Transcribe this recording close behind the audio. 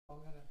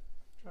I'm gonna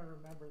try to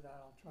remember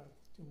that. I'll try to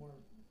do more.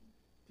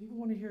 People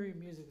want to hear your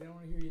music. They don't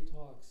want to hear you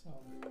talk. So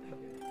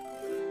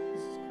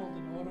this is called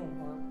an auto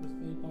harp. It was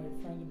made by a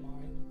friend of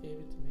mine who gave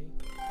it to me.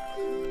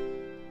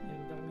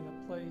 And I'm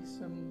gonna play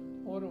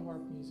some auto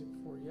harp music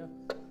for you.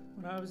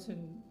 When I was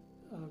in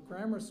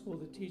grammar school,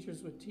 the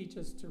teachers would teach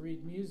us to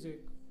read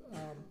music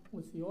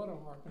with the auto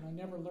harp, and I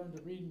never learned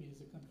to read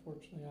music.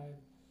 Unfortunately, I had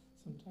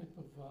some type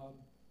of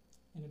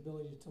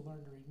inability to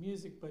learn to read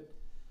music, but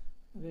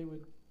they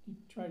would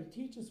try to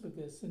teach us with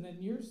this. And then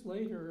years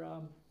later,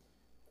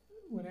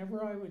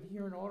 whenever I would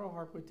hear an auto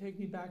harp, it would take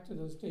me back to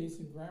those days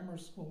in grammar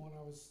school when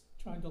I was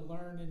trying to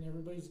learn and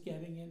everybody's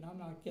getting it and I'm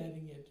not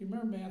getting it. Do you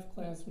remember math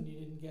class when you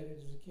didn't get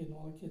it as a kid and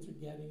all the kids are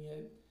getting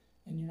it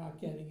and you're not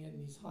getting it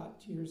and these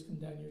hot tears come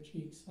down your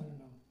cheeks? I don't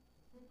know.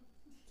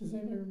 Does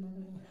anybody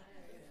remember that?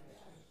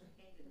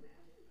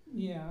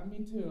 Yeah,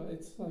 me too.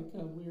 It's like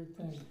a weird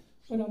thing.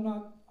 But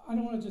I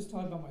don't want to just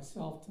talk about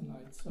myself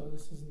tonight, so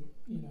this isn't,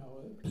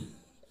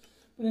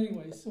 But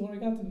anyway, so when I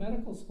got to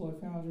medical school, I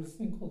found there's this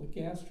thing called a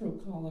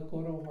gastrocolic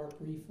auto harp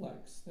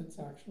reflex that's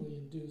actually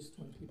induced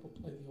when people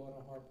play the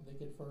auto harp and they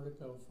get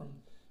vertigo from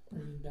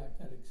bringing back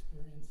that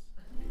experience.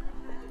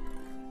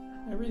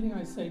 Everything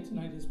I say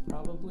tonight is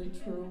probably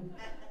true.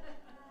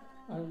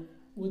 I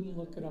wouldn't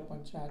look it up on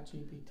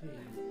ChatGPT.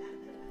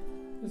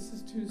 This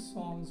is two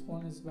songs.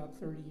 One is about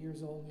 30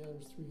 years old and the other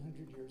is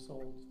 300 years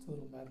old. It's a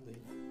little medley.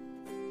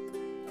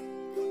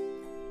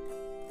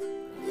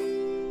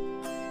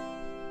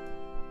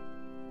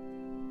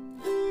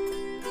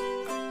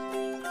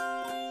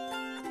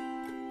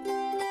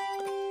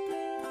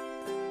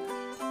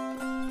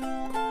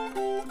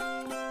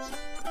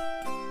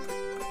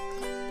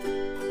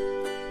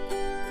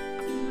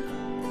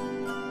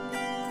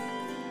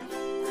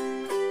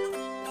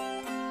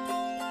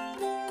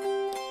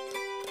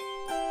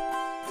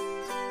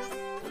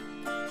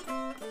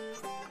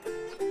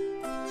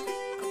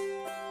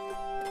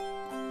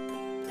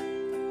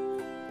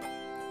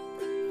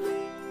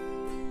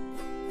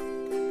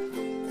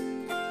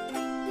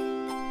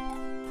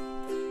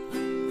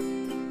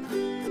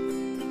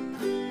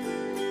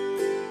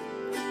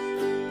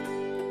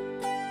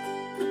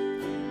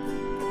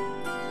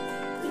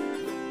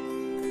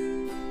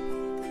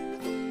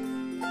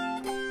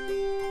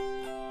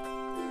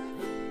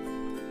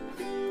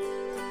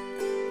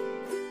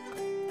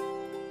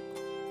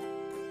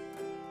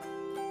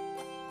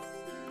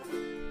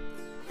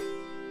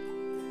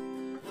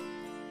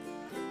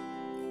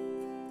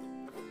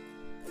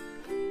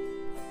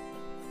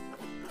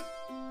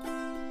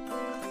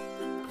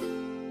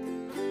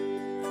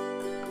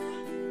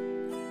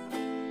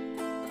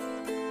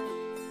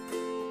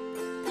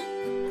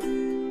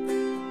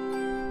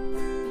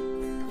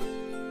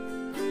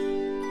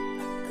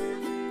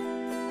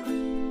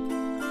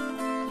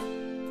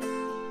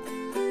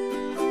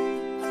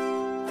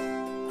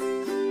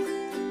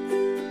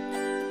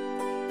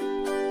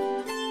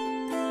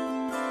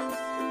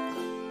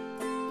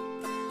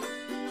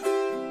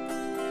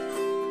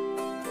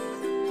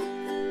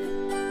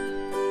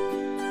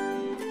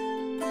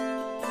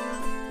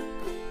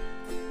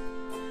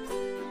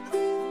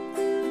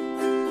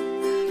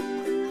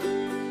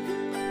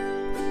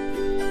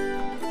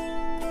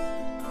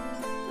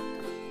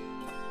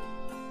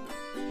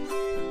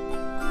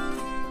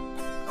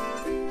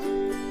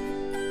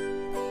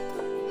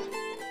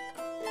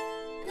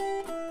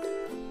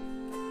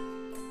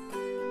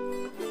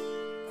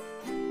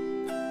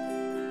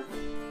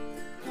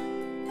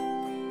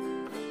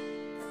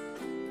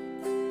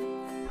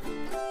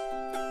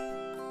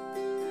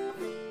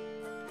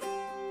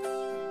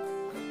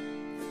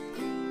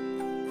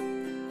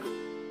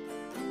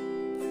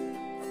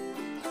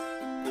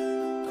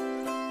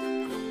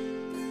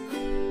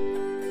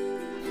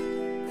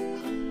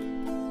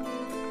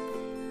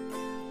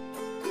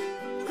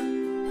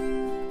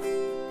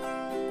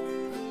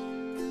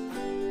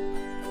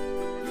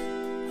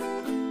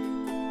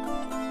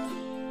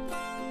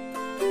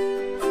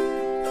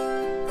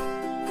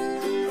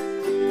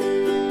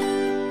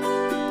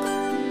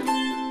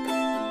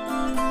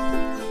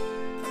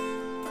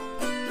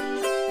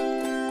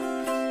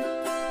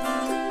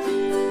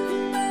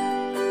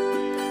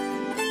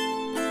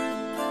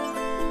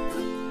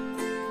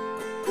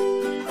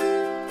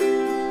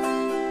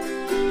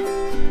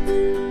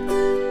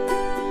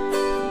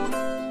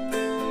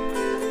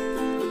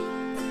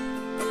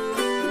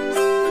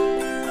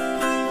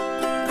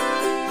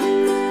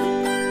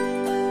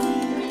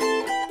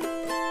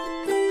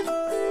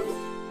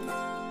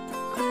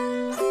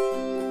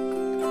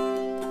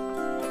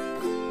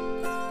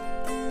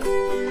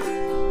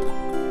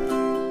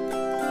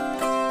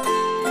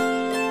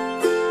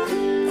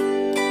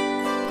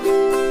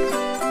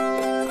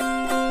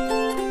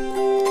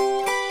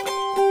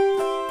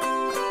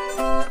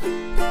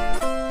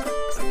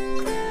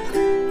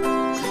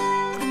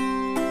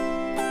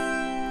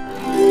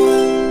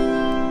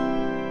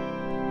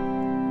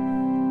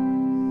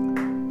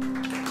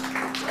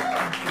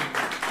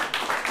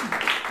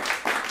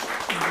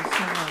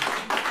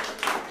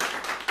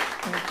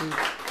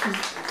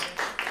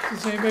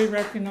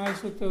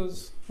 recognize what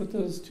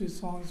those two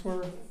songs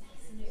were?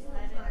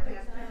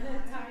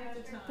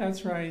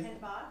 That's right.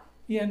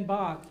 Yeah, and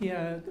Bach.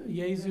 Yeah,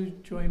 Jesu,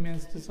 Joy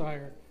Man's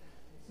Desire.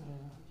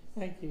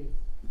 Thank you.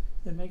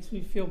 It makes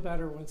me feel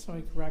better when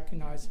somebody can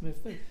recognize them.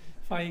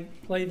 If I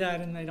play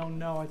that and they don't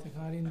know, I think,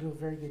 I didn't do a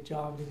very good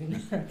job. They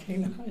didn't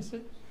recognize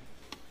it.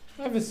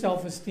 I have a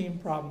self-esteem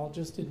problem. I'll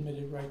just admit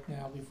it right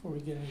now before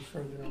we get any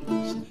further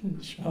in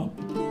the show.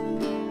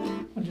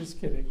 I'm just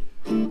kidding.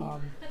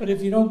 But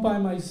if you don't buy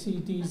my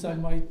CDs, I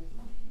might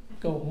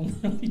go home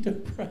really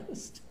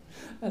depressed.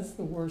 That's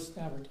the worst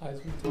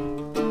advertisement.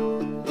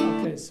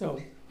 Okay,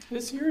 so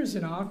this here is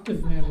an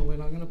octave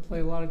mandolin. I'm going to play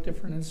a lot of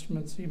different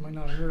instruments you might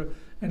not have heard of.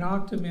 An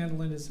octave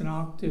mandolin is an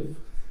octave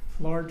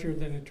larger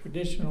than a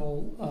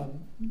traditional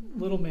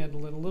little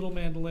mandolin. A little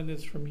mandolin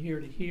is from here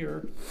to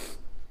here.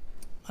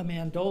 A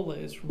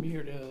mandola is from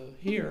here to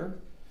here.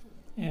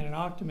 And an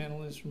octave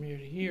mandolin is from here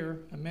to here.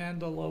 A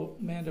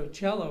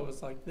mandocello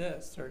is like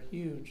this. They're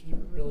huge. They're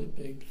really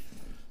big.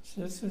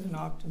 So this is an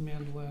octave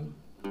mandolin.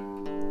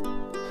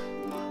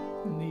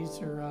 And these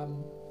are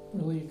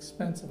really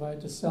expensive. I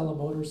had to sell a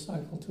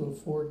motorcycle to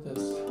afford this.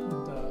 And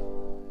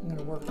I'm going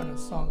to work on a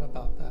song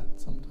about that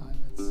sometime.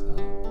 It's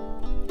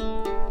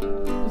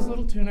this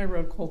little tune I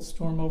wrote called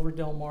Storm Over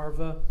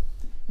Delmarva.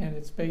 And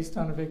it's based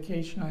on a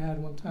vacation I had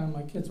one time.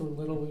 My kids were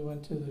little. We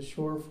went to the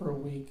shore for a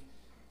week.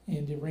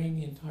 And it rained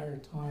the entire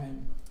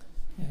time.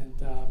 And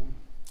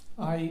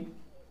I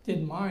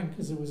didn't mind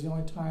because it was the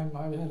only time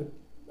I had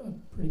a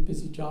pretty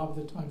busy job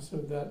at the time. So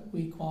that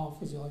week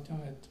off was the only time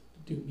I had to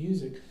do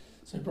music.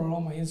 So I brought all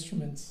my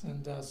instruments,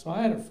 and so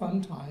I had a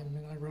fun time,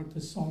 and I wrote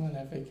this song on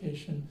that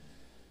vacation.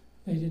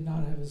 They did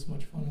not have as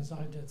much fun as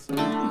I did, so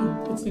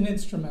it's an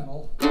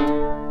instrumental.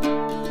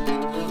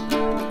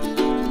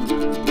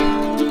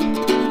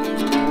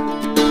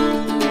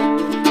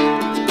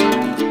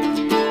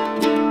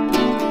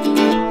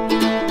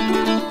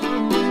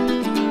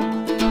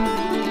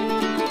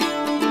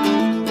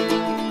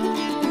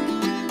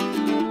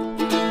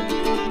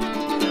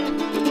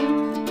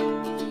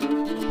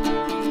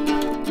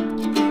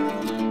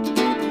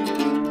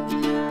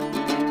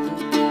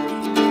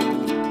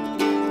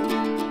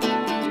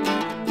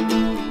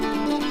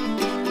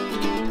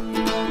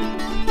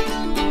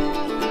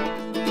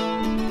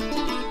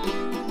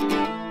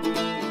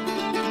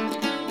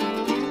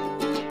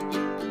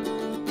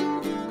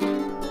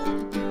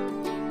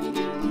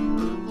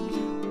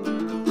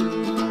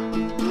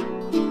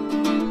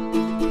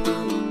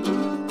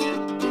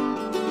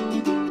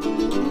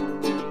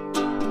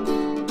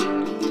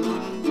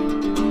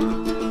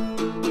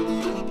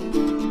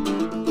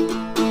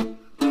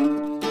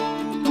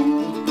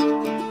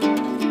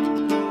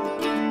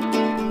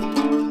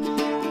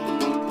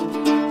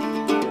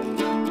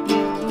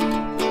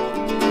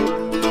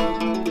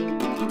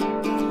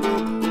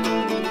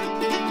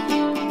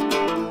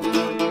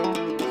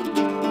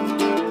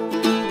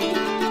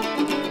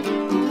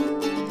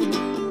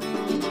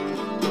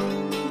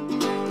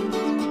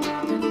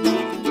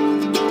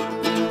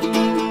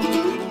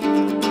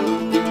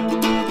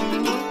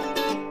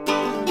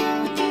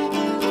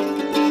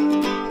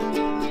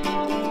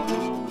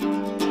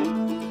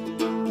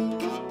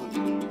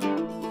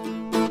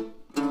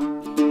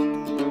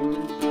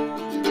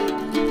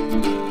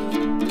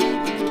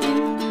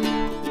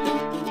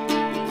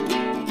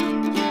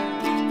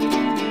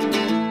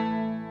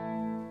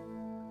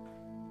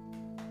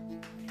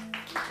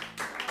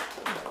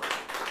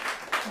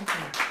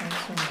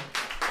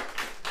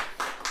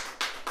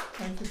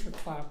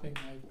 Clapping,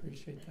 I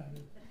appreciate that.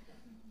 It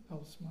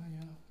helps my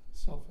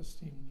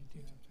self-esteem when you do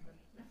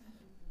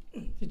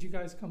that. Did you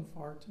guys come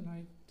far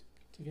tonight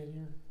to get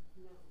here?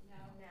 No.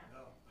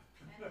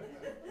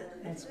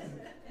 That's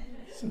good.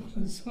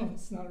 So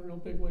it's not a real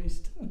big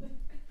waste.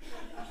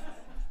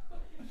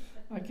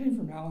 I came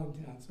from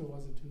Allentown, so it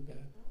wasn't too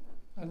bad.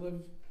 I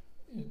live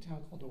in a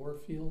town called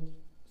Orfield.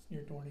 It's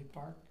near Dorney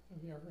Park.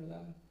 Have you ever heard of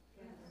that?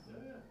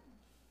 Yeah.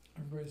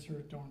 Everybody's heard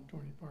of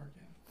Dorney Park,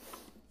 yeah.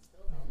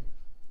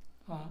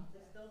 Huh? Is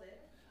it still there?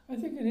 I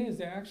think it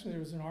is. Actually, there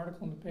was an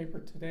article in the paper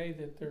today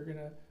that they're going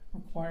to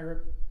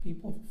require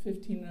people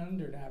 15 and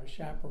under to have a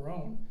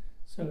chaperone.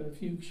 So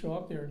if you show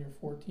up there and you're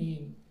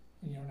 14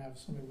 and you don't have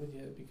somebody with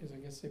you, because I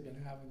guess they've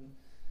been having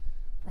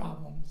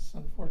problems,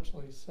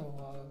 unfortunately. So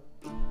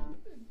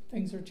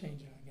things are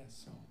changing, I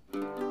guess. So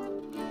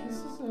this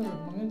is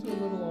I'm going to do a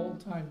little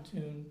old time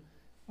tune.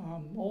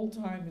 Old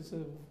time is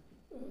a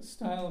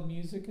style of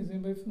music. Is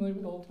anybody familiar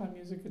with old time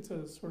music? It's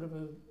a sort of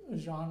a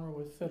genre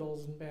with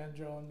fiddles and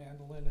banjo and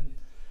mandolin, and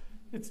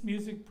it's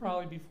music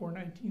probably before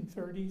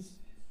 1930s,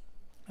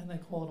 and they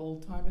call it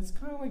old time. It's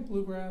kind of like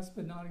bluegrass,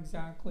 but not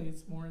exactly.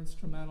 It's more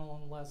instrumental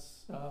and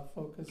less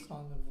focused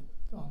on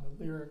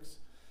the lyrics.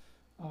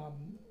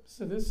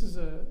 So this is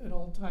an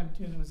old time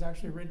tune that was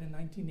actually written in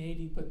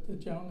 1980, but the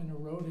gentleman who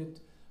wrote it,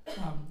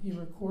 he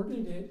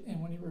recorded it,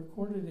 and when he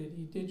recorded it,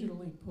 he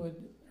digitally put,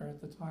 or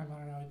at the time, I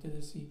don't know how he did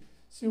this, he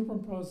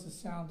superimposed the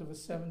sound of a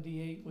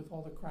 78 with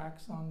all the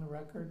cracks on the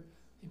record.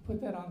 He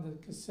put that on the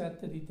cassette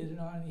that he did it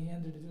on, and he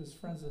handed it to his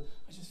friends.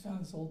 I just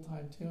found this old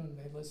time tune. And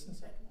they listened and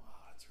said, wow,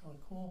 that's really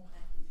cool.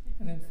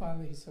 And then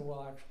finally he said,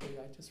 well, actually,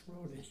 I just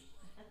wrote it.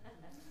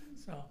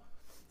 So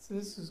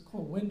this is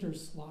called Winter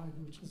Slide,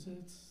 which is,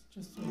 it's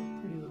just a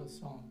pretty little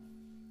song.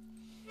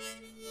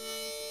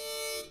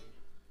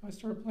 I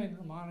started playing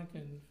harmonica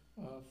in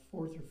 4th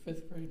or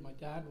 5th grade. My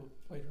dad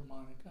played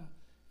harmonica,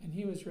 and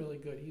he was really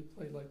good. He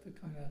played like the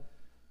kind of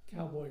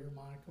cowboy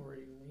harmonica where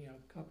he,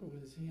 cup it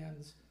with his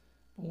hands.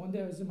 But one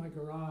day I was in my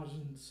garage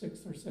in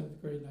 6th or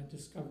 7th grade, and I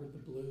discovered the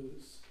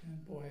blues.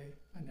 And boy,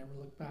 I never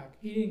looked back.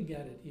 He didn't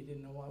get it. He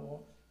didn't know what.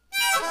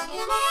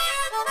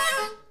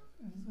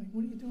 And I was like,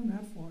 what are you doing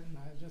that for? And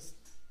I just,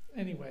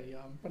 anyway,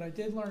 but I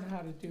did learn how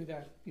to do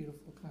that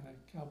beautiful kind of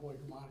cowboy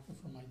harmonica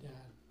from my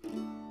dad.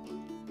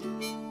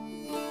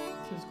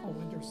 It's called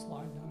Winter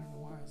Slide. I don't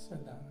know why I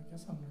said that. I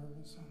guess I'm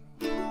nervous. I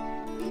don't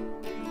know.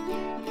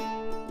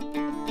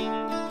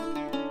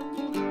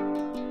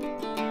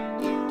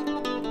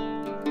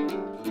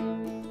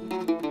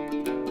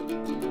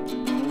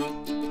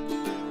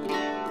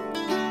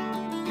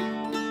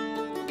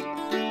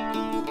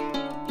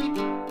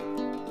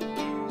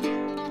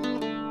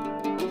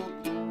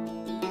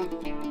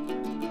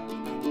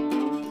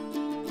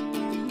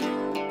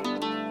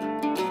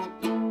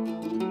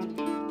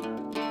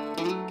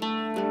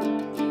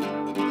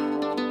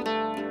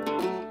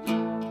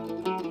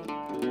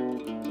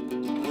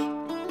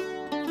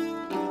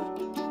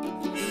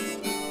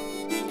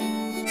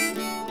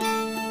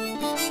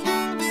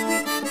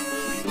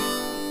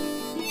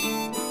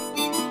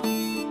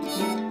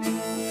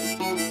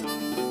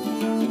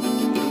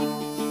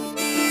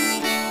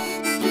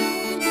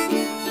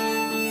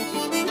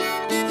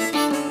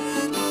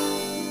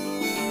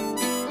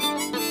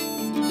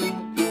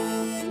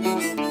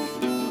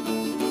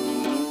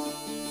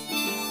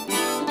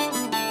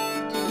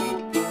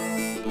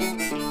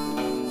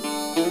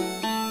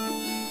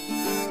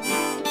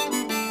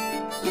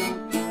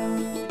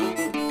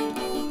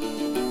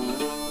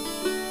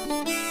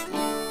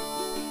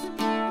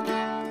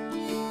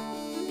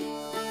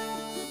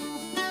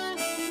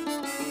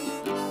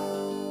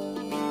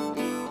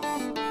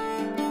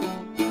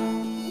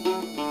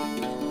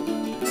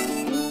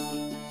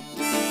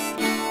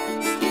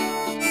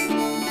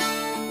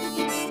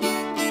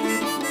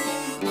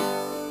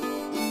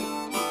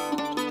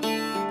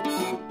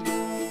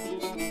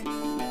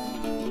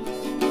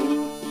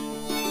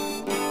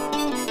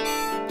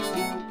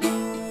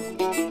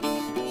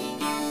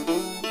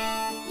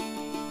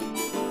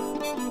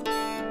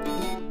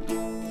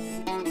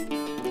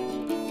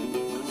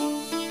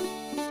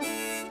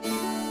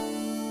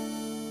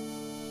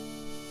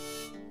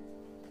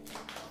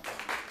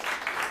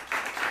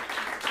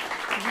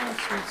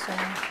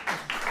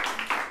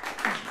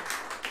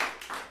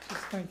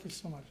 Thank you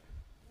so much.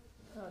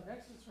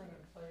 Next instrument I'm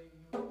going to play,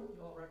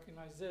 you'll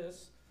recognize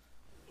this.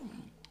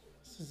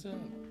 This is a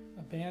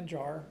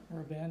banjar,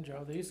 or a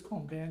banjo. They used to call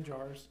them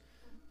banjars.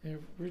 They're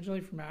originally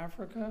from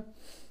Africa,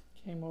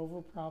 came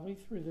over probably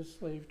through the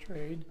slave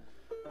trade.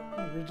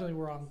 Originally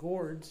were on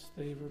gourds.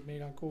 They were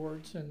made on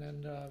gourds, and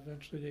then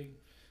eventually they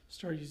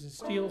started using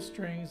steel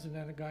strings, and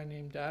then a guy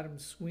named Adam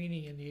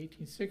Sweeney in the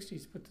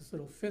 1860s put this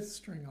little 5th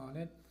string on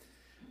it.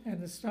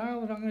 And the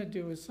style that I'm going to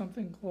do is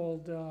something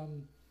called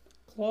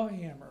claw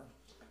hammer,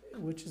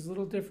 which is a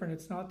little different.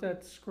 It's not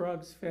that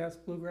Scruggs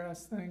fast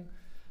bluegrass thing.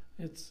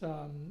 It's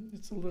a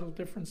little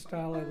different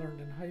style I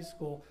learned in high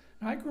school.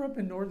 And I grew up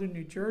in northern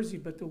New Jersey,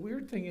 but the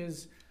weird thing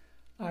is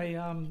I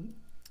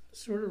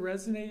sort of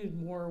resonated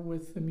more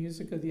with the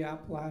music of the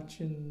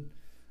Appalachian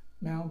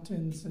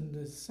Mountains and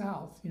the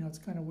South. It's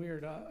kind of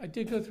weird. I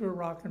did go through a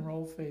rock and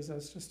roll phase. I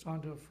was just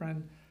talking to a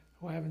friend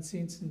who I haven't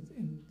seen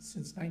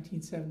since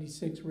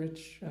 1976.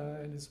 Rich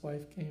and his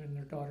wife came, and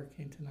their daughter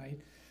came tonight.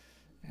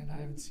 And I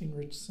haven't seen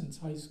Rich since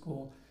high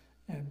school.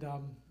 And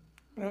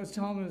but I was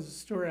telling him a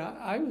story.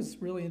 I was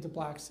really into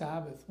Black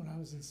Sabbath when I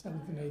was in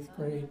 7th and 8th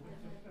grade.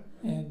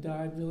 And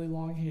I had really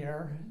long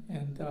hair,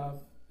 and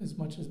as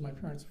much as my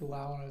parents would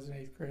allow when I was in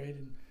 8th grade.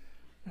 And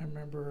I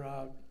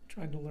remember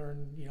trying to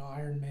learn,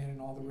 Iron Man and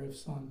all the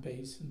riffs on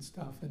bass and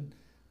stuff. And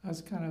I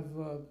was kind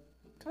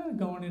of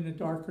going in a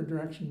darker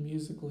direction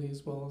musically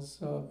as well as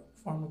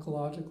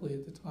pharmacologically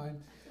at the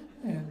time.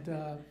 And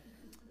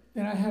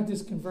then I had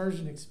this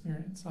conversion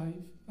experience.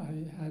 I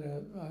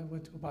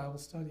went to a Bible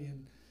study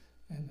and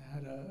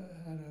had a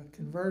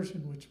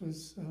conversion, which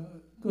was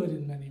good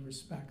in many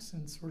respects,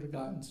 and sort of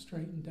gotten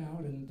straightened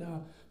out. And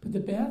but the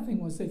bad thing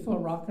was they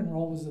thought rock and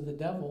roll was of the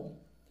devil.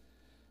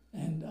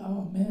 And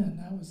oh man,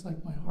 that was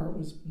like my heart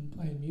was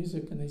playing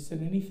music, and they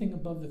said anything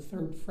above the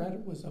 3rd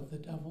fret was of the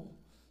devil.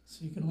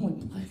 So you can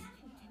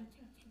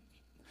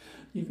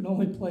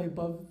only play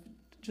above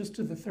just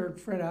to the 3rd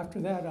fret. After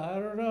that, I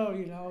don't know.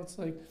 It's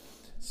like.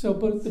 So,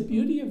 but the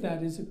beauty of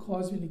that is it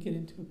caused me to get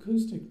into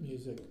acoustic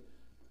music,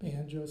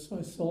 banjo. So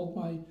I sold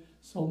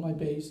my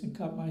bass and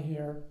cut my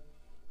hair,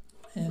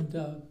 and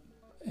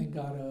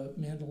got a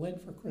mandolin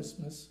for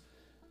Christmas.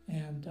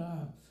 And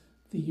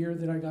the year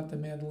that I got the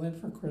mandolin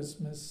for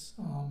Christmas,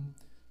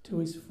 2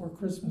 weeks before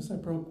Christmas, I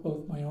broke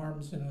both my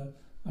arms in an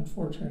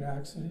unfortunate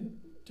accident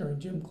during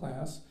gym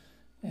class,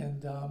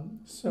 And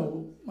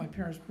so my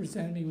parents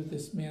presented me with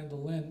this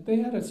mandolin. They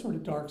had a sort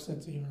of dark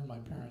sense of humor, my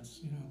parents,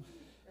 you know.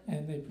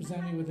 And they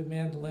presented me with a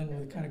mandolin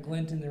with a kind of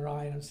glint in their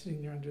eye, and I'm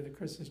sitting there under the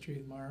Christmas tree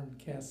with my arm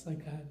cast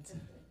like that.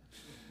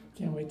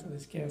 Can't wait till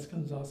this cast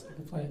comes off so I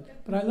can play it.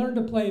 But I learned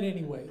to play it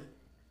anyway,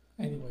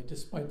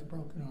 despite the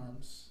broken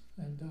arms.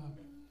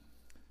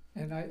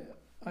 And I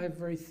have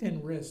very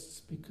thin wrists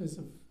because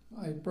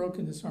I had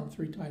broken this arm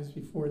 3 times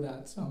before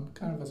that, so I'm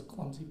kind of a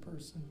clumsy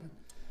person. But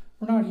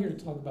we're not here to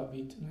talk about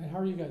me tonight. How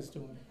are you guys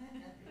doing?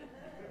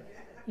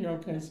 You're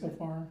okay so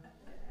far?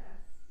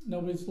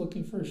 Nobody's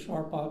looking for a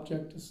sharp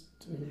object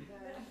to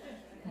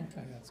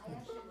okay, that's good. I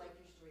actually like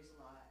your stories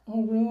a lot.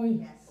 Oh,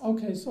 really? Yes.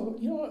 Okay, so,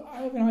 you know what?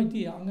 I have an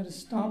idea. I'm going to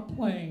stop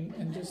playing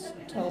and just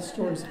tell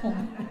stories all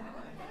night.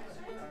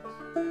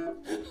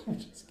 I'm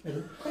just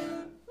kidding.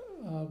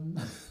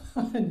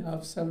 I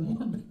have 7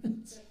 more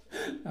minutes.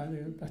 I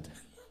think about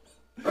that.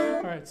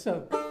 All right,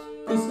 so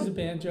this is a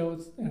banjo.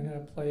 I'm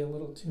going to play a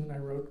little tune I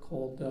wrote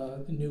called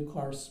The New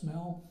Car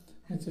Smell.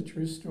 It's a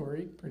true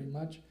story, pretty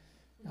much.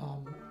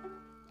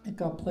 It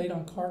got played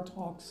on Car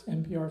Talks,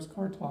 NPR's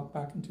Car Talk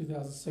back in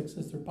 2006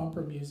 as their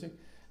bumper music.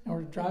 And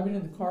we're driving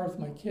in the car with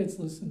my kids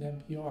listening to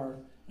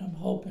NPR. And I'm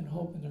hoping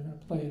they're going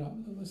to play it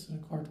on, listen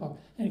to Car Talk.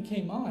 And it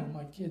came on, and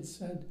my kids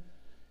said,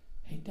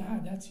 "Hey,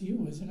 Dad, that's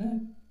you, isn't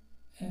it?"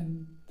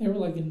 And they were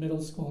like in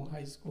middle school and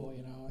high school,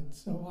 you know. And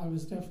so I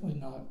was definitely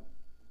not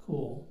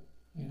cool,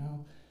 you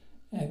know.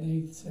 And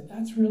they said,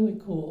 "That's really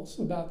cool."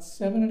 So about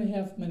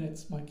 7.5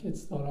 minutes, my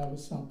kids thought I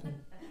was something.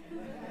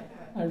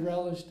 I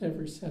relished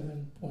every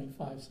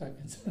 7.5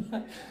 seconds.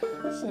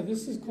 So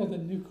this is called The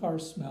New Car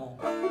Smell.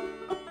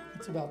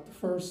 It's about the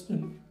first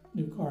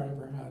new car I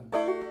ever had.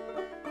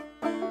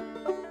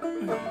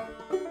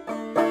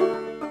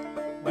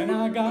 When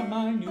I got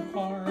my new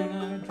car and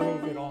I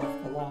drove it off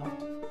the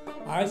lot,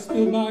 I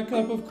spilled my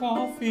cup of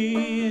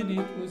coffee and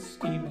it was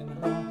steaming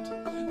hot.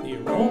 The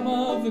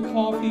aroma of the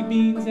coffee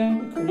beans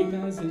and the cream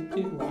as it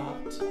did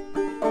rot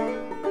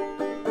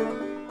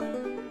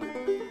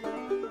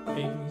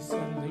made me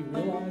suddenly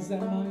realize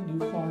that my new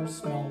car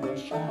smell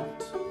was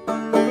shot.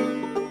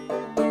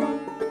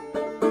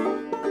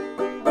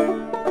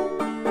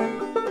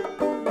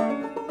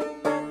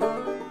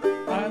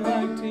 I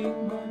like to eat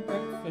my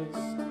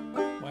breakfast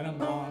when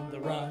I'm on the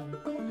run.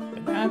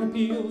 Banana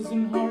peels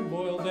and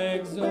hard-boiled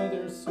eggs, oh,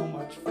 they're so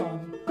much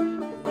fun. I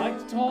like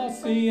to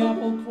toss the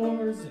apple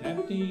cores and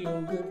empty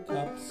yogurt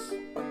cups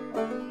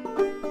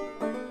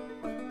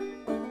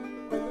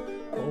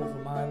over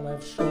my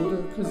left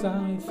shoulder, 'cause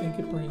I think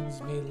it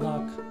brings me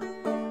luck.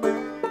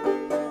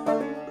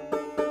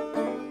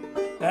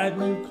 That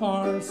new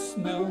car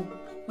smell,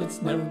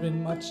 it's never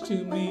been much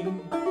to me.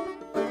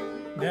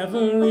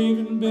 Never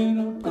even been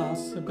a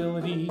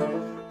possibility.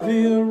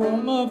 The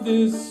aroma of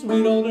this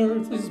sweet old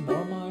earth is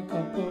more my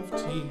cup of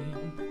tea.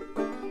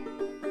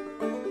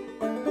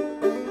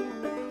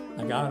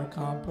 I got a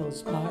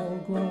compost pile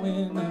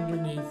growing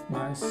underneath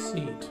my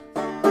seat.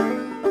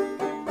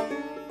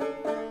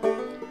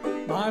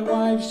 My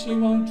wife, she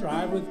won't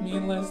drive with me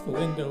unless the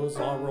windows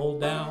all roll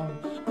down.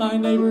 My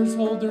neighbors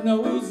hold their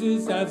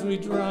noses as we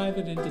drive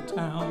it into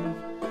town.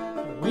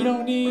 We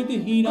don't need the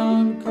heat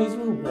on because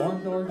we're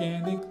warmed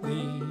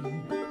organically.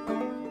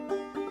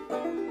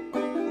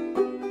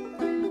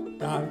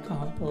 Got a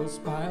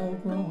compost pile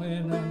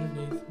growing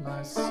underneath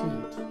my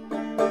seat.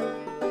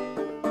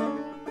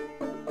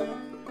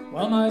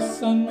 Well, my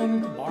son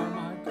wanted to borrow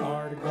my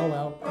car to go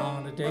out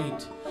on a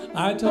date.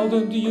 I told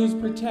him to use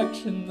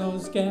protection,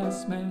 those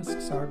gas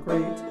masks are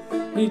great.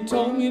 He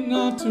told me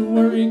not to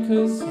worry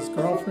because his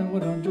girlfriend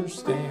would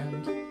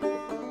understand,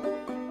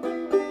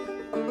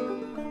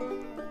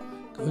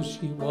 'cause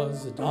she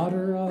was the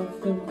daughter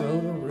of the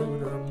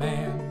Roto-Rooter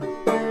man.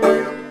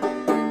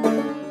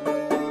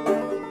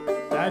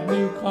 That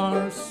new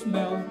car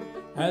smell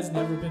has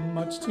never been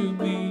much to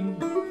me.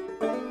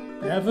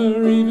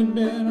 Never even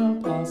been a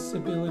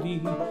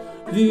possibility.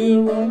 The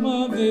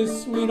aroma of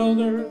this sweet old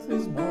earth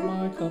is more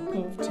my cup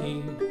of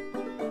tea.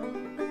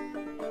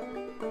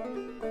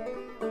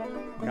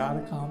 Got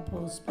a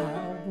compost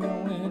pile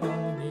growing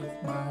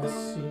underneath my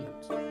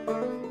seat.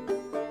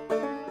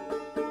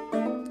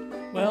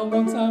 Well,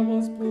 once I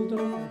was pulled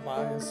over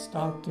by a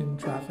Stockton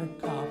traffic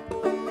cop.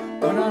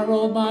 When I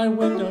rolled my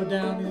window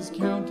down, his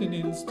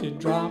countenance did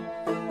drop.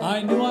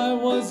 I knew I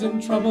was in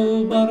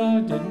trouble, but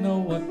I didn't know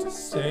what to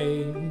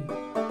say.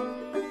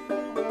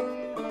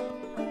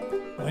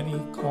 When he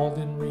called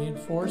in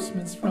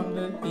reinforcements from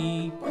the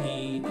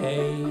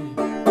EPA.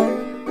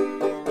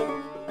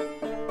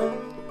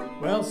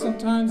 Well,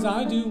 sometimes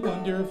I do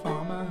wonder if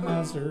I'm a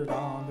hazard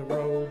on the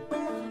road.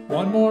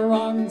 One more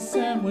rotten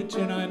sandwich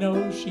and I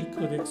know she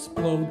could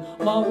explode,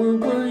 while we're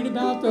worried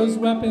about those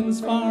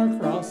weapons far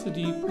across the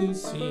deep blue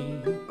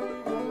sea.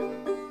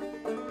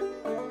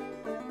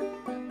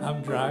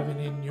 I'm driving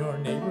in your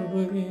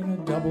neighborhood in a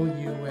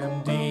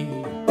WMD.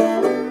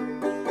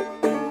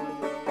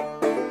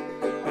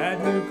 That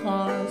new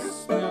car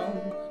smell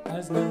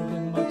has never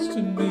been much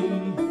to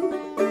me.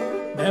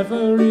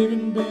 never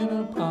even been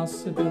a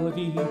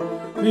possibility.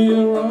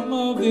 The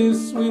aroma of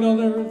this sweet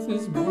old earth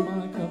is more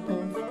my cup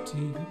of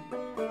tea.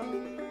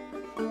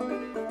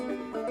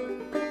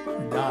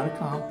 Got a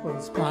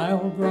compost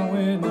pile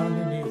growing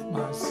underneath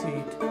my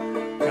seat.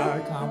 Got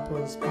a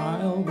compost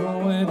pile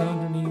growing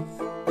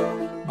underneath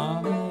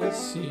my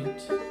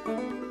seat.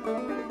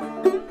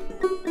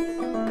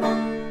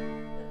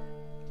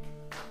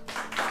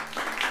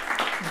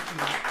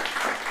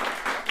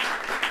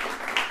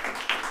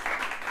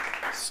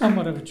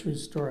 Somewhat of a true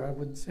story. I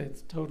wouldn't say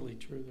it's totally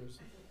true. There's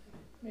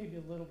maybe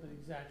a little bit of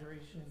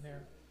exaggeration in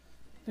there.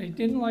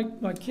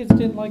 My kids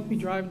didn't like me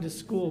driving to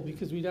school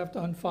because we'd have to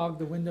unfog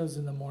the windows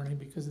in the morning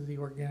because of the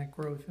organic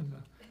growth in the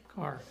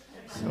car.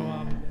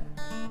 So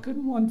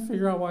couldn't one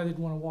figure out why they'd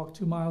want to walk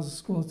 2 miles to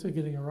school instead of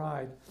getting a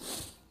ride.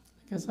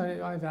 I guess I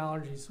have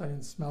allergies, so I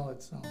didn't smell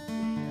it. So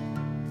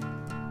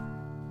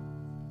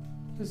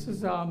this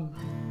is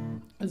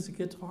a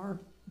guitar,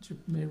 which you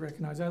may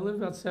recognize. I live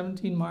about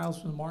 17 miles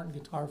from the Martin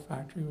Guitar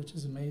Factory, which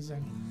is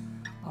amazing.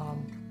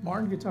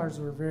 Martin guitars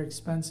were very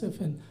expensive,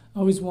 and I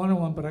always wanted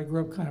one, but I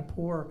grew up kind of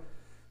poor.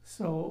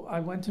 So I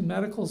went to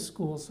medical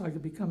school so I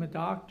could become a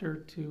doctor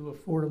to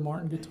afford a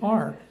Martin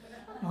guitar,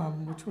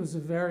 which was a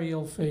very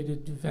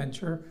ill-fated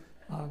venture,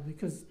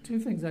 because two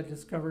things I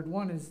discovered.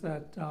 One is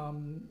that,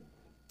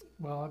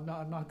 well, I'm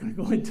not going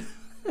to go into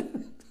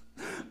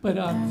but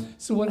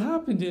so what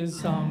happened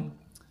is,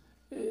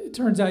 it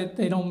turns out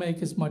they don't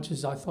make as much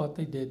as I thought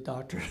they did,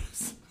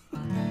 doctors.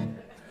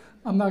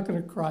 I'm not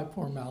going to cry,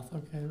 poor mouth,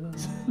 okay?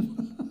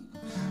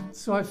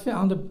 So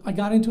I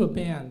got into a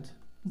band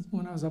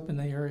when I was up in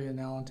the area, in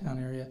the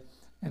Allentown area,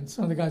 and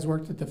some of the guys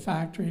worked at the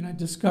factory, and I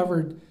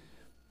discovered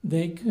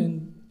they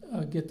can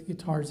get the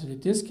guitars at a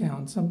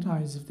discount.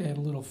 Sometimes if they had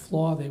a little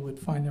flaw, they would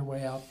find their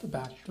way out the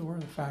back door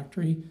of the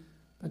factory.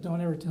 But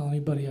don't ever tell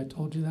anybody I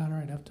told you that, or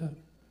I'd have to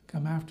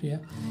come after you.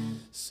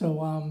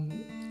 So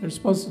they're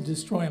supposed to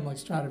destroy him like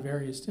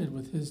Stradivarius did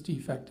with his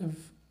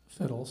defective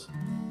fiddles.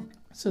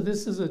 So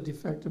this is a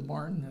defective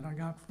Martin that I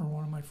got from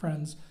one of my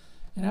friends.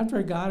 And after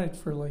I got it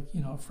for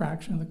a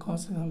fraction of the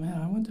cost, I thought,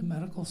 man, I went to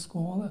medical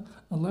school,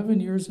 11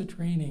 years of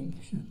training.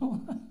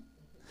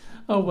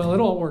 Oh, well, it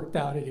all worked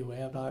out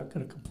anyway. I'm not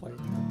going to complain.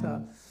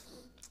 But,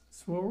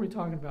 so what were we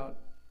talking about?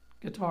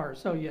 Guitars.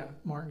 So yeah,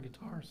 Martin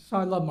guitars. So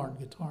I love Martin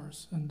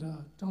guitars. And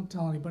don't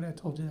tell anybody I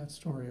told you that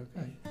story,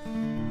 okay?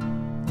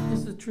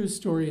 This is a true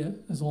story,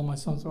 as all my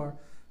sons are.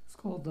 It's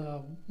called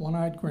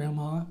One-Eyed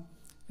Grandma.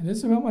 And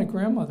it's about my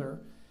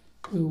grandmother,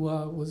 who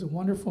was a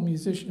wonderful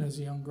musician as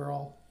a young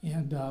girl.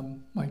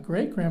 And my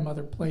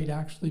great-grandmother played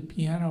actually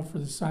piano for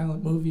the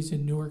silent movies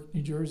in Newark,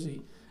 New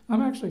Jersey.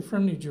 I'm actually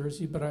from New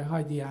Jersey, but I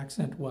hide the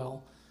accent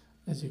well,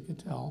 as you can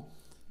tell.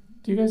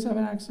 Do you guys have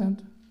an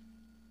accent?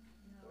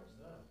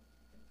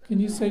 Can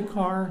you say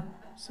car?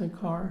 Say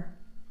car.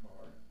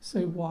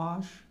 Say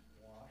wash.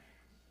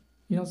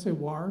 You don't say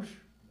wash?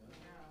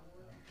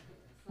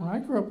 When I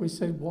grew up, we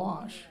say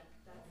wash.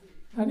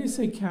 How do you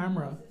say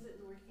camera?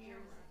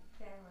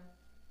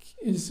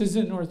 This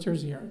isn't North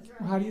Jersey here.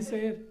 How do you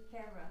say it?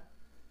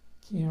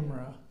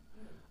 Camera.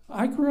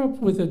 I grew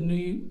up with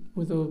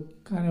a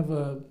kind of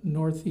a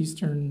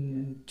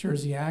northeastern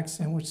Jersey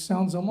accent, which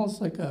sounds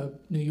almost like a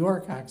New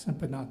York accent,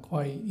 but not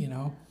quite,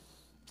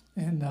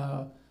 And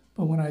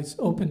but when I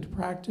opened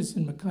practice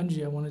in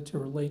Macungie, I wanted to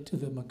relate to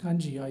the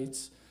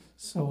Macungeites,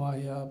 so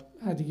I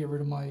had to get rid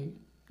of my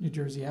New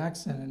Jersey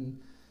accent and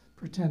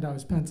pretend I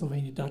was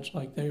Pennsylvania Dutch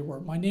like they were.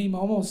 My name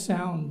almost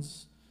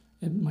sounds,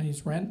 my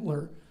name's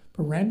Rentler,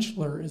 but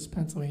Rentler is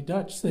Pennsylvania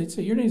Dutch. So they'd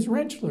say, your name's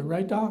Rentler,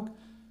 right, Doc?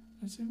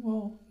 I said,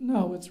 well,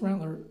 no, it's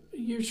Rentler.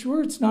 You're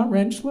sure it's not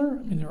Rentler?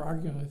 I mean, they're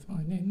arguing with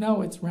my name.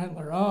 No, it's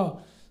Rentler. Oh,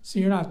 so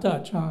you're not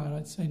Dutch, huh? And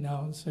I'd say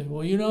no. I'd say,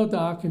 well,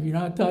 Doc, if you're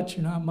not Dutch,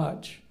 you're not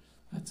much.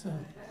 That's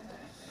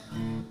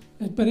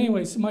But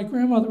anyway, so my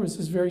grandmother was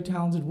this very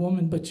talented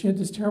woman, but she had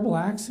this terrible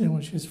accident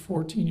when she was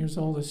 14 years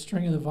old. The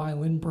string of the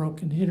violin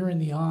broke and hit her in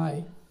the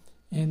eye,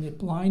 and it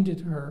blinded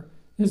her.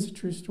 This is a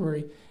true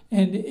story.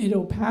 And it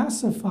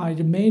opacified,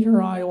 it made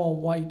her eye all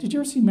white. Did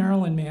you ever see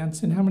Marilyn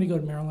Manson? How many go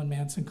to Marilyn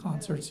Manson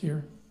concerts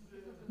here?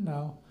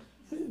 No.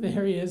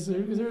 There he is.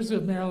 There's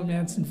a Marilyn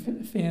Manson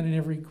fan in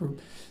every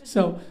group.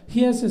 So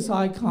he has this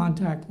eye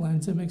contact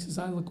lens that makes his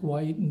eye look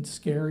white and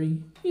scary.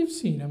 You've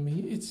seen him.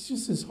 It's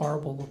just this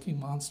horrible looking,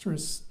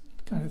 monstrous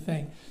kind of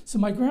thing. So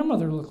my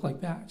grandmother looked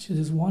like that. She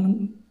had this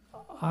one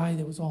eye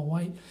that was all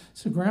white.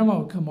 So grandma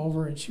would come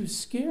over and she was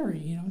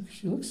scary,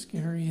 she looked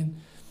scary.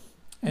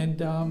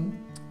 And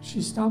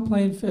she stopped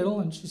playing fiddle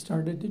and she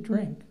started to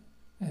drink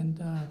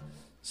and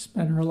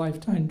spent her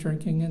lifetime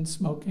drinking and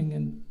smoking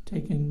and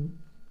taking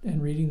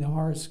and reading the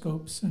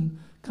horoscopes and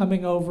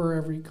coming over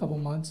every couple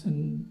months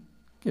and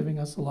giving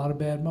us a lot of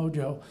bad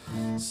mojo.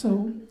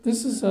 So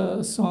this is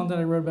a song that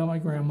I wrote about my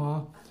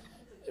grandma.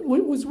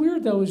 What was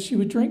weird, though, is she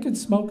would drink and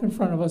smoke in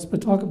front of us,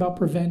 but talk about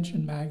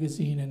Prevention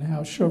magazine and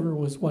how sugar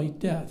was white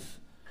death.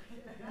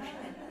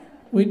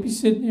 We'd be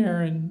sitting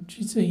there, and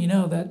she'd say,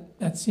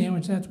 that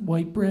sandwich, that's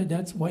white bread,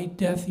 that's white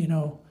death,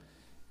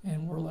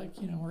 And we're like,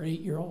 we're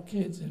 8-year-old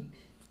kids, and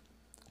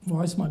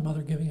why is my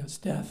mother giving us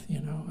death, you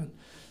know? And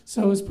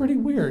so it was pretty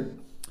weird.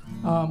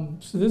 So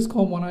this is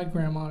called One-Eyed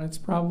Grandma, and it's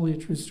probably a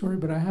true story,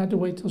 but I had to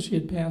wait till she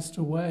had passed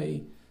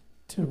away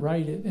to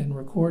write it and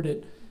record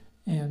it.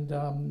 And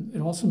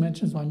it also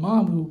mentions my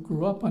mom, who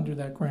grew up under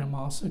that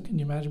grandma. So can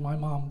you imagine, my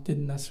mom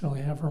didn't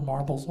necessarily have her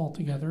marbles all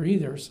together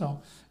either.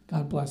 So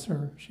God bless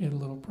her. She had a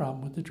little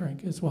problem with the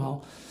drink as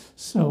well.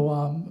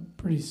 So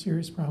pretty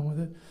serious problem with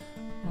it.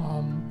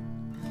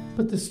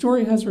 But the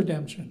story has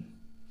redemption.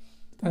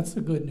 That's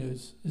the good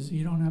news, is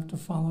you don't have to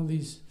follow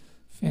these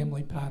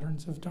family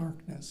patterns of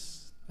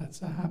darkness.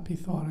 That's a happy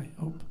thought, I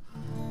hope.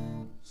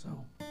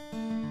 So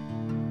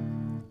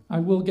I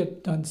will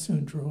get done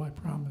soon, Drew, I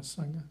promise.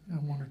 I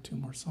got one or two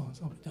more songs,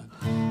 I'll be done.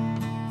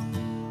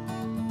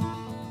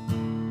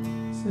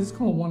 So this is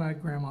called One-Eyed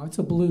Grandma. It's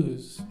a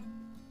blues.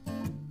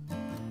 And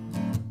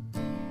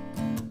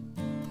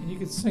you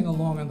can sing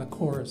along in the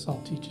chorus,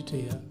 I'll teach it to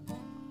you.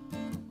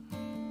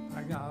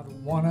 I got a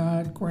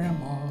one-eyed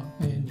grandma,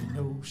 and you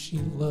know she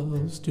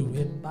loves to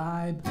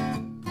imbibe.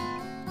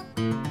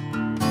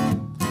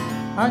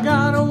 I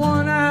got a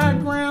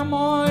one-eyed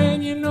grandma,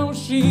 and you know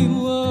she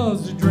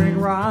loves to drink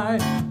rye.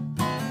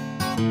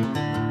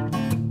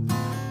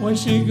 When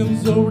she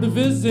comes over to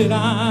visit,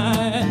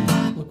 I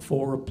look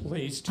for a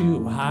place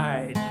to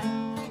hide.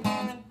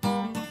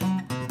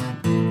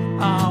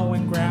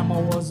 When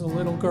Grandma was a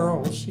little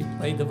girl, she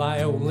played the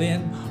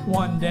violin.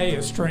 One day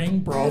a string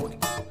broke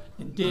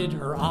and did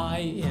her eye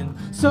in.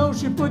 So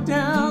she put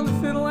down the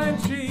fiddle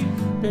and she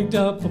picked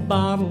up a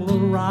bottle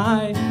of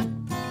rye.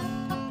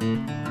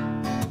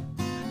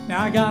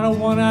 Now I got a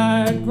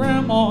one-eyed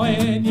grandma,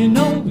 and you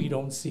know we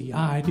don't see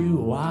eye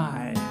to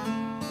eye.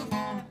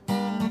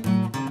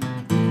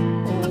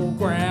 Oh,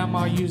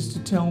 Grandma used to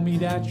tell me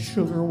that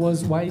sugar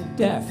was white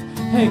death.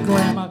 Hey,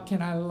 Grandma,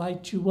 can I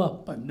light you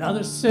up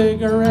another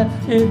cigarette?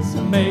 It's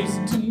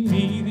amazing to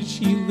me that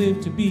she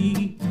lived to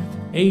be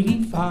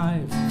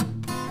 85.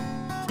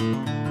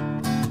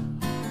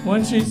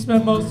 When she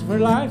spent most of her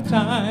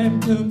lifetime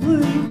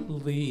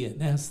completely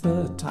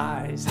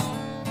anesthetized.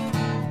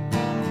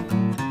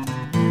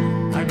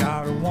 I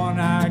got a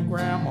one-eyed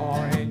grandma,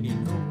 and you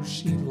know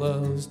she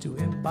loves to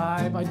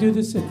imbibe. I do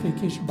this at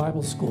Vacation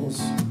Bible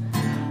Schools.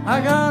 I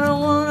got a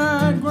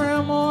one-eyed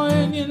grandma,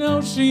 and you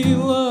know she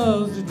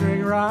loves to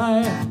drink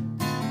rye.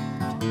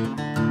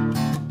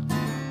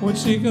 When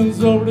she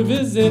comes over to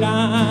visit,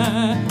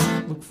 I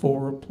look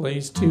for a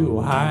place to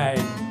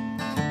hide.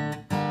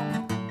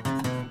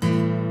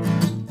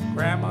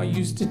 Grandma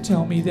used to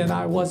tell me that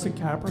I was a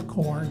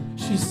Capricorn.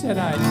 She said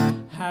I'd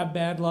have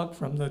bad luck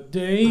from the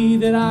day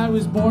that I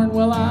was born.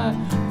 Well, I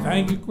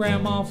thank you,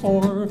 Grandma,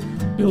 for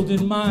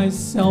building my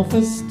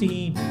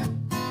self-esteem.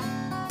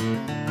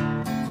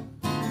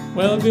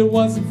 Well, if it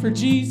wasn't for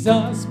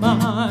Jesus,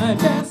 my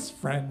best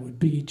friend would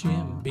be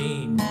Jim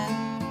Beam.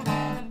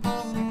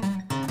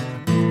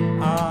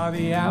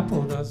 The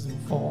apple doesn't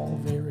fall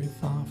very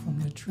far from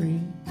the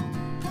tree.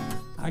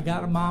 I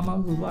got a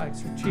mama who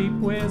likes her cheap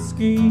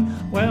whiskey.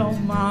 Well,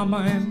 Mama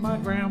and my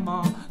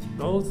grandma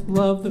both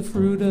love the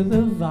fruit of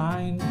the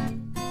vine.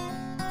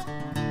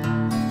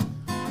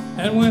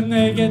 And when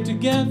they get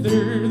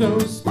together,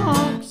 those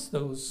sparks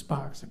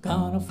are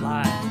gonna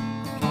fly.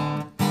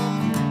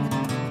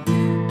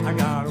 I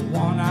got a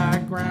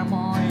one-eyed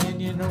grandma,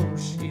 and you know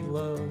she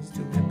loves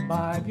to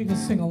imbibe. You can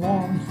sing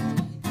along.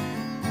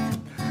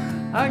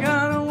 I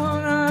got a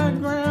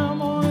one-eyed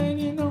grandma,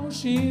 and you know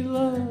she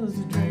loves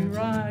to drink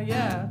rye,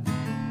 yeah.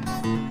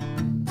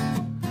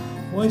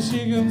 When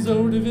she comes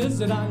over to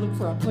visit, I look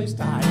for a place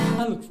to hide.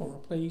 I look for a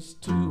place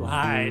to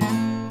hide.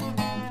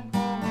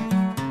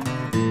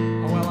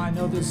 Well, I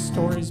know this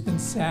story's been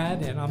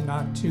sad, and I'm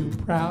not too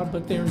proud,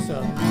 but there's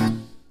a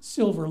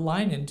silver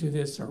lining to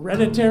this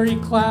hereditary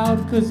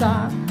cloud, 'cause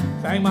I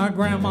thank my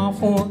grandma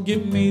for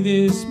giving me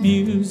this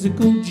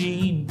musical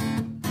gene.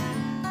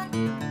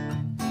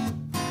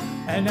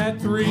 And that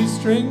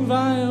 3-string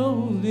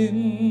violin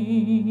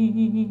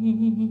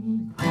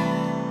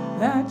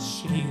that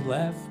she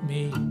left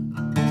me.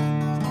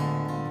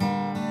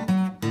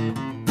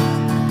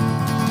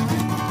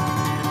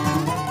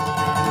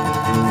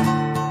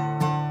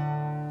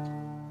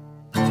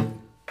 Thank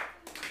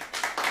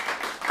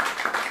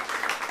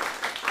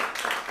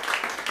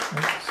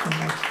you so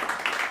much.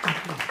 Thank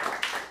you.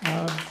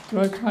 Do I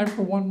have time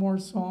for one more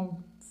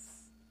song?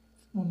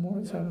 One more,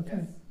 is that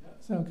okay?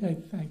 Is that okay?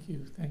 Thank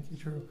you,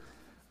 Drew.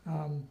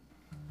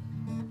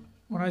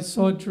 When I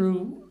saw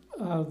Drew,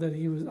 that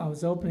I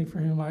was opening for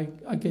him, I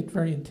get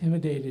very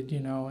intimidated, you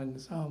know, and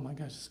oh my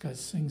gosh, this guy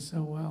sings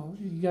so well.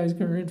 You guys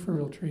are in for a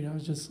real treat. I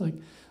was just like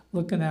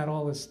looking at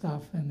all his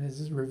stuff and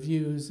his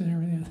reviews and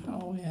everything.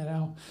 Oh, you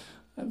know.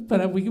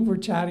 But we were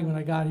chatting when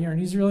I got here, and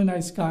he's a really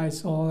nice guy,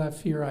 so all that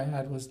fear I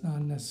had was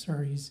not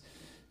necessary.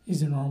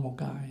 He's a normal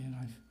guy, and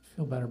I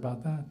feel better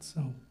about that.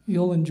 So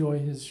you'll enjoy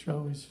his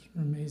show. He's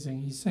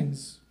amazing. He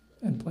sings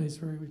and plays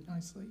very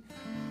nicely.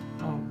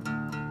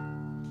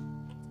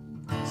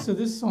 So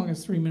this song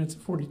is 3 minutes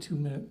and 42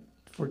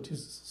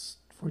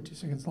 42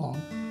 seconds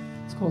long.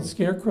 It's called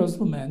Scarecrow's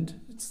Lament.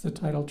 It's the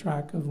title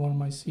track of one of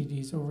my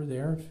CDs over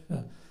there.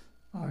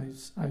 I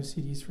have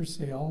CDs for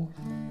sale.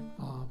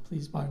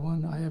 Please buy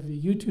one. I have a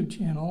YouTube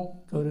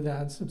channel. Go to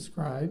that and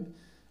subscribe.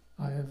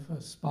 I have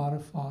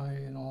Spotify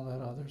and all that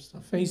other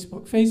stuff.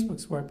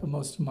 Facebook's where I put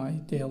most of my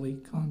daily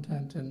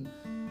content and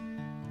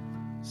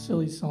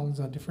silly songs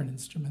on different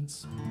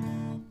instruments.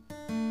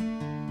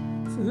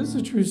 So this is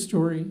a true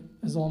story,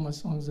 as all my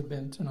songs have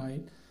been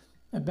tonight,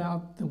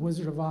 about the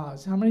Wizard of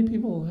Oz. How many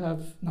people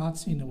have not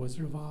seen the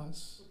Wizard of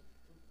Oz?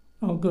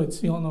 Oh, good.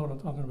 So you all know what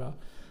I'm talking about.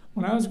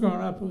 When I was growing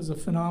up, it was a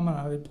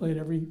phenomenon. They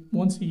played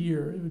once a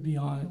year. It would be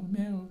on.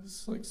 Man, it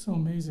was like so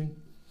amazing.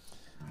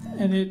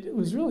 And it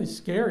was really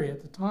scary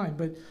at the time.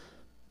 But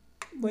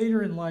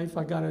later in life,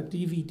 I got a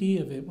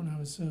DVD of it when I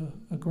was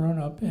a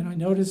grown-up. And I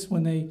noticed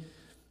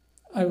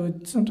I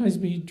would sometimes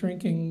be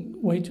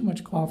drinking way too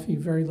much coffee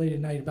very late at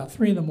night, about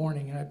 3 in the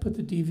morning, and I put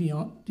the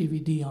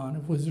DVD on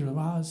of Wizard of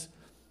Oz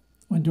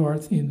when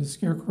Dorothy and the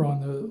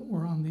Scarecrow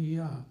were on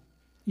the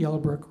Yellow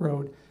Brick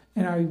Road,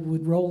 and I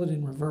would roll it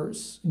in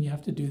reverse, and you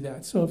have to do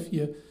that. So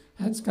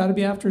it's got to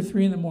be after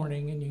 3 in the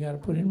morning, and you got to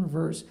put it in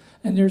reverse.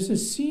 And there's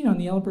this scene on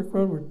the Yellow Brick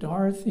Road where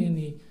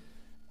Dorothy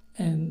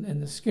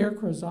and the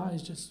Scarecrow's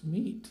eyes just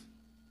meet.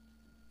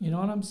 You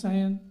know what I'm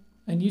saying?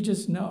 And you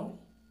just know.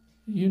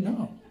 You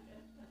know.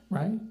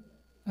 Right?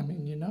 I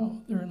mean,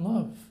 they're in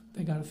love.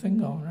 They got a thing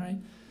going, right?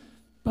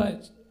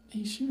 But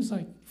she was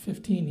like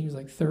 15, he was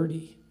like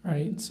 30,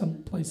 right? In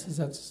some places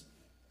that's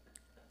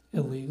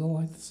illegal,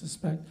 I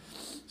suspect.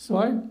 So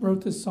I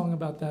wrote this song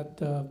about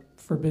that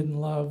forbidden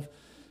love,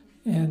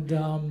 and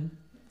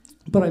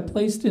but I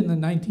placed it in the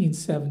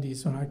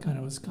 1970s when I kind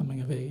of was coming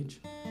of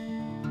age.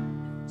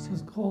 So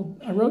it's called,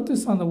 I wrote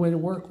this on the way to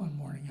work one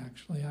morning,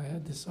 actually. I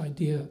had this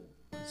idea.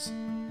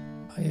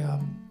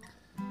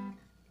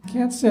 I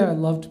can't say I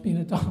loved being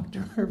a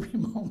doctor every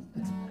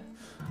moment.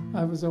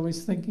 I was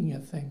always thinking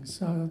of things.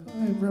 So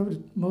I wrote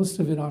most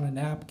of it on a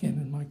napkin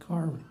in my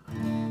car.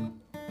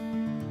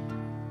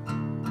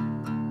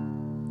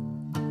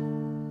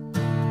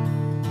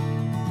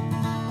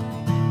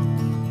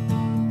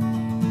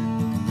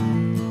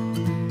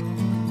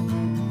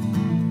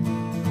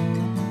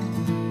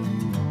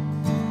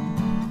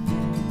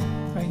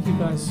 Thank you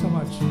guys so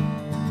much.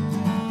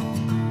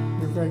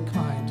 You're very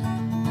kind.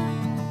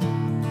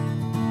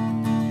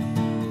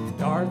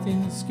 Dorothy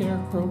and the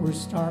Scarecrow were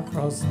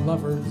star-crossed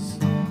lovers.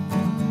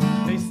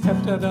 They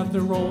stepped out of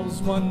their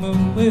roles one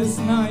moonless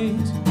night.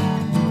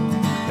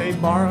 They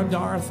borrowed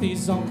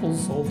Dorothy's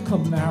uncle's old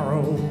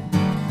Camaro.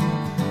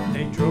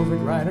 They drove it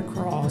right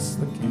across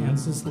the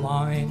Kansas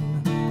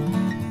line.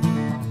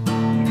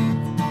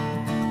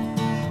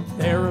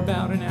 They're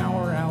about an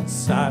hour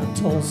outside of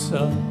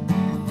Tulsa,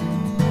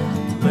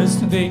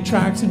 listening to 8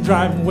 tracks and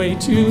driving way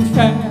too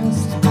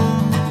fast.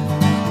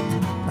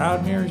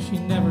 Proud Mary, she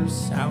never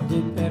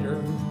sounded better.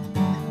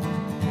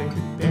 They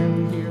could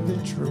barely hear the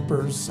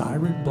trooper's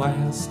siren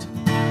blast.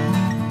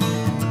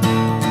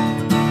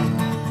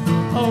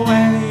 Oh,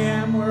 Annie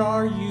M, where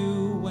are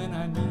you when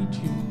I need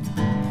you?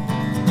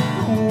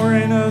 We're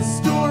in a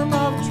storm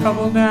of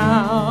trouble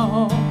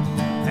now,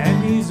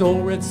 and these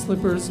old red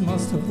slippers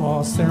must have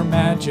lost their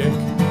magic.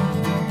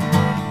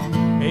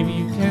 Maybe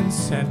you can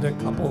send a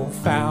couple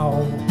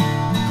foul.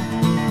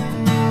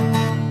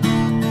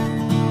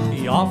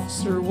 The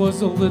officer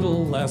was a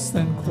little less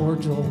than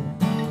cordial,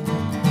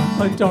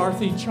 but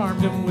Dorothy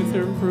charmed him with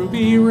her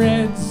ruby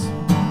reds.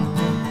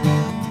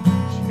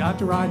 She got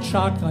to ride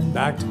shotgun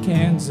back to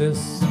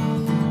Kansas,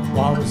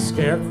 while the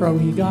Scarecrow,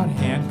 he got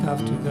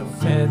handcuffed to the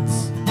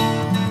feds.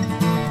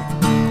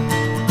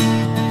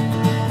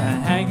 The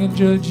hanging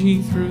judge,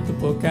 he threw the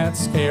book at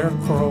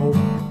Scarecrow.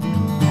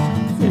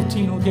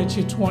 15 will get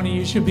you 20,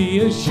 you should be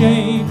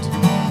ashamed.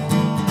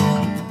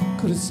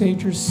 Could have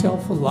saved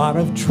yourself a lot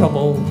of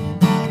trouble,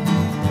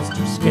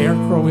 Mr.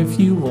 Scarecrow, if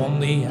you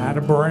only had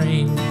a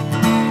brain.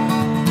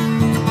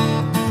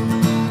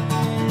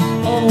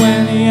 Oh,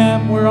 Annie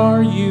M, where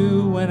are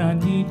you when I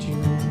need you?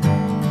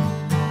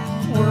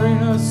 We're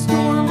in a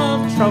storm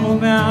of trouble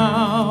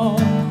now,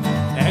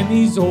 and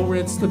these old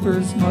red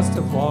slippers must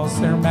have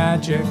lost their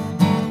magic.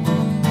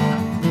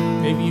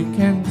 Maybe you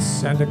can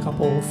send a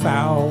couple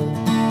foul.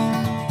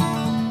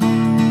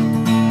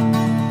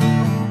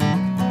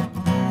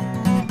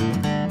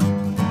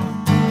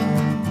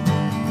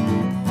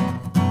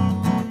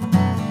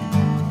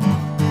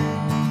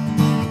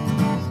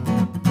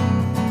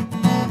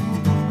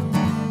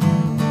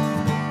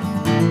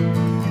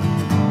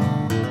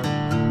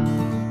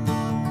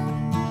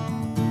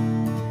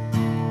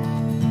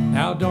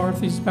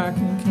 Dorothy's back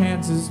in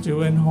Kansas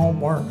doing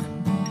homework,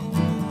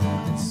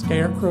 and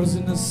Scarecrow's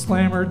in the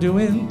slammer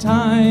doing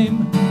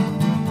time.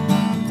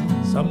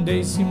 Some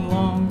days seem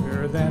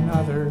longer than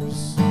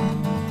others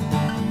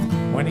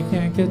when he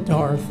can't get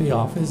Dorothy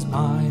off his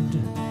mind.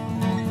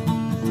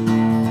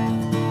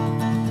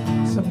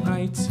 Some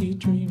nights he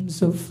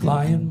dreams of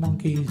flying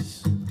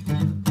monkeys.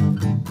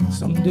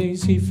 Some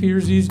days he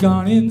fears he's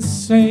gone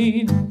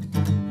insane.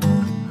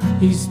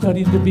 He's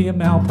studying to be a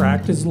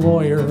malpractice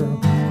lawyer,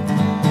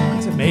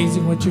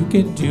 amazing what you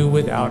can do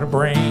without a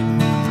brain.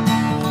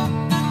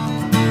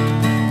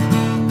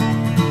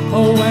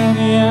 Oh,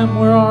 Annie M,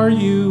 where are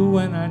you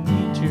when I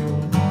need you?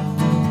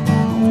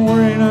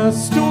 We're in a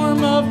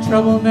storm of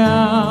trouble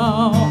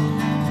now,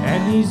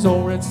 and these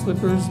old red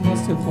slippers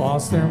must have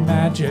lost their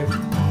magic.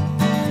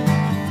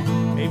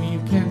 Maybe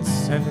you can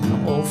send a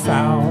couple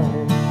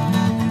foul.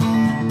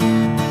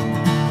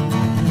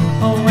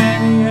 Oh,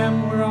 Annie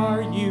M, where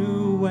are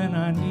you when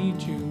I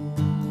need you?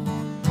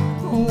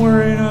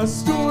 We're in a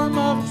storm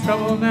of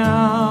trouble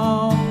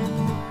now,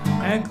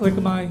 and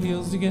clicking my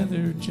heels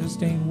together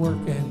just ain't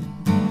working.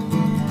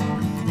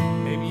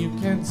 Maybe you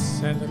can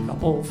send a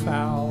couple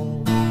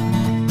foul.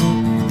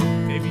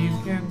 Maybe you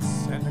can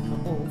send a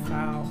couple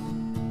foul.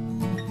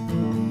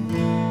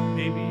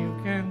 Maybe you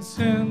can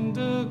send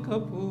a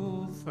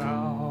couple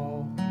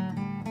foul.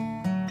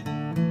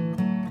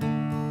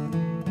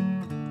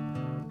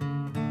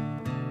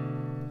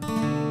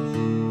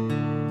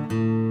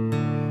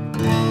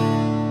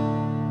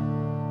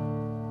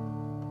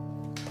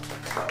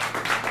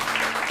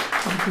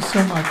 Thank you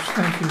so much.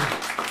 Thank you.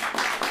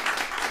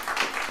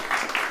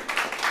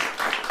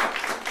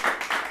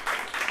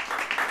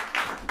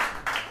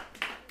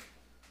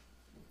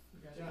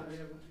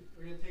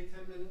 We're going to take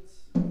 10 minutes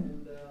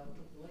and put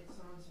the lights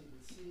on so you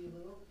can see a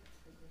little.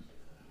 And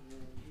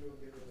then you will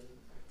get ready.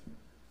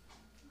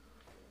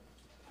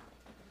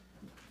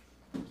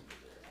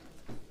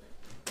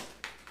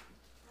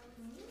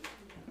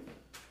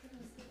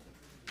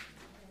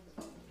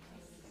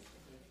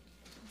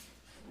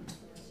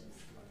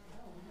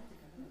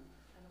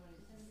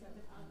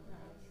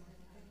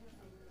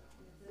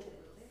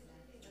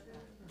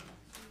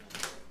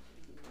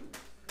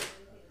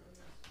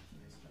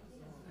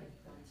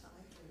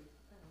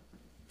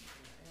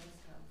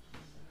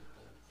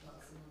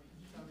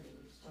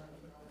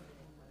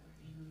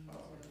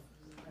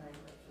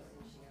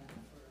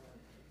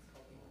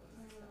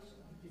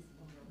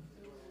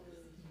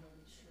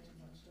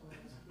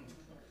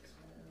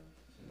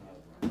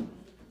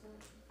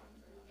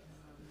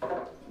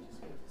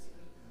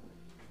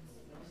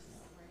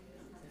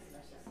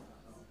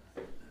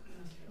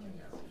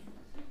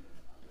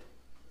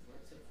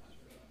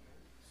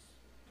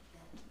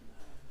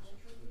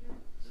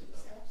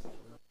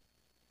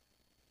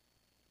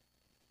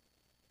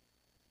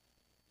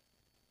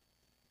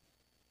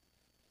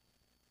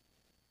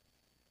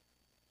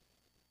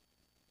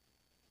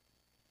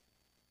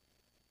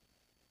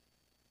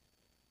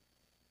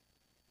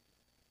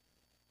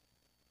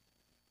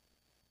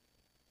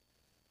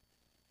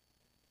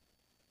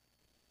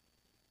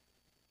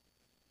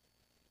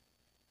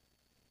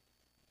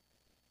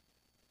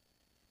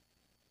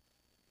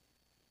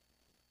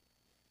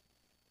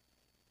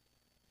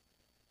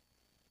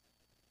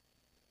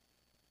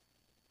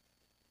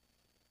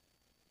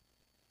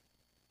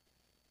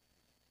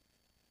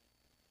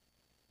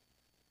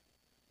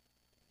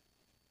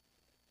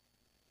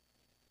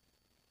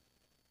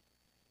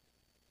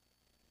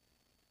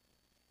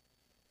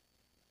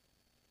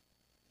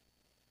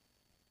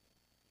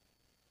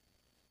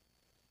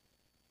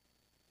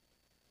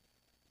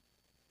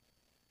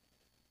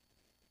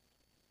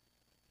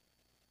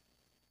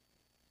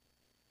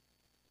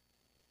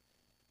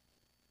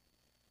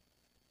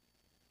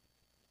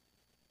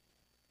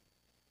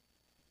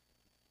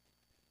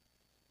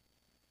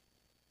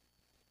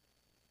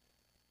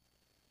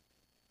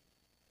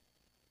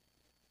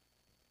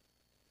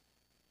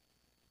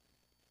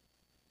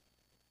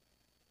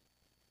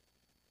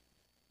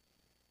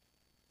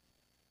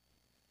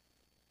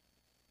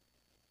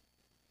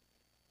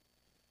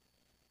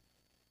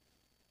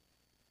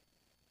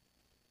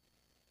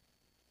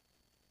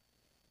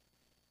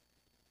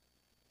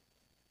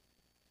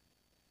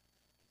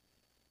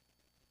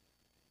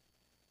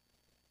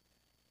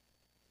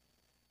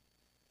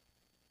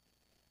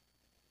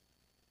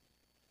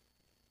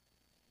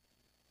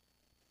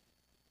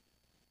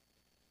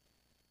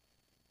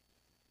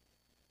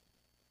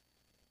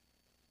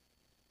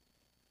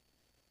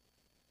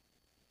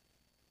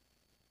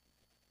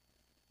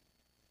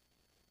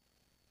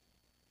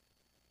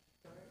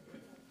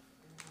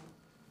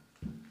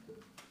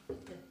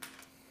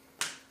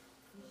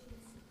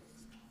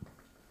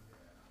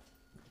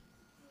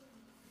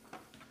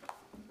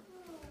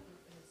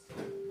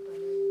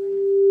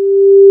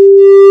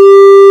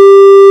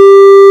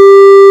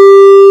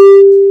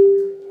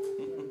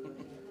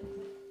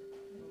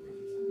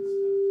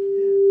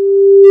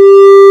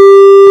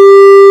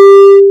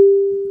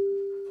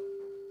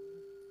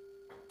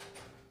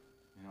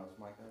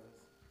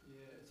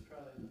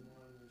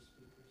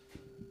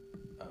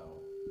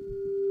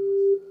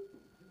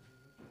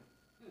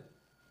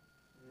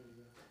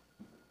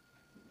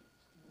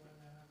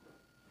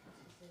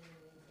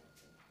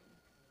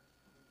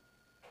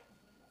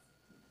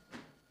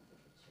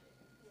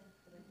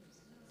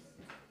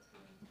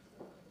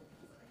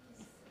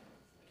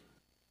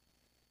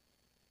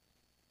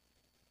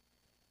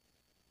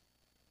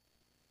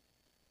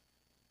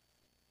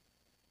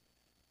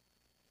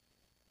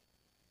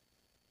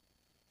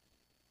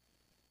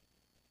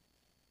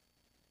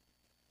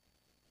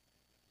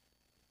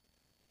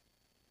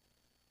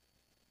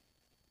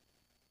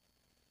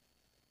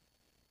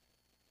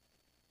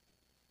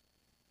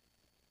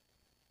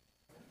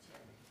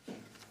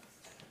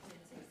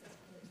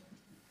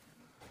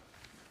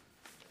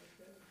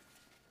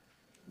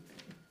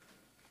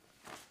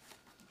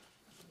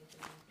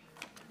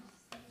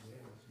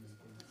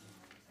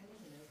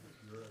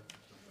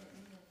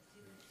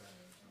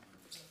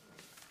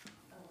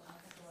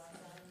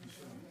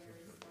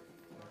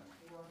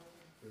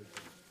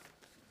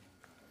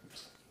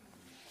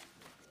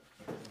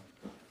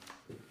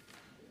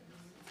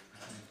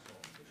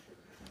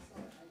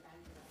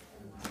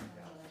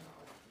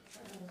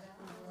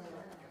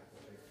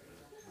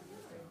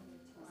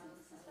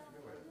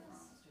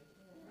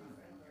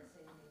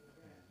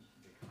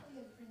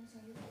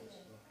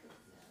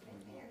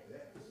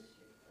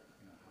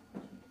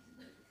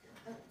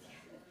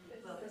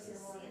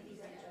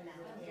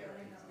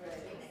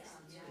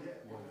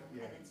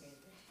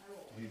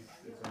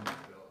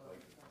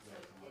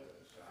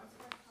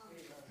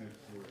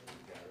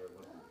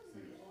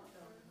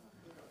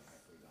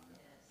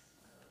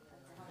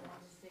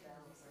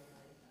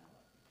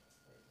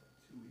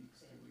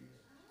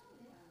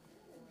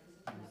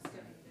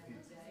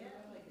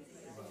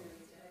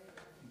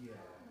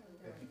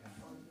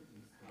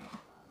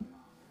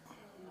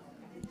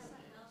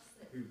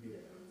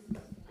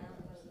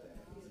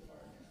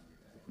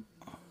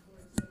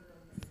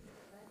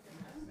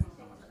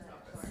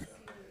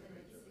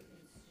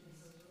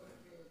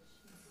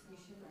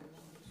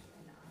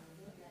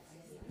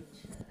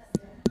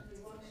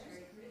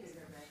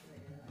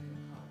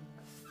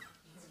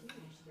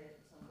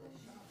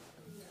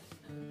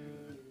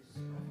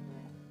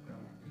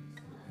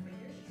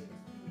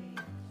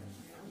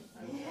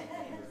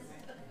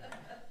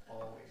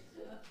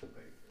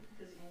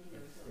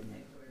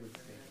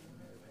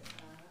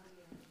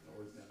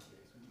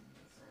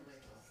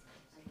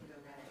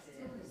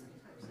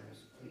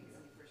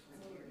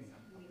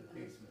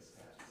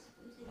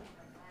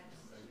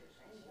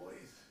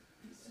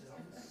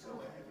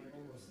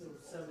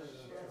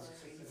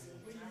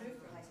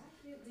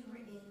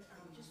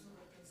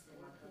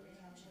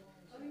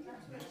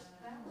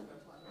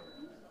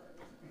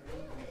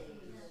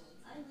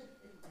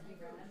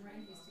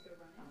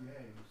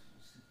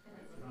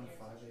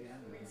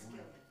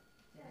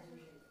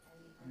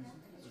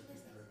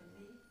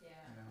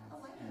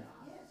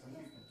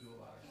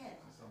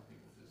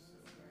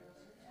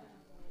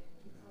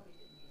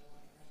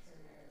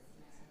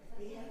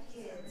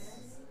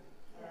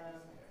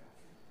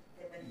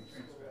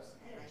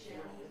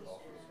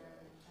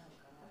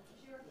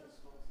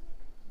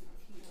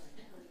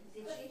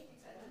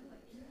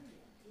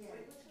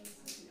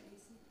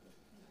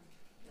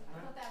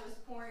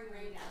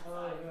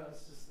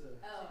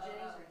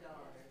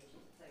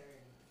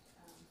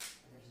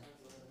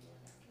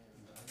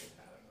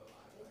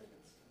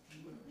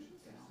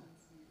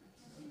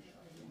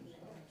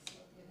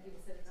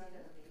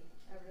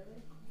 Oh,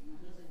 really? He's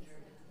in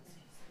German.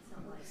 It's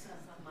not my son,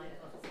 it's not my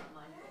book, it's not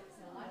my book.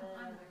 No,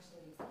 I'm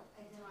actually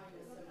trying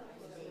to sort of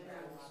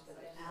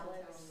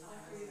Alex.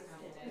 He's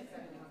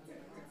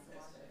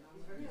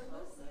very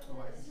close.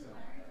 Oh, I think so.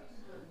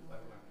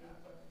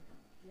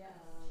 Yeah.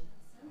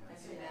 I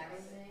see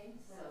married me,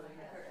 so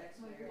her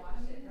ex-marriage,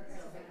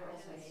 so her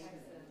girl's name,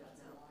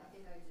 I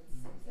think I did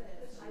 6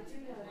 years. I do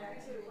know that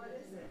too, what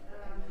is it?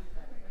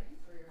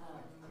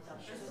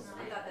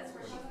 I thought that's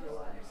where she grew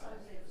up.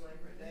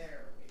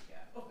 There we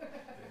go.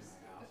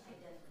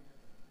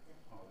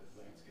 All this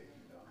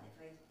landscaping done.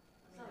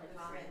 It's not a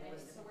common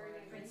list of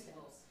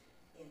principals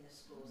in the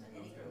schools, and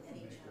any child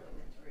that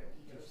went through,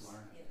 he Just goes,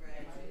 learn.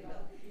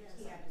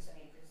 he had his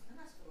favorites, and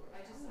that's cool.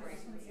 I just Right.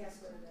 recently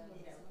Yes, asked her that,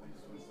 you know. I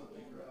just want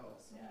something to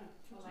grow. yeah,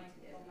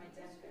 my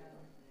dad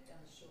down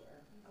the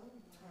shore, Oh,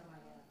 or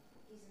my,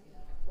 he's in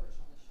my porch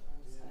on the shore,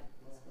 on the side,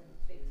 it's been a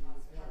big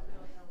toss.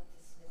 Capital Health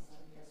dismissed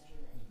him yesterday,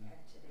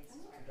 today's.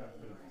 I got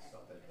rid of the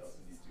stuff that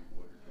doesn't need to be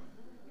water going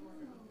there.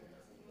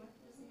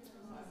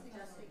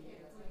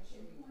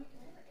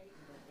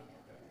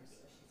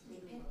 They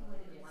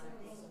pinpointed one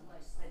thing,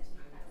 that's kind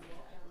of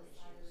water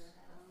issues.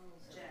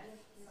 Jeff.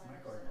 My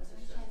garden was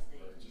set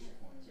very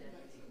disappointed.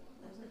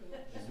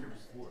 The year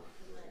before,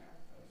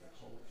 I was a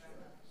cold shit.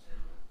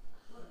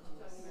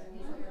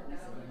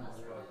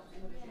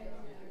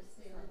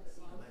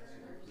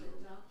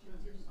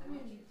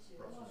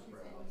 Brussels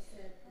sprouts,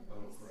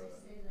 okra,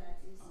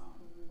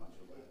 bunch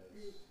of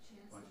lettuce,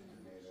 bunch of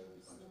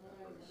tomatoes, bunch of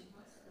peppers,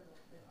 bunch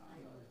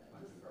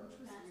of garlic.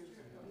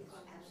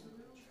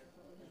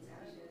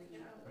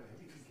 But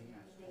everything came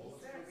out, all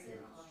the fruit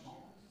came out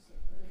small.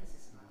 You know,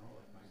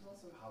 like my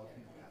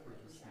jalapeno peppers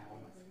were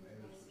small, my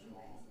tomatoes were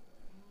small.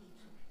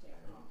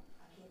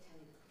 I can't tell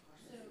you the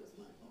proportions.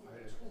 I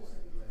had a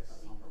quarter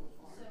last summer with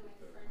my So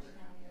my friend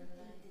down here,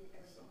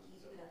 son, so.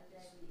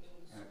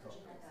 And I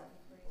talked about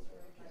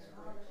my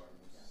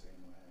garden was the same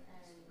way.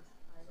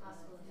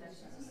 Hospital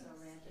infections are so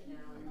rampant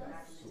now, I and got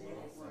back in the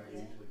day, soil, I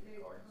usually get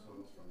garden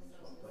soil from this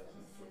one place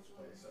and the switch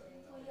place, I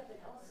don't know. Well, yeah,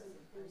 but also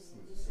there's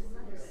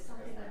There's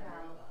something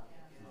about,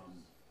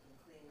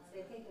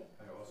 they think of.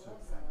 I also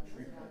had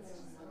tree plants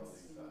and I had all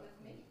these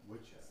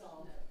wood chips. So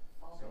I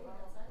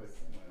put,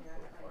 when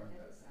I put garden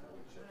beds, I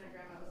put wood chips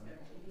on the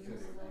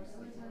bottom. So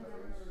they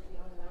were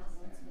easily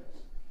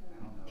those. And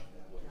I don't know if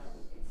that was,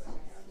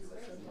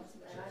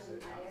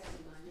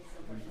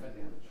 when you cut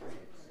down the tree,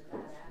 it's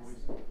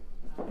poison.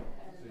 So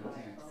you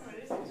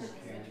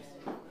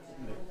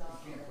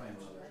can't plant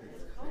another tree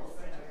for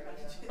a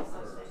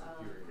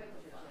period.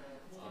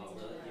 So I'm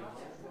gonna inject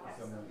that. I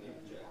don't know.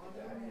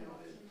 I made a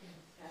lot of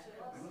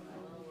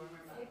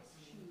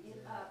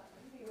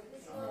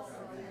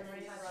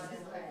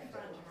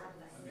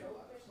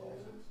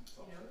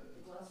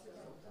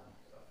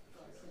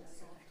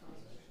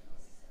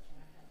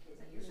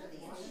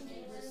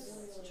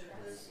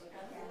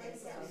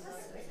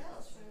salsas and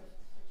salsa.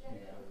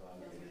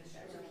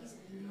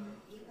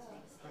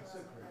 That's so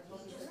crazy.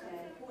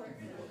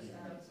 People even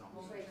eat something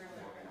walking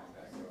out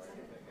backyard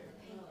and they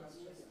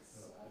get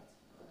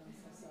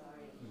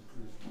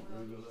increased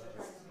arugula.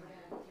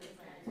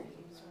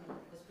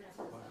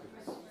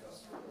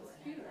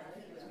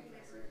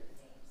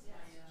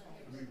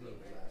 Let me grow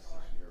glass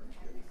this year and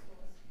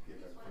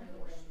give everything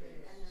more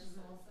space.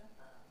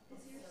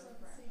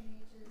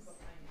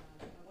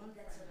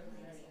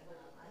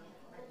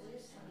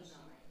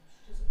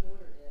 just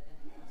ordered it, and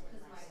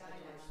because my guy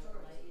next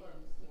door was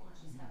closed, you can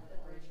just have the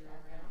bridge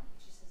around.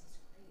 She says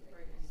it's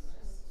great, and it's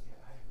just. Yeah,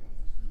 I have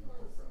this new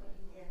GoPro. I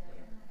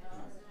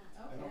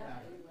don't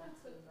have it.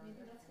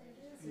 Maybe that's what it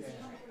is.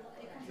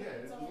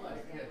 Yeah, it's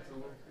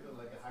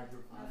like a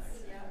hydroponic.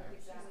 Yeah,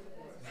 exactly.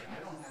 I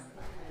don't have it,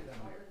 I had it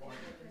on my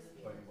apartment,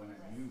 but when I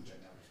moved,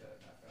 I never set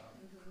it back up.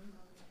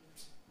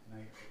 And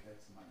I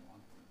that's my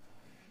lawn.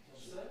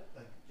 Set?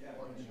 Like,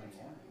 part of my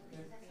lawn, you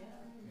know?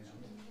 Yeah,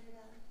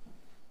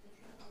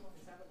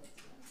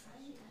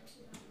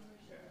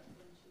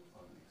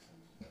 all makes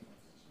sense.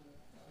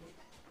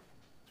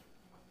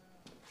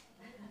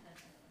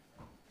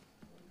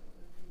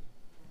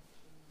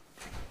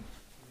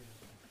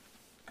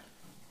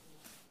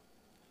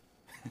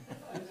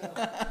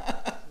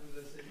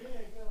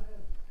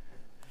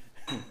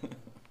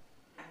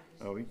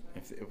 Oh,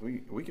 if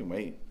we can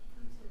wait,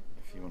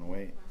 if you want to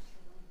wait.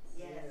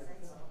 Yes,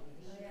 that's all.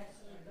 I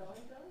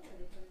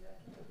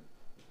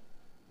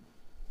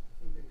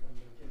think they come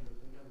back in, but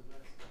they never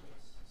rest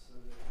us, so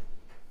they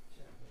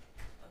check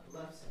the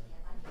left side.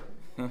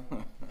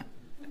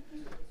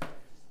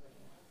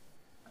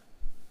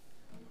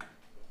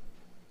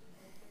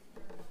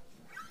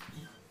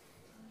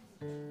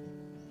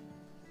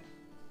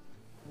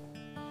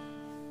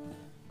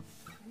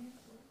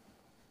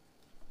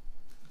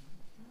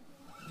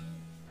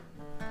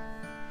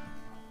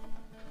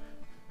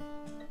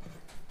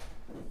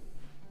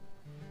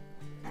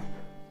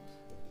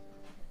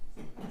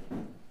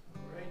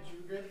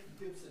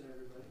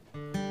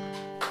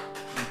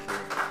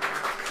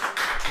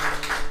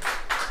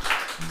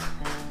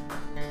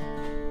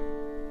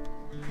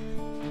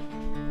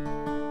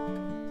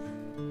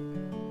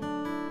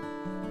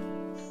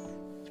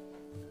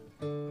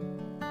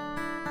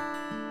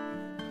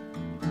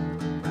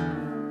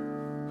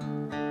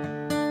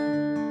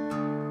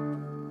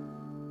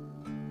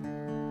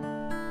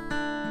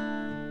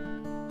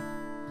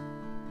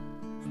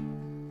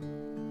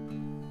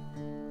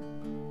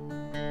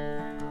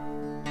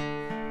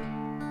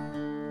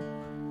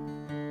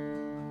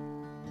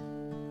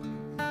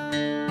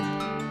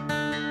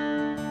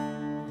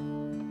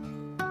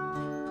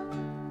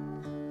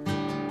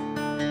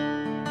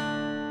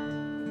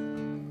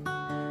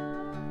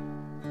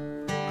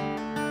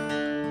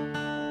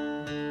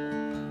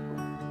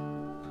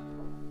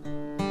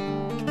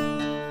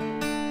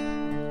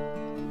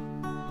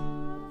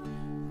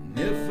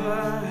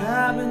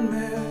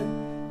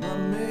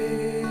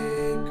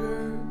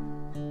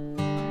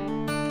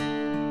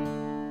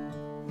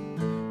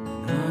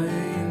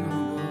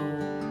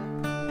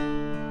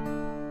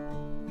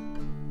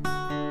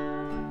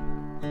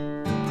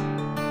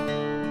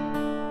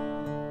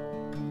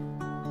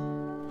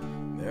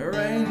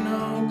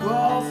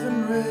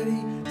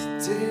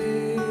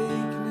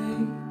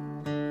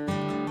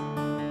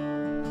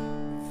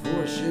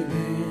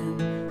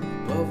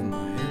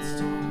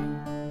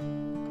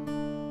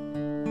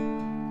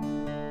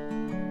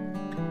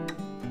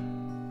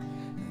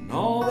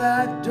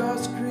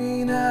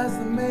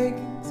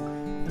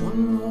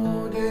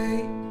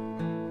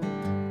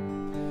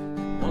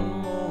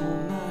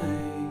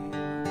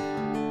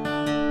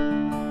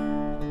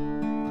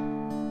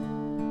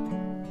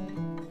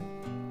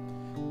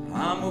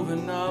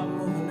 moving up,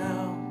 moving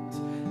out,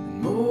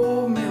 and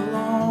move me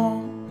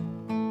along,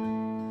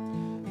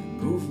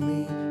 and move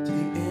me to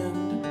the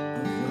end of the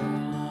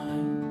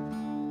line.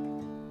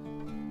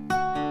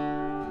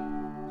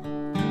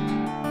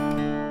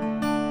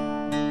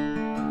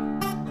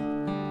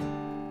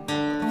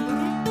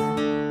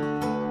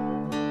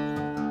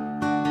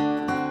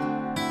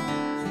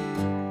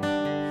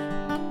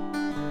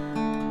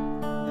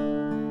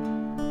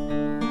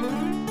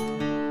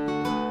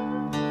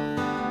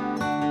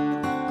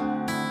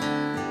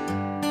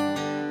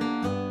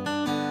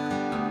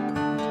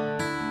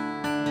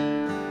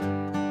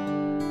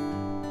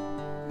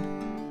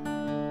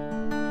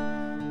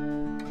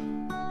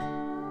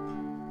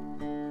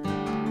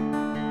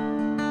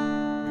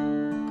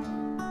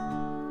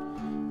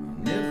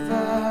 And if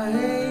I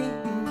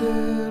ain't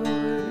dead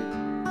already,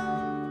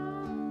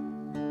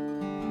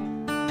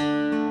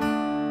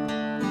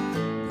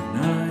 then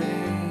I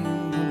ain't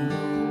gonna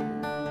go.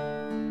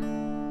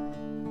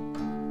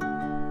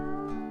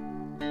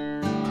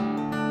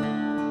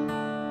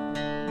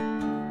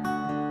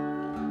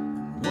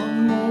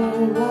 One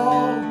more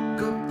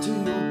walk up to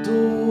your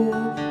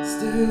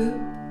doorstep,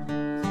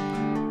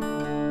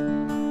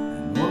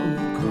 and one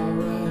more car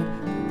ride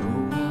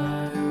through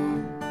Ohio.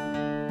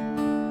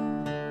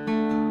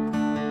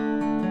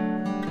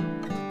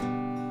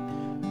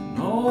 And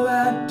all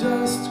that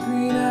dust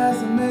green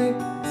as it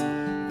makes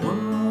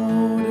one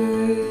more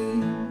day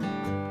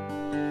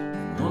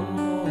and one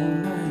more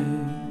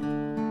night.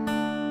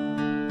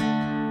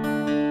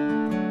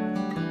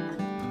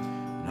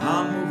 And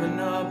I'm moving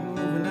up,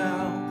 moving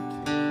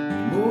out,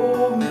 and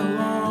move me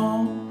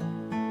along,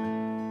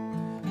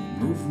 and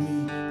move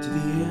me to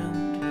the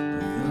end of the line.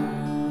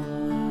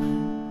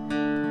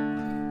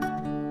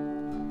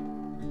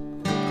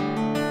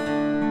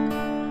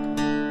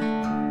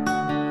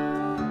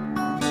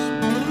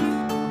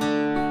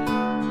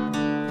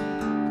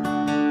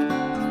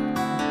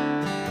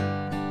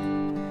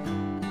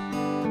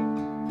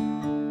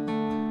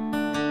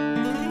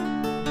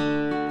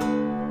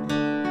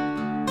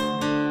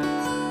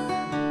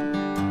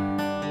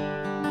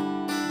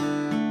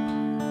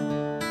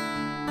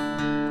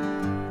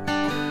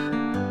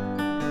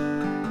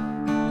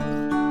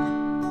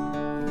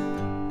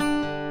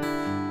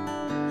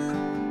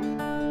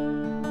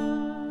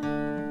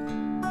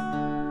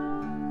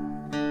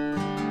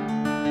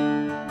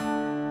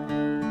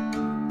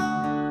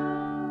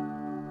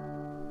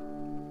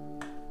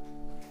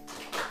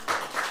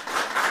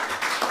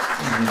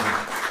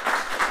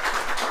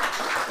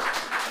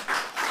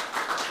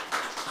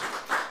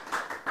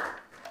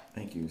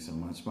 Thank you so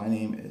much. My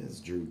name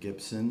is Drew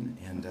Gibson,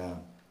 and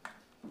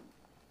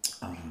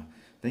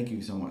thank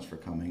you so much for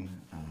coming.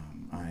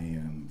 I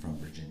am from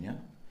Virginia,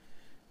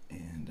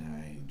 and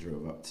I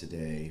drove up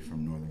today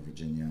from Northern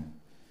Virginia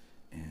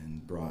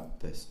and brought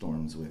the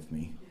storms with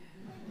me.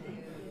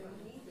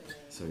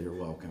 So you're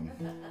welcome.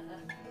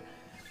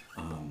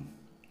 I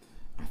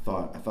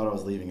thought I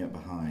was leaving it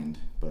behind,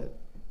 but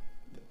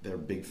they're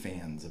big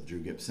fans of Drew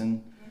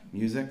Gibson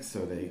music,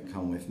 so they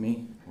come with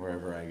me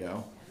wherever I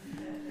go.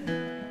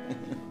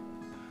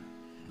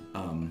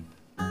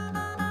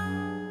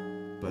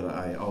 But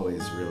I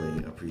always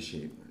really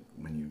appreciate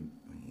when you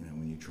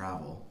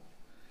travel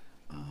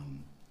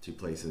to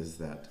places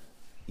that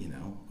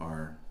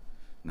are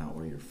not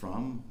where you're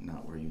from,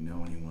 not where you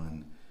know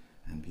anyone,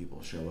 and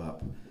people show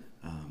up.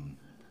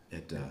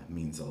 It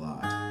means a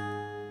lot.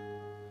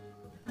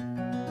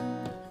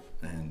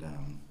 And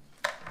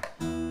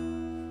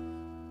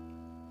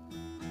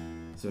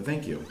so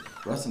thank you.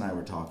 Russ and I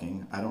were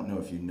talking. I don't know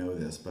if you know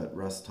this, but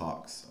Russ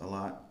talks a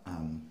lot.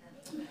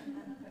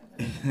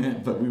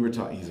 But we were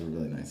talking. He's a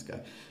really nice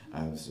guy.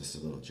 It was just a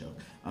little joke.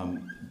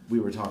 We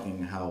were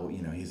talking how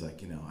he's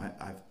like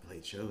I've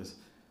played shows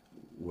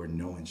where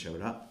no one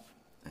showed up,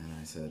 and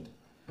I said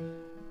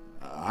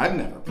I've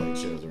never played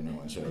shows where no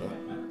one showed up.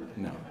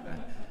 No,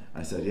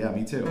 I said yeah,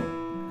 me too.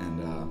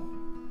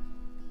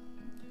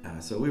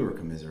 And so we were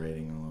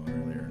commiserating a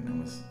little earlier, and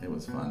it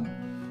was fun.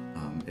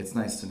 It's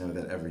nice to know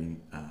that every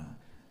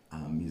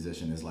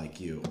musician is like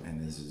you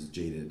and is as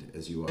jaded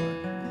as you are.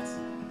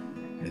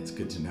 It's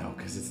good to know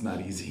because it's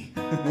not easy.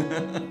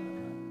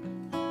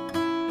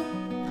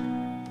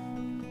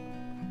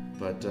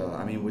 But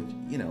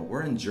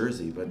we're in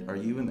Jersey, but are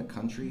you in the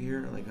country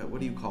here? Like, what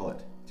do you call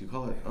it? Do you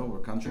call it? Oh, we're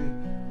country.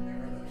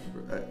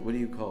 What do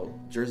you call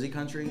Jersey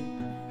country?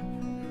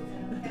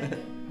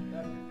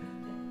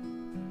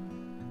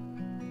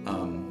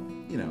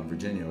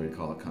 Virginia we'd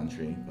call it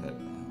country, but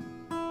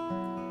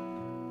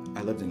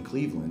I lived in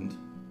Cleveland,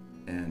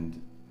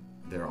 and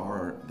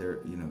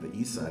the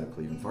east side of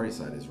Cleveland, Far East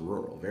Side, is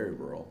rural, very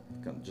rural,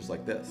 just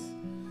like this.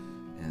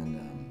 And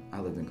I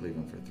lived in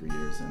Cleveland for 3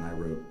 years, and I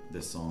wrote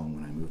this song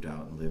when I moved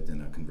out and lived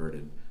in a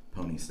converted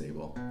pony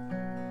stable.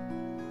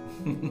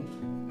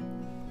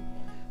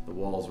 The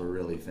walls were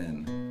really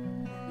thin,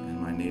 and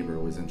my neighbor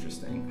was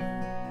interesting.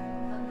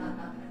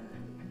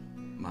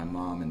 My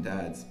mom and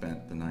dad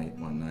spent the night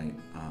one night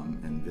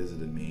and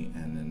visited me,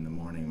 and in the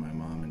morning my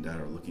mom and dad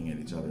are looking at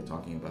each other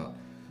talking about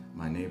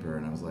my neighbor,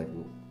 and I was like,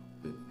 well,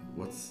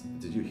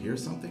 did you hear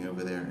something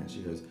over there? And she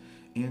goes,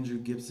 Andrew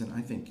Gibson,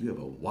 I think you have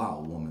a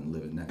wild woman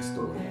living next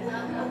door.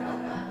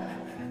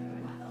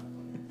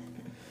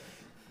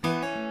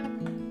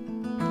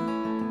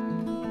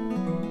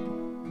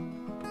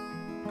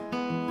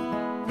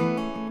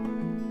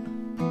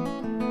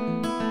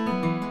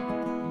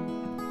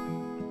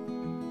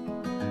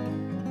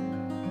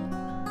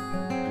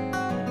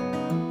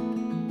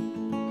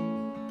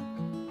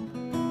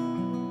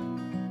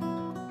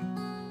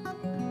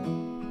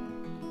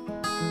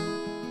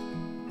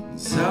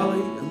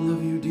 Sally, I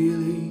love you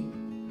dearly,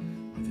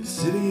 with the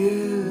city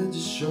edge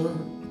is sharp.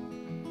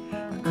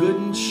 I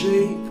couldn't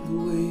shake the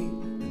way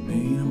that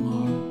made a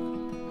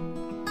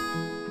mark.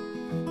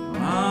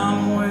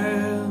 I'm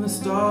where the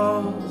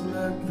stars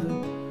let the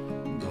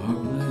dark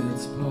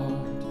leads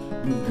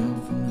part. Moved out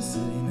from the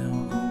city, now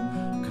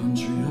home,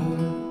 country heart.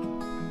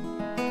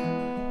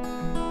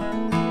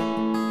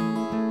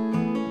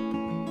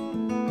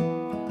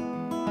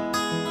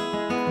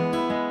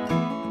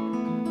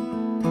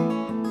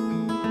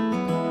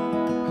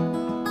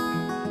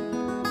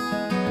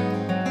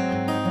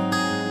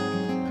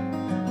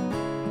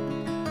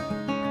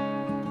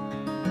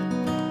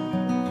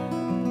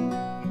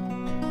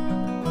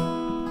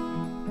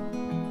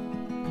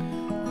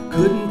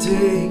 Couldn't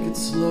take it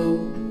slow,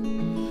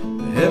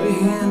 the heavy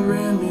hand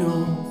ran me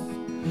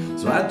off.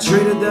 So I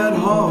traded that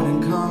heart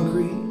in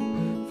concrete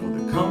for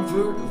the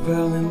comfort of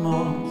valley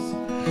moss.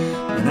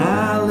 And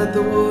I let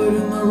the wood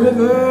and the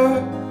river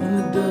and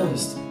the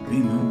dust be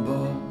my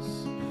boss.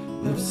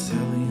 Left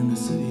Sally in the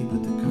city,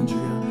 but the country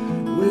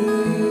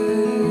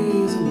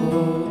ways are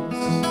lost.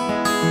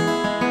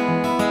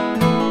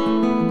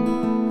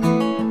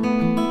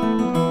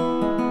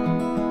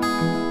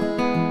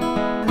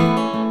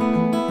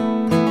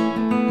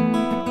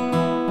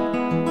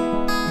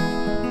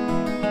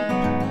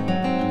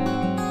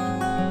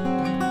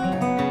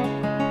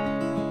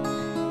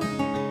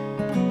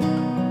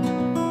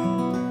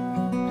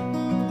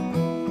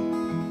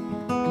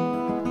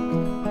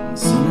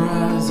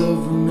 Sunrise of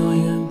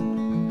vermilion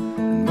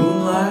and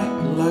moonlight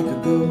like a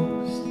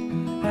ghost.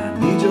 I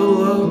need your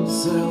love,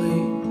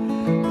 Sally,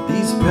 but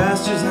these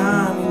pastures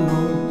I need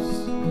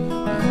most.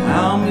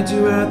 I'll meet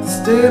you at the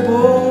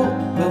stable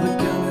by the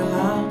county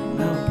line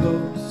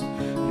outpost.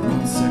 You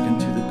run second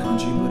to the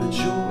country, but it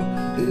sure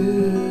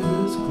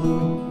is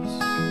close.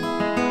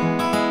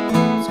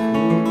 It's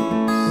close,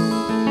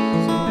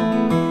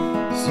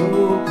 so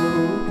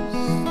close.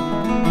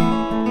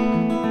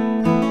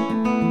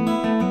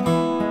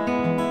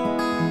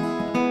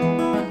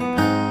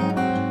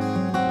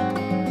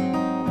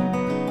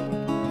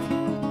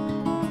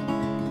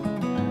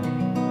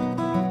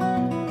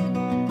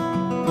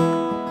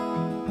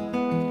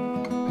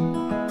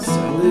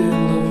 Sally, I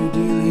love you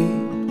dearly,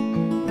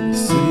 the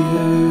city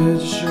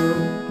edge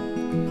shore.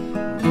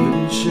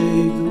 Couldn't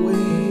shake the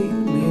way you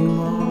made a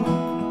mark.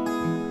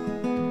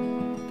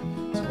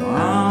 So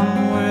I'm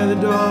where the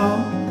dog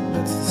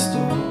lets the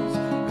stars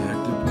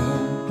act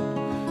apart.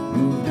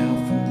 Moved out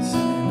from the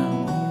city, now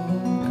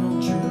home,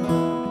 country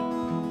heart.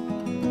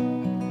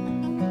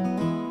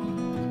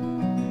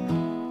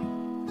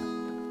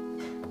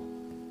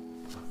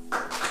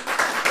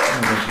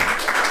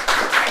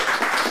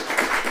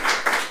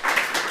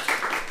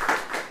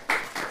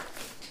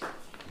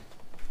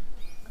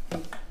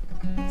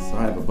 So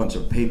I have a bunch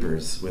of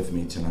papers with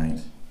me tonight,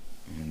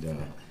 and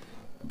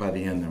by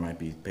the end there might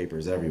be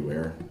papers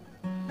everywhere.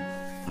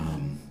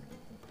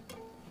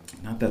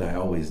 Not that I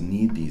always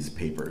need these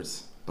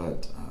papers,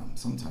 but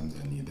sometimes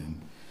I need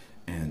them.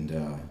 And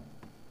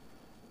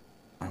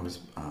I was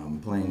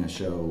playing a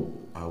show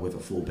with a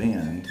full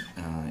band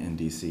in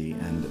DC,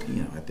 and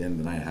at the end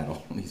of the night I had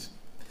all these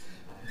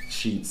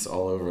sheets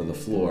all over the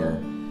floor,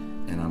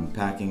 and I'm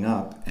packing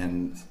up,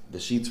 and the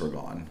sheets were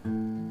gone.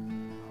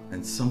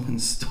 And someone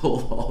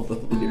stole all the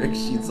lyric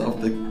sheets off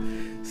the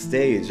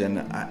stage, and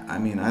I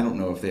mean, I don't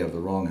know if they have the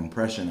wrong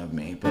impression of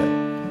me, but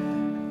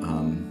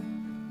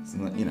it's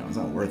not, it's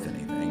not worth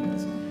anything.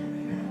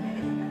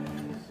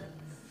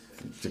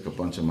 Took a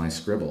bunch of my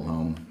scribble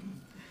home.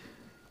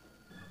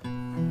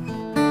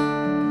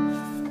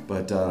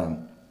 But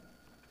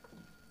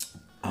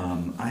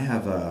I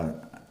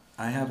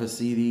have a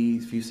CD,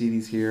 a few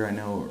CDs here. I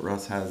know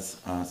Russ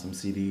has some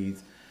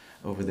CDs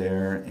over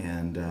there,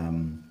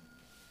 and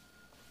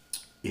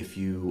if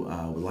you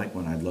would like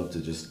one, I'd love to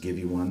just give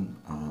you one.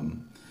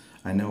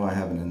 I know I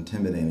have an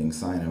intimidating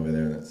sign over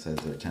there that says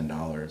they're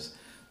 $10,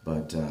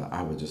 but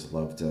I would just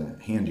love to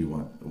hand you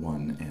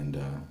one and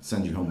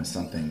send you home with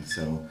something.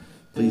 So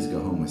please go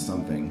home with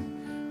something.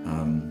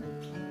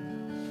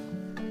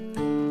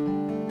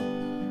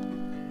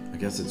 I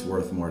guess it's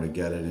worth more to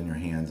get it in your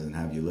hands and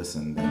have you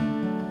listen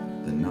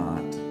than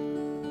not.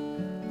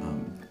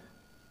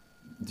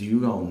 Do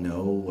you all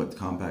know what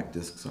compact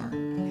discs are?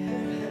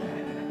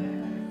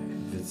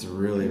 It's a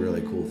really,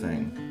 really cool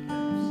thing.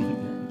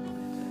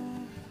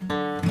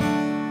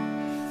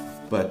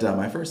 But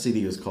my first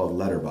CD was called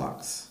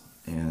Letterbox,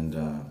 and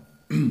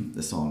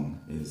the song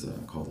is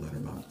called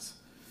Letterbox.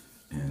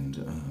 And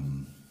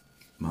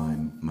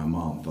my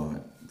mom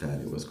thought that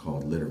it was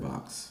called Litter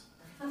Box.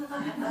 And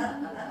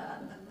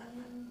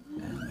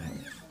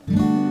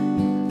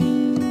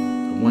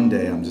one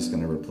day I'm just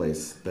going to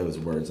replace those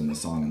words in the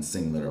song and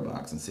sing Litter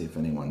Box and see if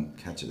anyone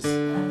catches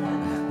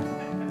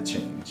the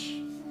change.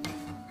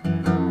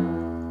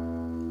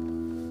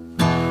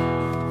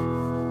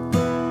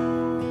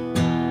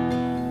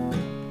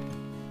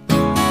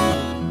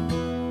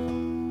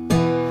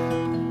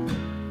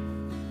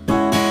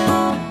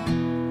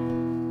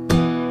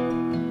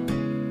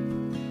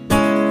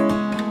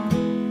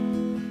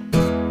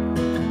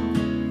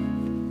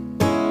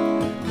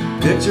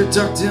 Picture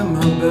tucked in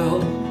my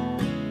belt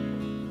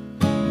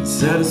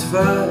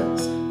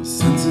satisfies my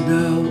sense of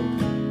doubt.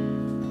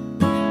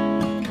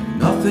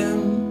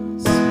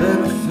 Nothing's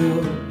better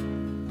felt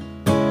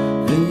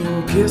than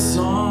your kiss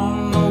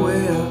on the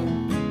way out,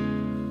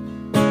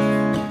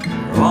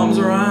 your arms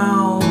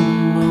around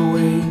my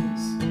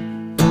waist,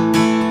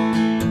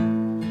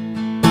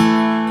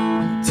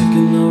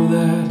 ticking of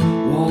that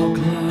wall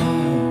clock.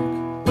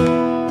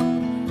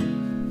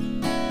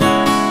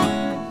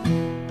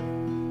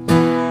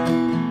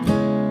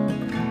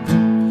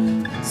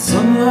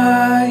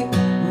 Sunlight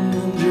on the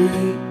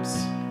drapes,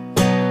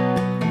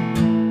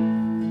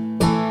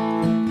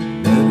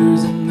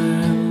 letters in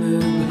that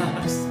little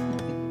box.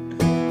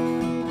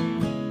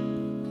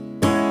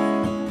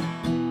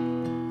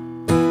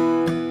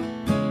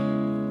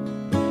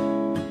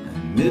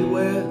 And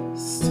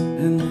Midwest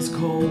in this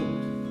cold,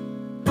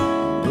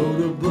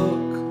 wrote a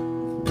book of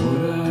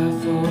what I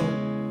thought,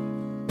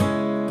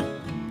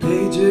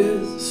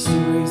 pages,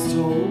 stories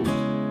told,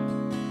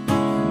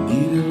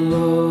 needed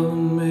love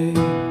and made.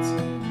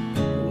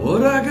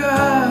 What I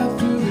got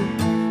through the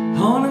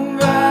haunted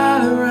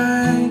valley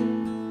rain,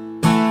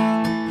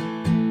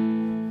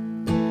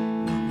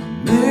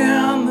 the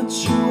man that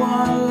you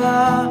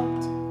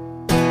unlocked.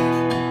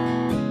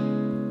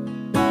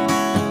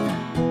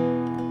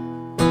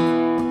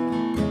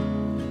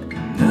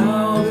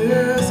 Now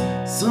there's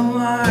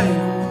sunlight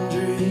on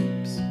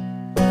drapes,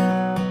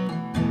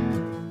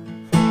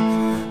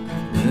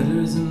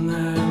 letters in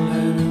that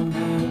letter box.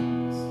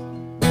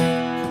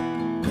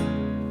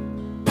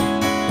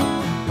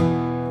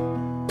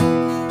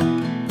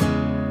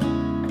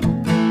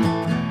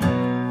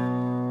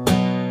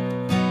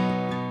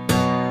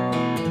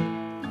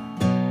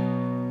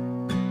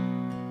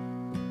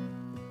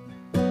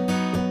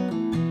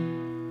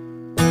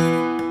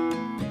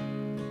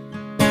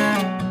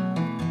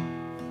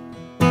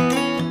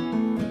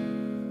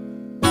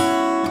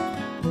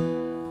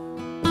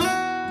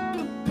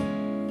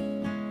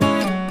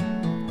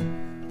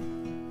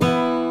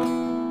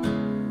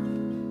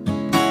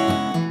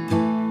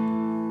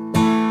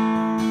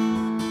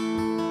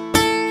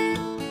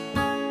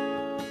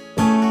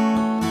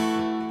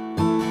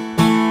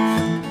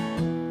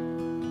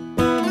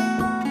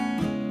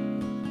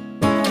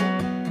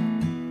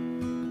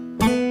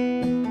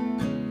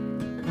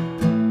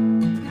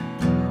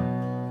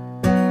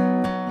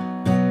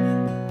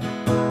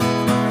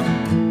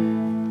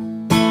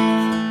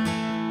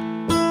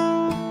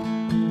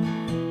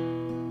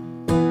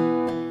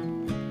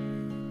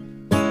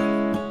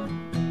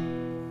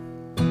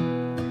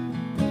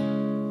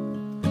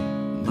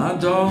 My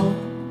doll,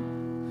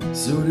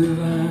 so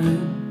divine,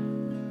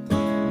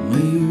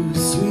 may you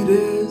sweet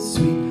as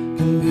sweet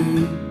can be.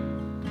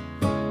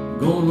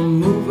 Gonna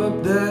move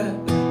up that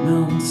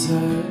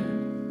mountainside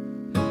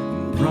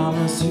and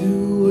promise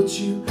you what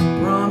you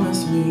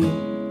promised me.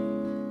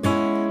 A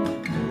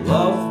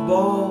love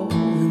ball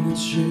in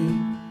its shape,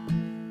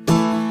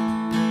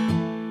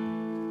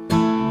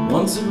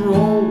 once it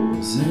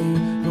rolls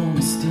ain't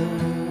gonna stop.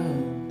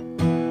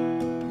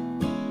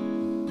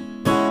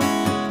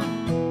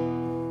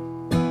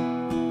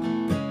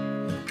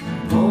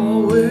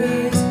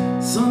 Always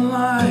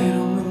sunlight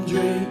on them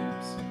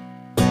drapes,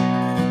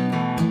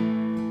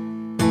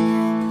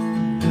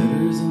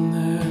 letters in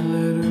that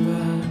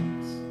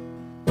letterbox.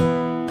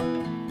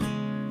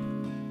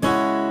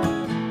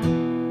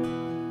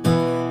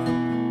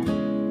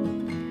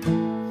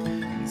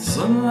 And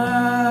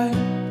sunlight,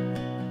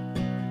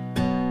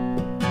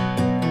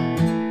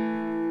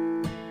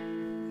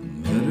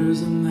 letters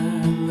in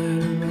that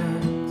letterbox.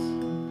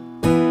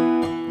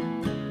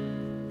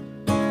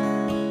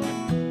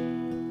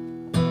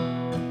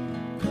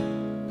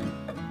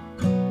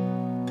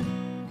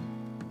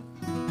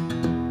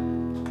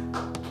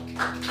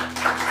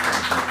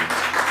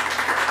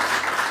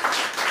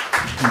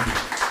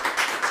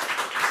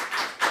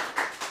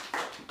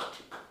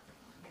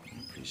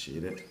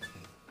 Appreciate it.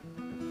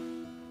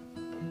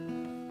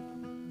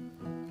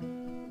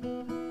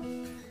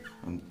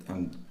 I'm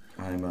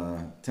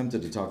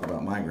tempted to talk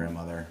about my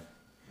grandmother.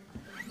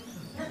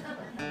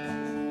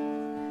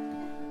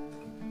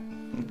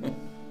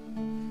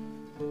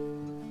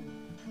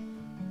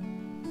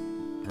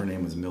 Her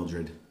name was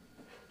Mildred,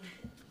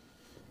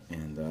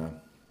 and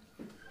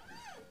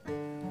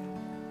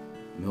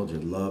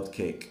Mildred loved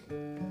cake.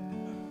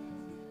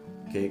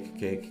 Cake,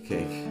 cake,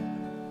 cake.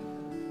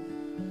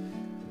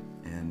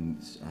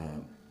 And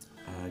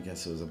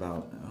guess it was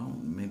about,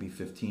 maybe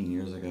 15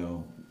 years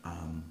ago,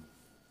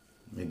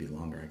 maybe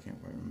longer, I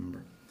can't quite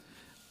remember.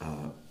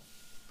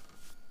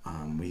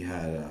 We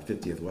had a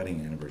 50th wedding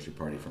anniversary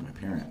party for my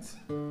parents.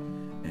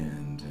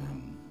 And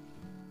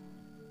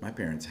my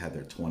parents had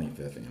their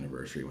 25th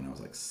anniversary when I was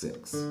like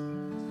 6.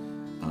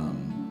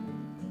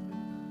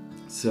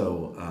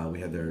 So we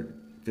had their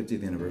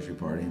 50th anniversary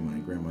party, and my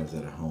grandmother's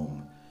at a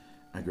home.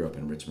 I grew up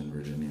in Richmond,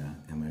 Virginia,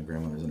 and my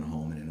grandmother's in a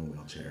home and in a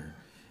wheelchair.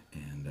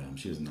 And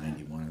she was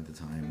 91 at the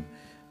time,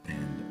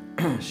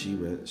 and she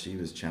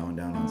was chowing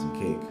down on some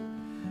cake,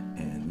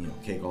 and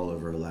cake all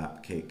over her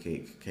lap, cake.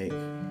 It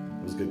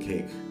was good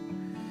cake,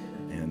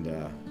 and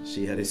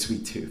she had a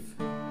sweet tooth,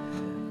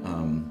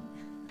 and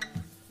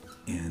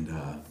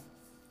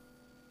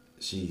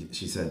she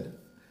said,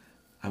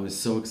 "I was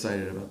so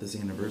excited about this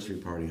anniversary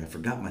party, I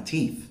forgot my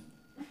teeth."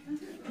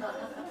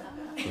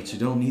 But you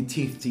don't need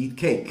teeth to eat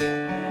cake.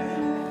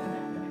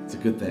 It's a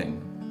good thing.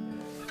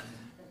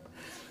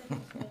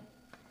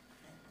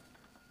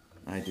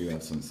 I do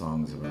have some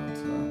songs about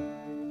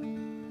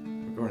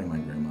regarding my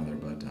grandmother,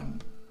 but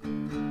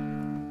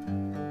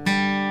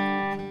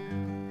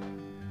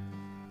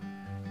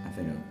I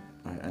think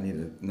I need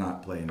to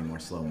not play any more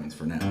slow ones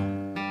for now.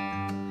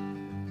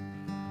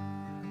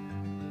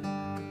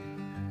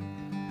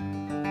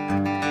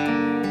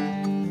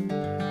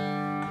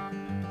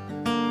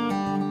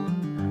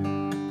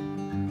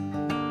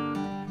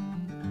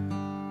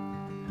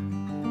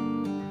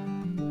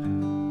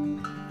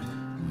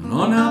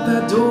 On out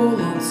that door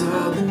on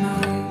Southern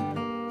night,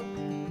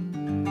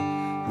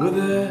 with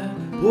that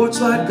porch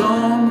light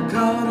gone, the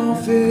collar don't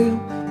feel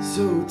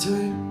so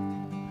tight.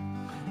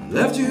 I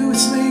left you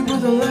asleep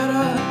with a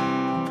letter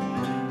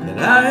that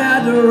I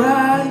had to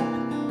write,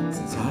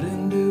 since I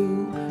didn't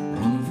do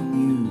running from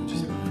you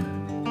just right.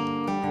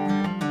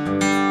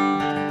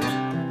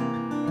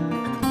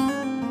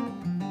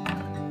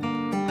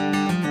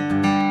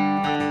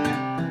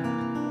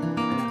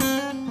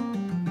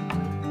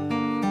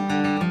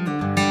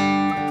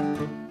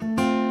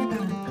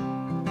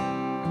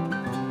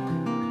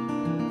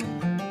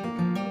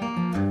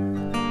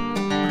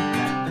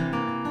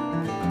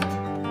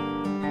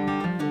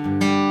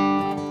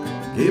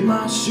 Gave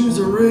my shoes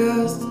a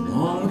rest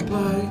on the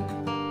pike,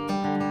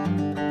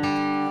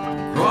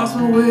 crossed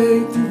my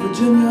way through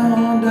Virginia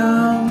on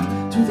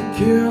down to the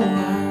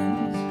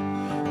Carolines,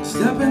 a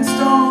stepping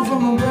stone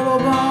from a brittle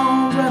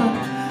bones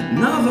and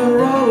another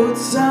road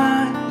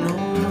sign. No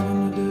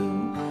loving to do,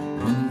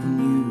 running from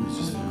you is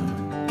just fine.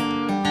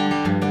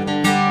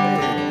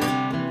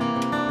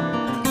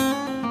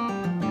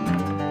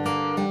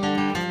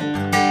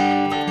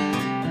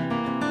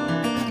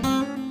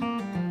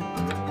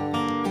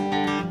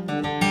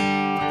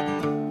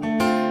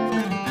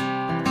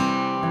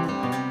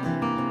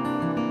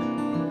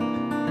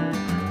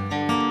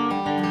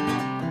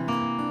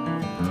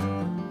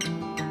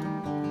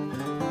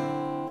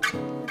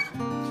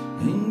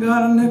 Ain't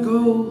got a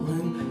nickel,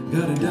 ain't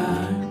got a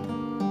dime.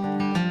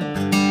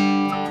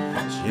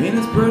 She ain't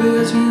as pretty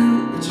as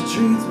you, but she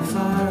treats me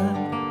fine.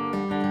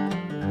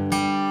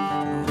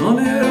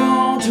 100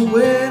 on to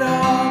wait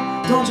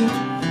up, don't you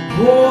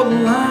hold the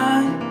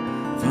line.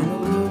 Found a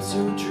love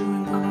so true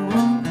and gonna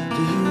run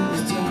to you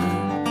this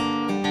time.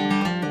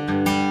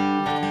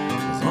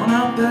 'Cause on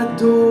out that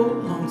door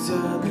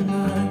alongside the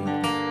night,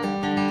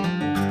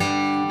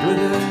 with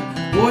that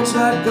porch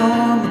light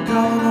gone, the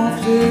collar don't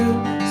feel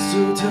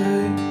so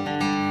tight.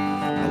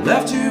 I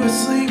left you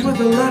asleep with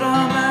a letter,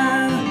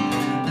 man,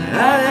 that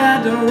I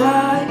had to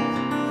write,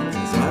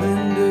 since I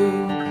didn't do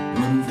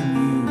running from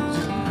you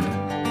tonight.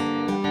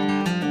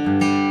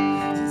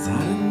 Since I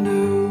didn't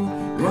do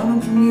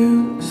running from you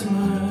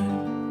tonight.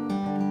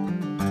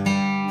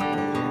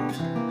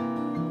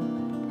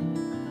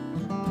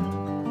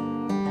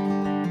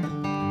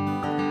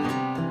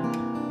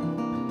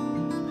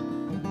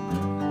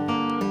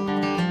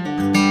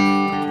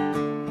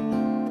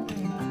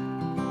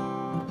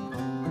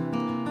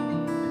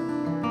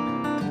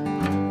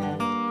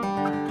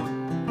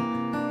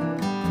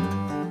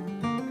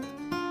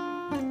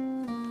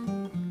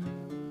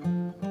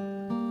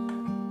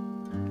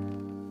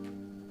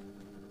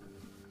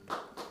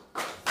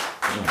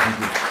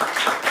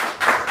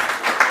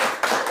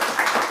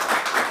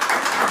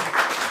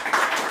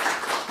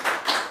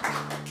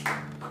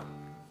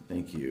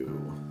 Thank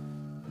you.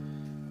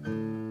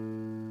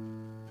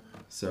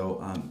 So,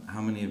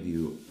 how many of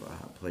you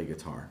play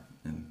guitar?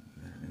 And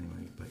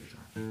anybody play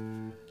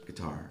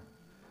guitar?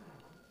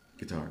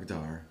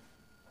 Guitar.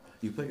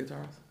 You play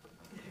guitar?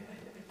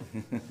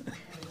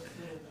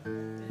 A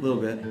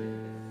little bit.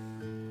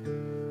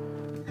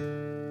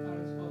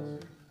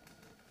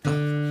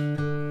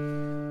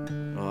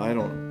 Well, I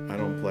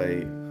don't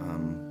play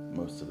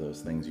most of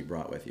those things you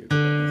brought with you.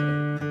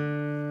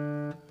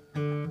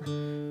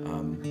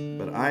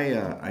 But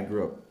I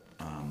grew up.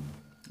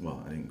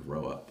 Well, I didn't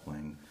grow up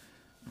playing.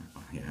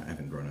 Yeah, I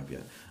haven't grown up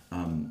yet.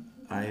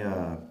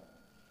 I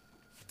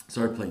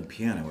started playing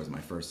piano as my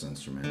first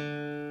instrument,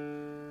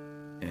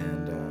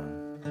 and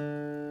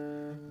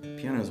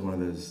piano is one of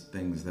those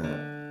things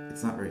that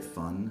it's not very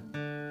fun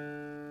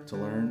to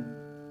learn.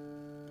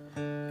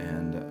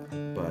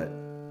 But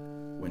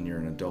when you're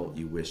an adult,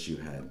 you wish you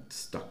had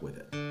stuck with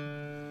it.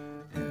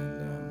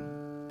 And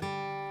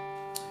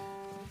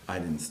I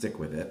didn't stick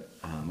with it.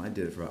 I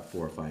did it for about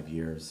 4 or 5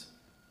 years,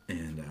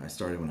 and I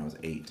started when I was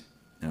 8,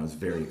 and I was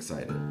very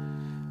excited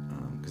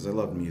because I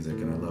loved music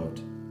and I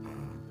loved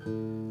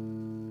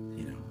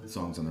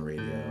songs on the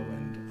radio,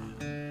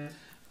 and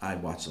I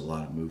watched a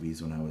lot of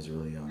movies when I was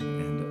really young,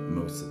 and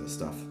most of the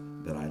stuff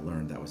that I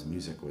learned that was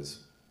music was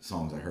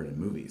songs I heard in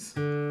movies.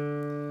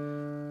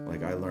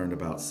 Like I learned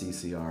about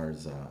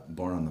CCR's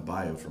Born on the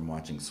Bayou from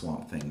watching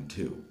Swamp Thing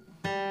 2.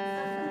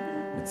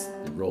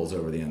 It rolls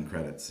over the end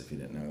credits if you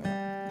didn't know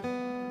that.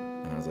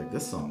 And I was like,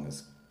 this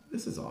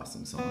is an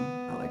awesome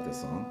song. I like this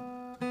song.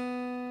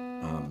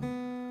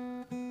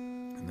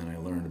 And then I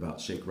learned about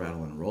Shake,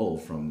 Rattle, and Roll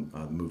from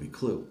the movie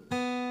Clue.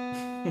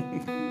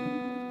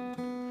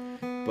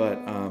 But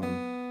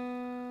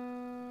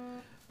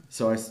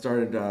so I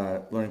started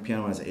learning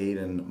piano when I was 8,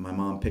 and my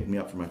mom picked me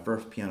up for my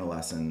first piano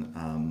lesson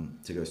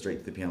to go straight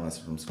to the piano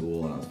lesson from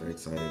school, and I was very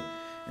excited.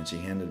 And she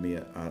handed me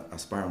a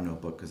spiral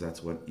notebook, because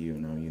that's what you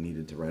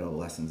needed to write all the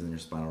lessons in your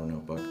spiral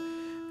notebook,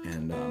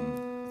 and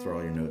that's where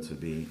all your notes would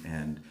be.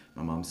 And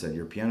my mom said,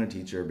 your piano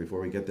teacher,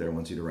 before we get there,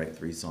 wants you to write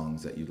 3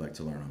 songs that you'd like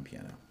to learn on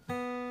piano.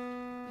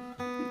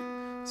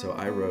 So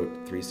I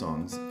wrote 3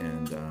 songs,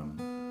 and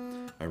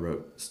I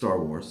wrote Star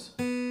Wars,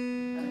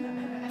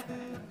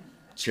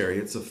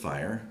 Chariots of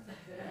Fire,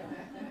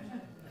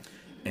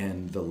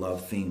 and the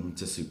love theme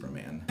to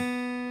Superman.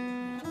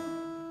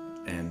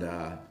 And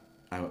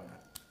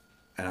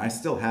I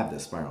still have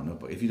this spiral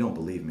notebook. If you don't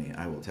believe me,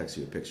 I will text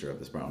you a picture of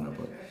the spiral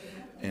notebook.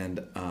 And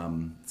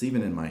it's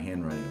even in my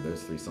handwriting of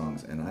those 3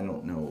 songs. And I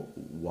don't know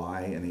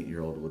why an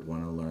 8-year-old would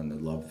want to learn the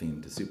love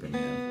theme to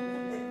Superman.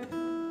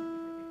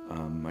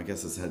 I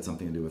guess this had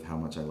something to do with how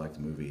much I liked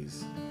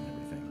movies and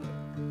everything.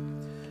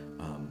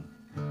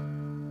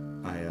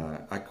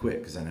 But I quit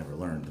because I never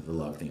learned the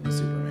love theme to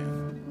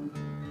Superman.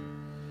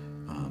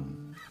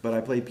 But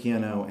I played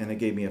piano, and it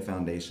gave me a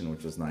foundation,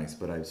 which was nice.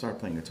 But I started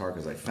playing guitar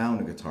because I found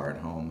a guitar at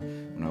home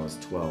when I was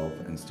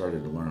 12 and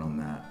started to learn on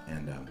that.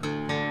 And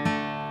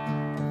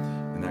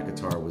that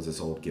guitar was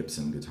this old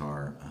Gibson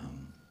guitar.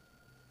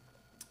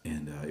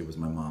 And it was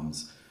my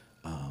mom's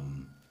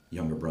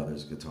younger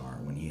brother's guitar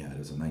when he had it. It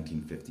was a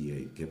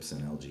 1958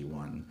 Gibson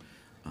LG1.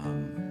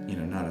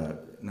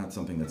 Not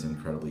something that's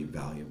incredibly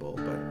valuable,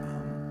 but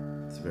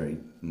it's a very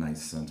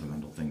nice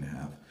sentimental thing to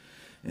have.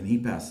 And he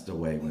passed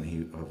away of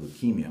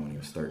leukemia when he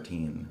was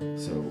 13.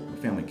 So my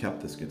family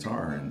kept this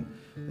guitar, and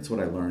that's what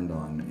I learned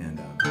on. And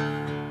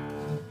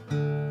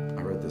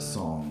I wrote this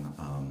song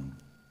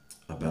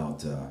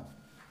about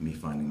me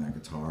finding that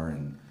guitar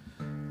and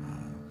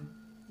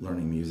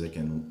learning music,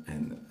 and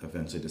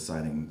eventually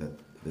deciding that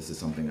this is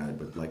something I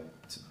would like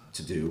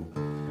to do.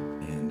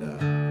 And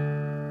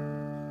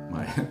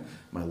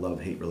my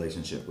love-hate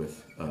relationship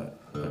with a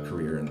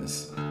career in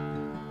this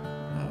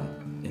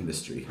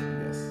industry, I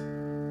guess.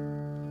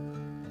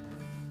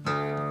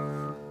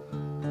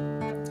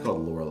 It's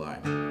called Lorelei.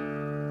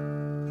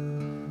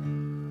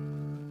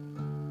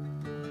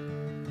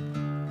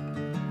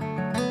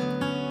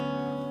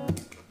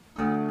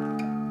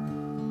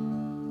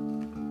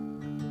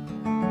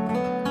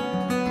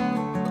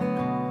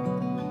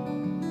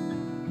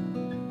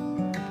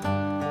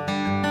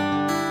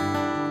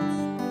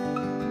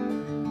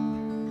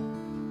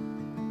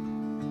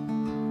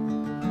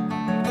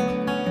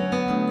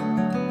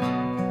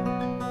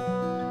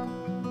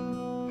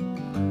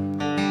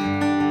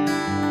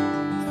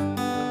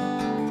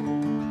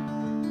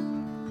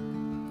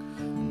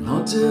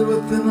 Haunted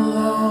within the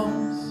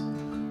walls,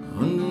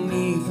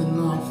 underneath an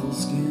awful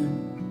skin,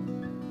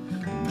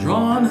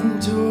 drawn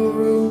into a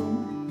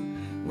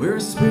room where a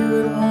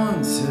spirit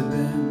once had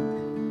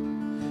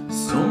been.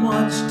 So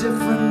much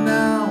different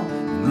now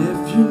than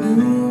if you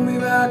knew me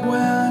back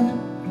when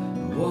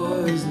I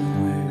was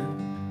nowhere.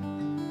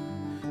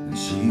 And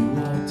she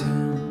walked in.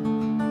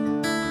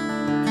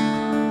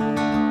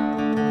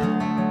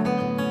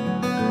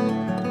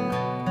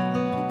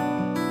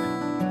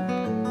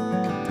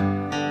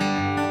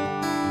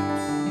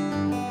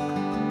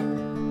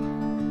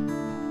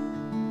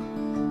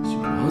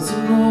 It's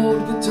an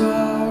old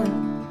guitar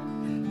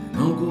an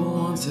uncle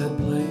once had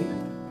played,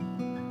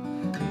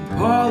 and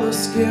parlor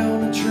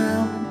scaled and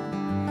trimmed,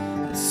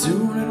 but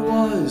soon it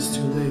was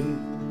too late.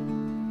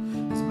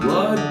 His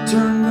blood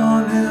turned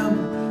on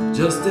him,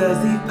 just as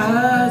the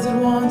eyes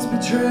had once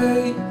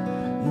betrayed.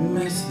 You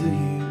miss the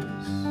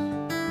years you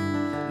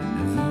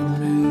never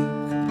make.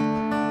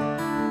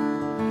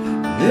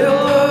 A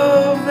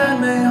love that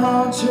may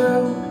haunt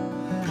you,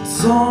 a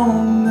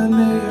song that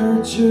may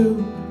hurt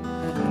you,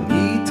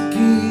 need to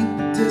keep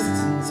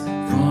distance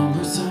from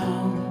her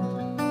sound.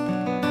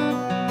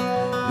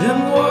 In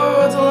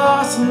words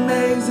lost in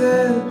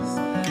mazes,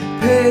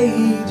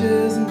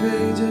 pages and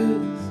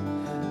pages.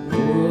 Oh,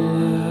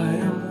 I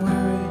am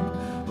weary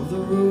of the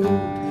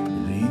road you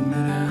lead me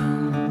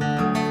down.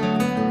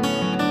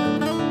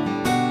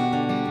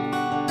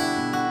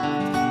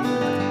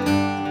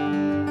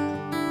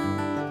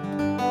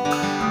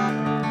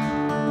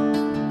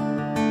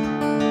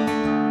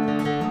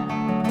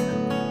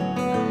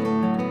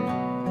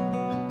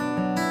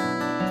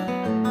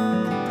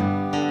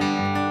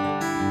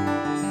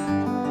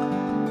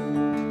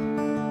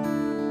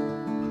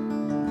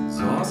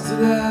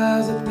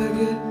 as a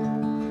thicket,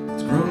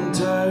 it's grown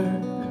tired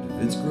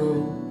of its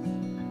growth.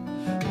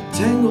 A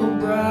tangled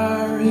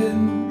briar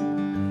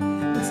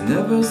hidden, it's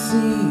never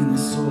seen a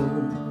soul.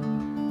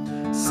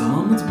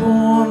 Some that's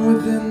born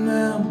within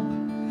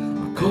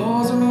them, a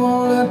cause that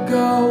won't let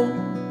go,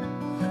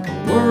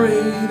 a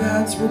worry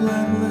that's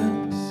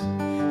relentless,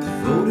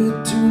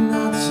 devoted to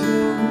not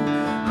slow.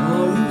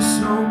 Oh, you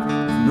smoke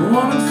the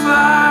morning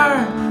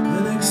fire,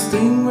 then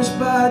extinguished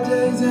by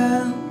day's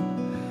end.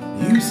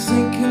 You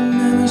sinking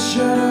in a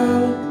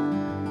shadow,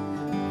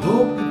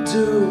 hoping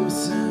to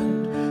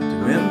ascend to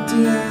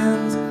empty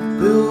hands,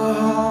 fill a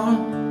heart,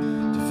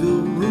 to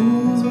fill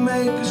rooms and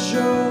make a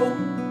show.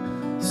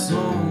 The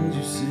songs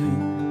you sing,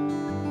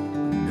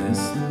 you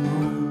miss the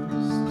most.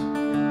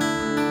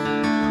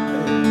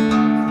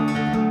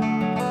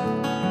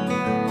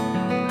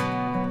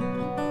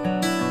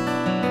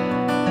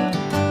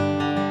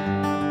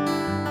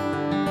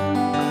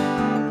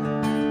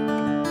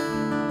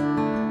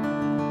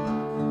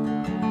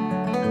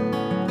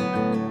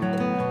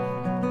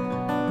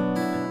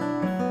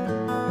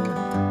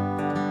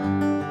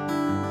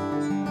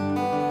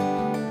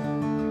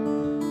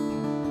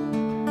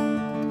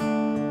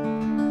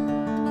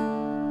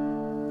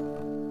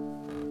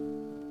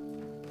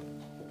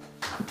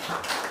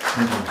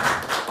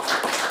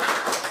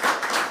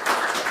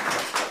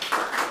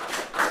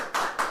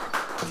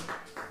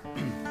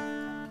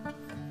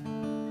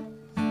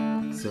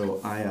 So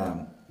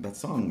that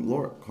song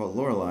called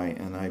Lorelei,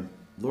 and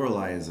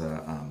Lorelei is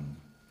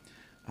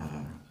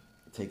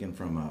taken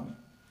from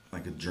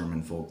like a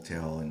German folk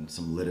tale and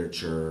some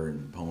literature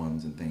and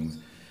poems and things,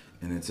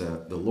 and it's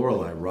the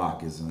Lorelei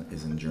Rock is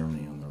in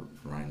Germany on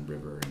the Rhine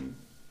River, and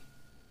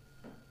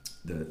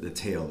the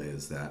tale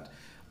is that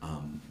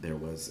there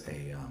was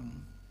a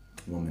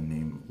woman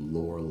named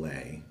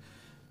Lorelei,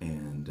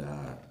 and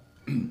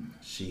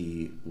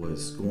she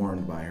was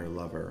scorned by her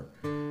lover,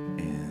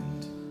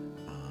 and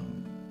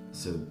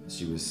so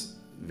she was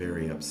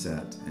very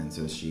upset, and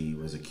so she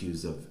was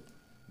accused of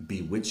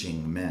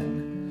bewitching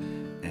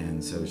men,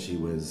 and so she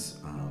was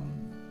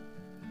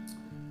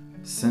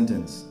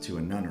sentenced to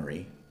a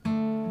nunnery,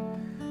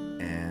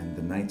 and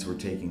the knights were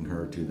taking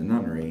her to the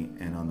nunnery,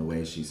 and on the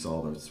way she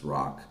saw this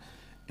rock,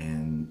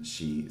 and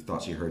she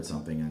thought she heard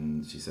something,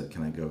 and she said,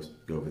 "Can I go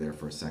over there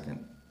for a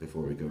second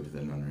before we go to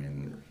the nunnery?"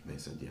 And they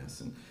said yes,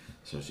 and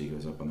so she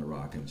goes up on the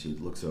rock, and she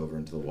looks over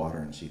into the water,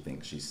 and she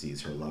thinks she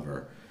sees her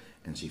lover,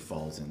 and she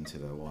falls into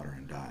the water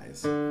and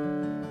dies.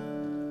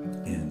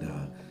 And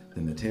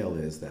then the tale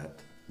is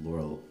that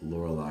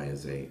Lorelei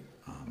is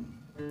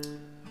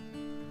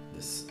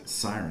this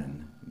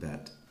siren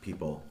that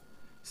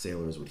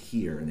sailors would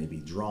hear, and they'd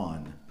be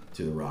drawn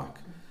to the rock,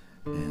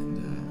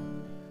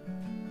 and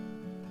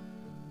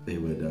they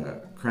would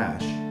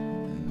crash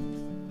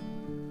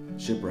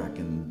and shipwreck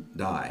and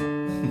die.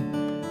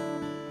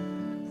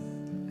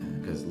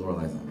 Because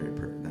Lorelei's not a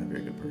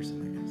very good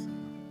person, I guess.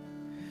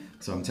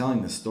 So I'm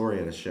telling this story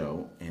at a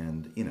show,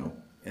 and in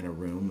a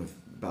room with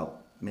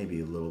about maybe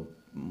a little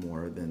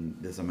more than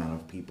this amount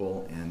of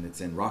people, and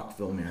it's in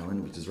Rockville,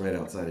 Maryland, which is right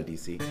outside of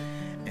DC,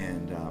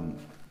 and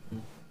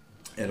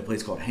at a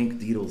place called Hank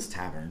Deedle's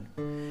Tavern,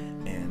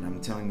 and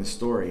I'm telling the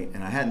story,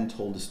 and I hadn't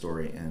told the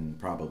story in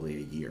probably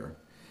a year,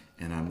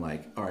 and I'm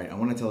like, all right, I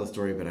want to tell the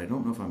story, but I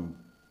don't know if I'm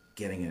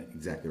getting it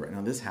exactly right.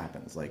 Now this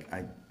happens, like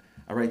I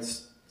write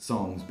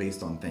songs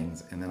based on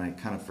things, and then I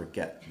kind of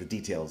forget the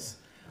details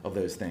of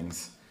those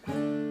things.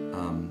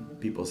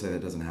 People say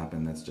that doesn't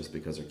happen. That's just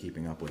because they're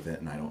keeping up with it,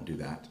 and I don't do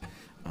that.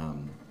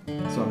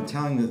 So I'm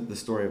telling the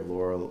story of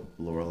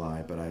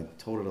Lorelei, but I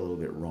told it a little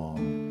bit wrong.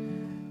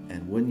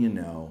 And wouldn't you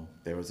know,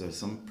 there was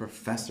some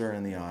professor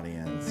in the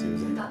audience who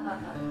was like,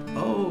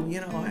 "Oh,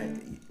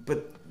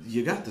 but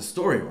you got the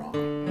story wrong."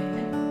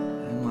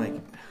 And I'm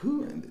like,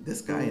 who?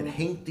 This guy at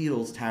Hank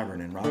Deedle's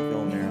Tavern in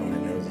Rockville,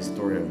 Maryland knows the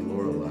story of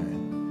Lorelei,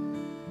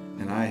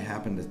 and I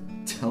happen to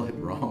tell it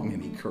wrong,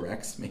 and he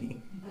corrects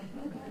me.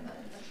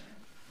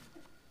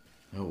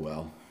 Oh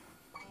well.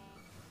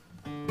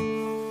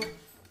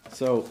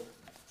 So.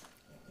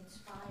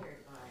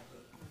 Inspired by.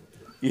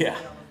 Yeah.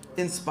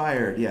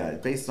 Inspired, yeah.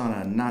 Based on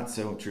a not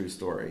so true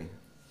story.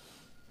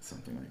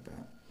 Something like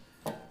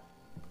that.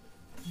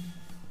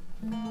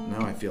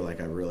 Now I feel like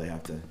I really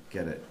have to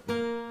get it.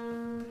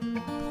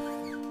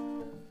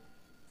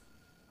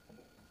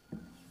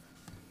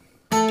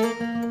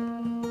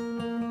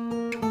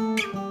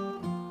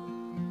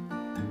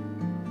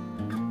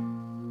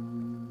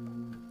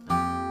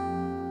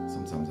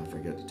 Sometimes I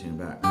forget to tune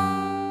back.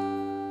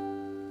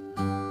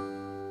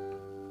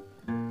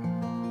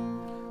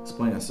 It's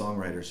playing a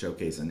songwriter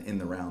showcase and in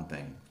the round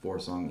thing. 4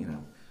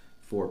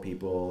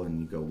 people, and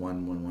you go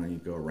one, you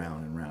go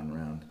around and round and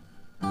round.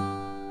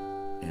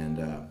 And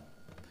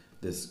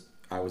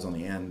I was on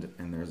the end,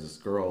 and there's this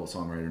girl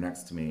songwriter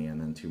next to me, and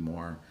then 2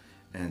 more,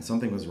 and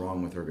something was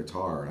wrong with her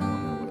guitar. I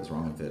don't know what was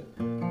wrong with it.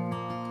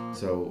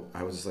 So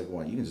I was just like,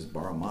 well, you can just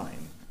borrow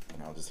mine,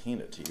 and I'll just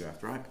hand it to you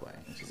after I play.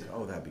 And she said,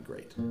 oh, that'd be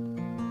great.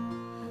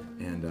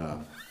 And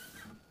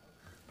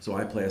so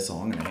I play a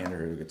song, and I hand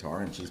her the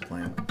guitar, and she's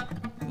playing,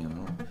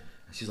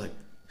 She's like,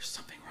 there's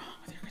something wrong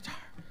with your guitar.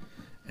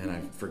 And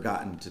I've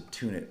forgotten to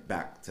tune it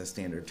back to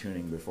standard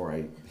tuning before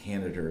I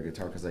handed her a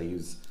guitar, because I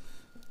use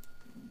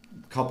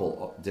a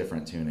couple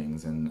different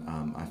tunings, and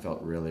I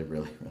felt really,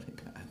 really, really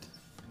bad.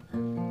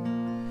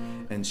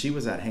 And she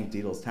was at Hank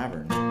Diedel's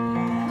Tavern.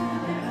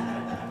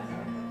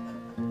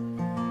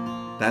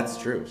 That's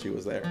true, she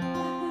was there.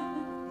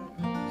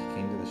 She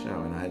came to the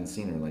show, and I hadn't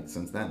seen her like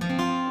since then.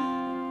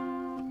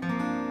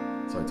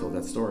 So I told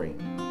that story.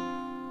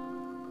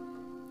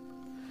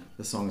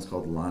 The song is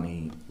called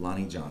Lonnie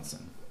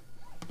Johnson.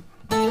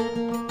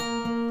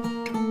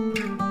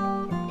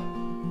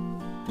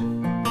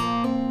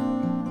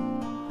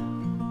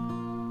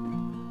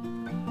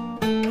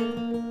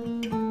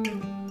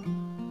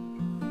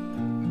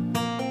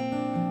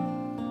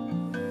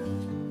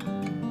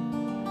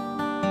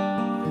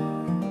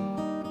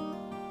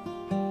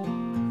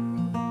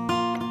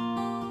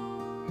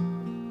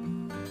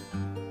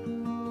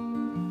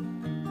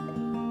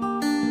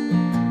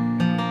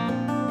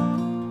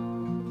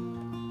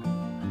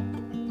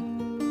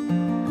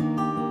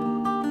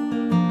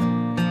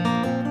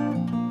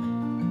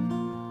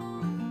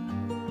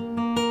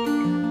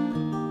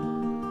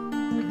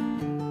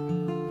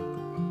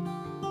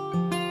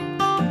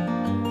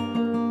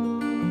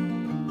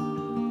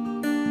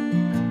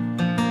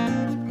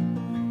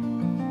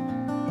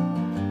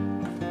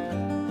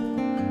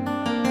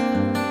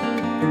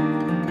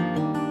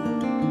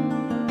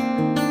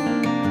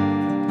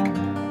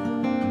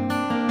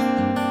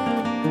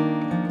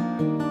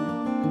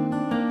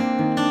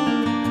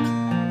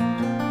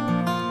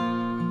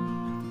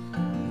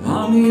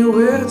 Lonnie,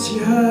 where'd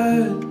you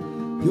hide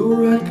your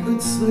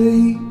record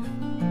sleeve?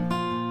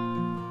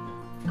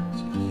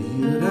 So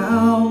leave it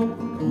out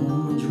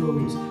on the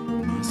drawers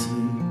in my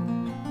sleeve.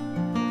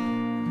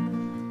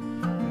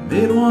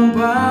 Made one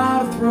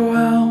pile to throw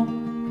out,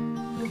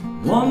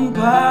 one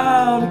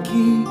pile to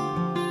keep.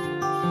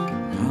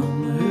 How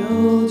the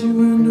hell did you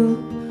end up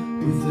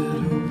with that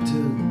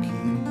hotel key?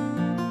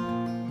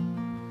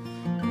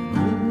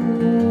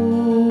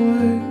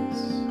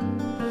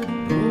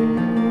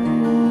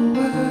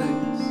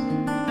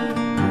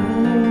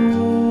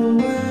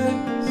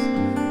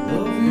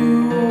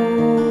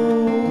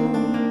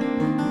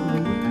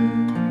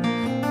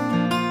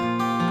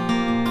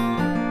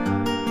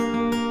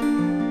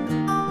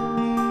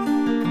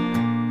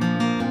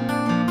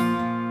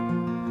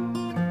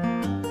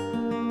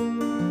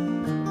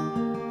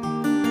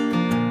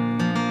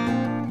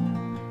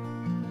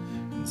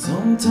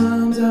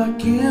 Sometimes I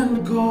can't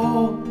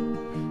recall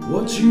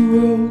what you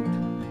wrote,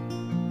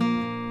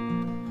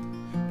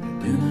 but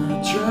then I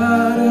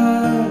try to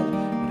hide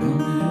it on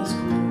this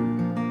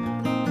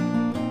quote.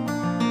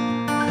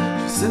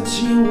 She said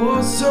she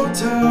was so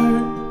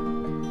tired,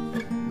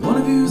 one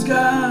of you's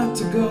got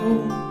to go.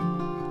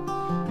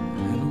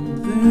 I don't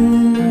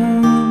think I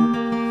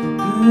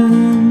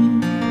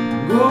can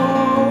go on.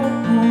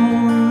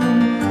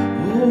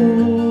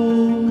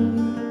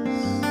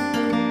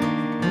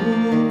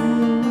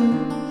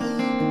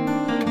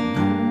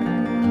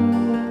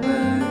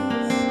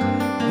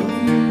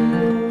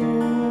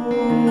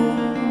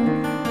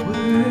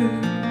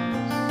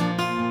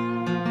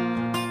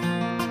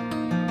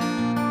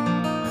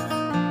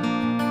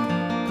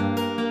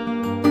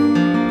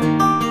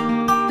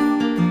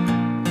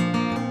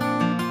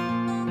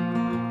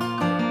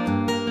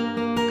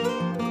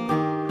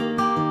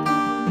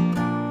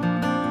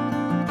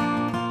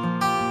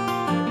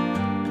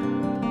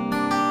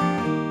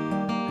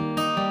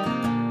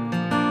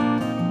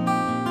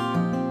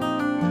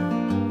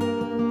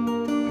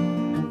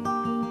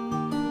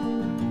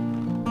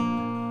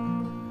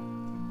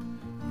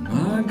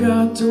 I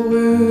got to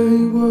where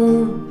you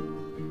were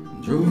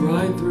and drove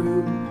right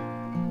through.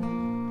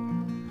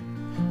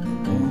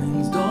 The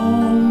mornings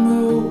don't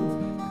move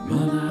like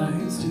my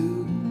nights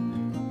do.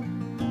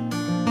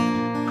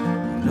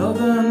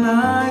 Another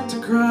night to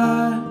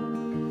cry,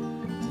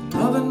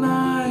 another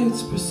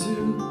night's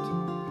pursuit,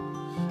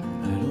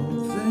 and I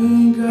don't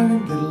think I can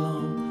get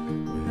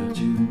along without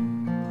you.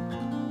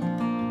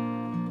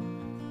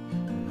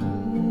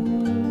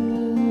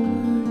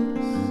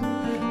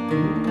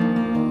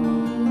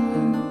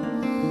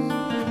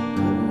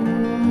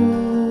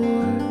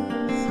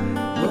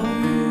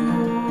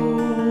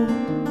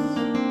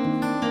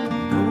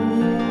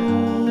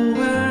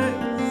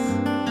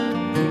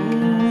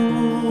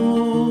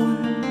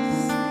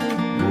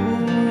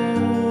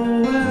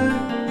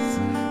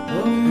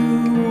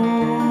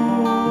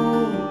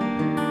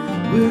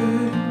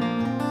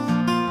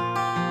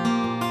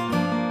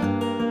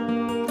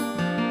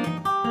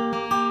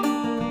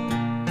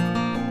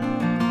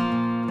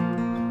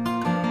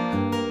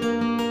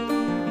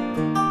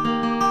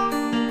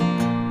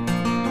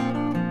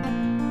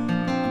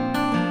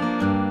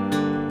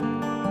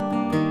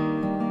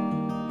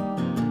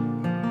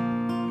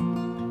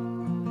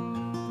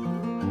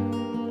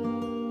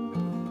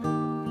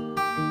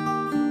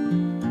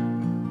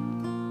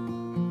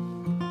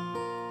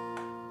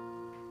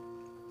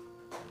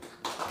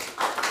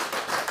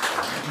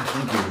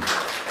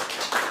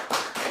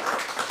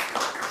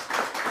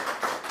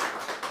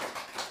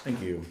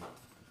 Thank you.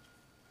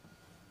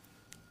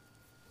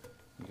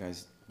 You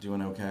guys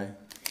doing okay?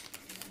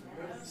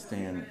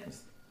 Staying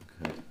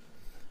good.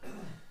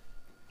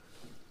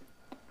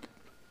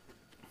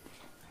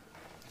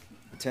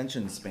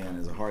 Attention span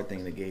is a hard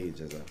thing to gauge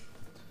as a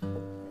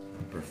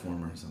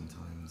performer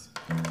sometimes,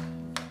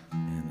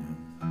 and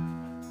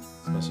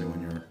especially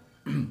when you're,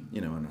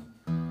 you know, in a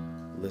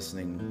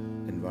listening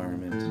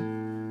environment,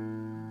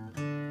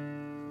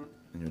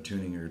 and you're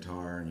tuning your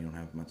guitar and you don't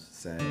have much to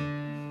say,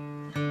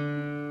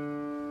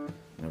 and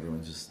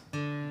everyone's just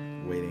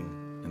waiting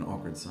in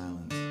awkward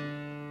silence.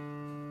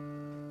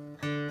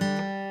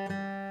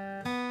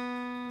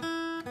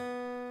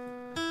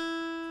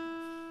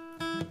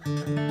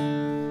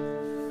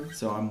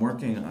 So I'm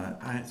working.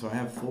 I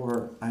have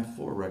four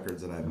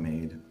records that I've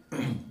made,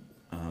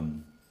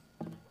 and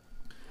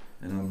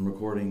I'm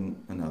recording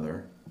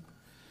another.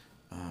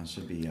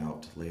 Should be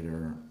out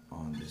later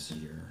on this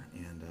year,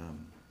 and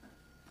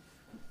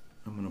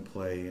I'm gonna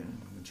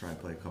try to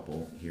play a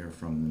couple here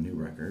from the new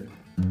record.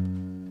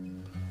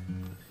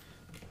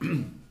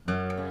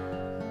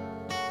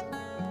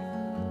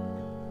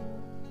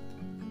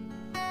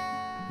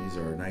 These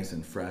are nice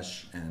and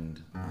fresh,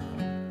 and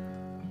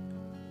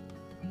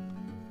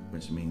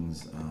which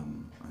means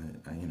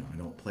I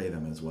don't play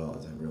them as well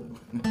as I really would.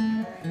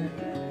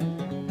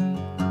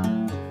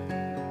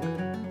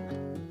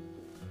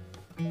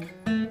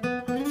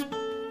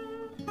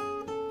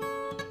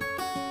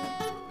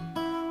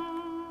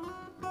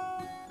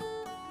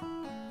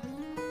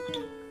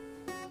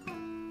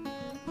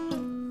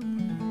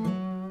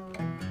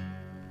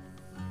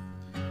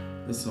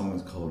 This song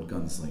is called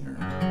Gunslinger.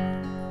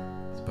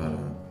 It's about a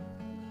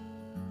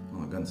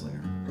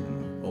gunslinger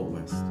in the Old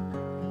West.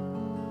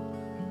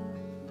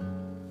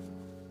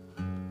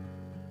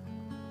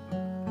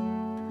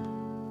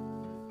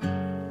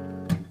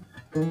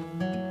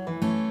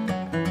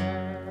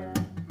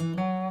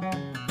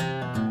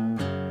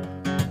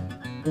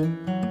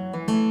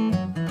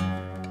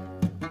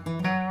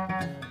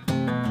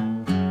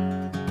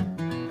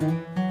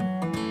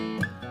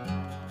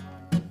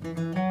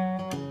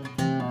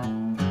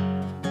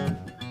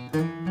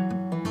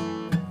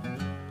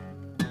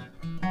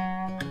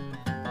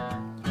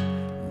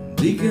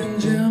 Deacon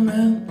Jim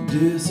and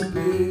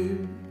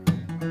disappeared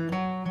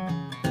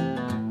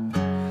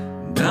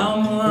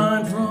down the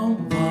line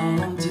from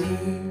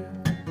volunteer,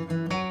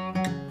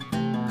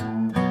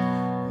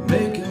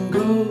 making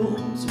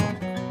goals,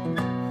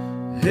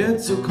 head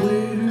so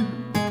clear,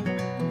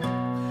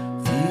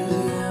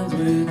 fusing hands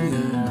with the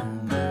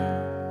iron.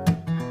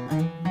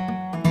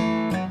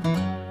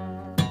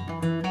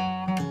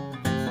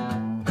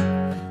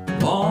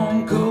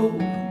 Long coat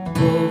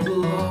above the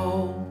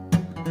law,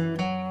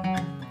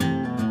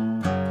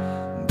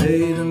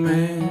 they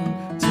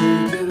demand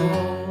take it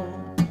all.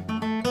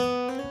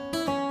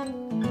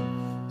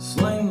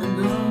 Sling the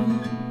gun,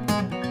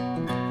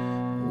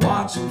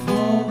 watch him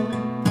fall.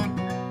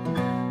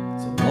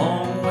 It's a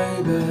long way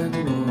back to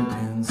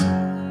Arkansas.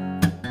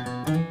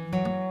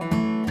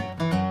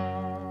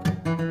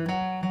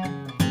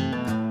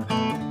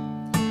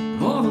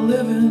 All the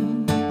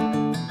living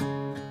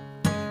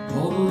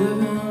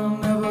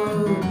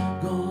never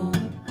gone.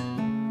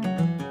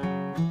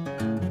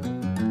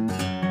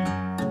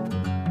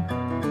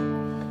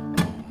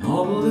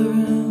 All the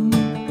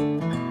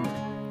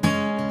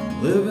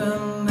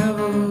living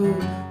never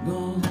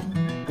gone.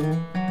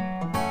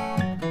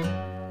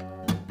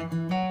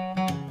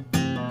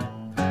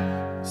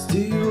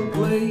 Steel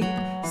plate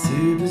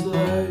saved his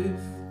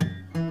life.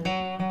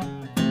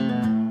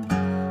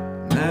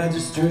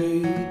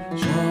 Magistrate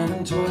shot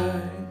him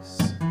twice.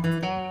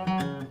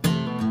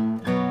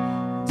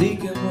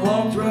 Deacon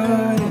walked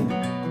right in,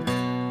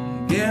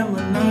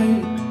 gambling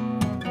night.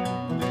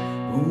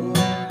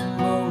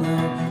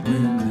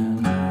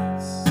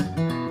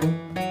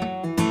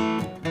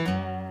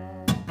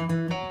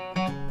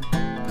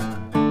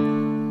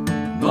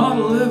 All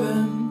the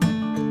living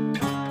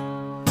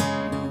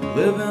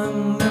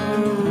never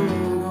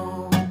gone.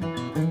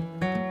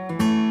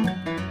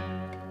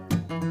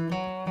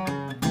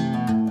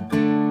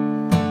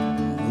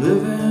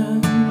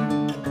 Living never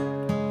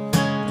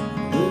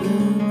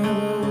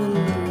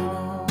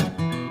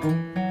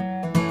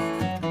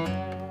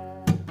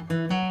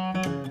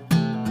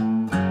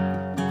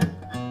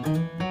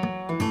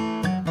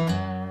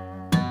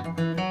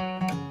gone.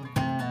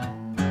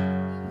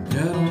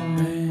 Got on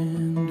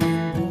man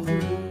didn't pull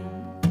through.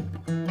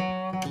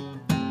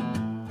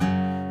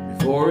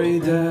 Before he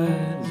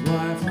died, his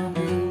wife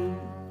knew.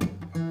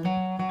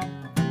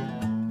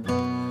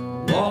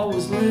 The wall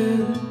was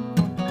lit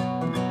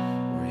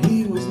where he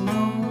was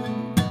known.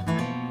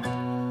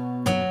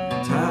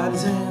 Tied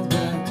his hands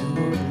back to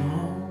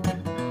Oklahoma.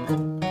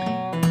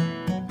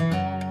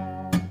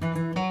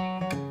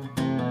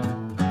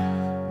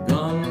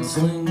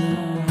 Gunslinger,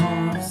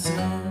 heart of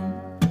sin,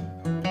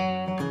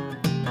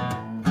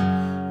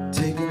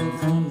 taken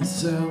from the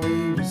cell he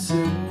was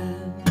sitting in.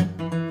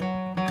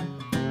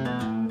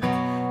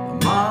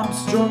 The mom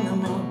strung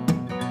him up,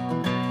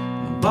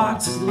 the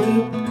box his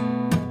lip,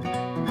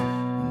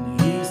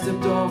 and he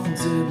off and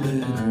said,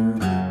 let her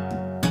be.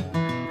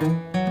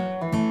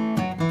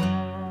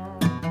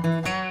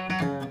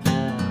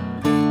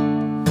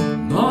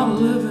 Not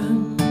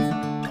living,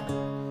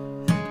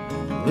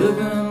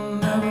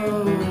 never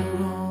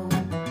alone.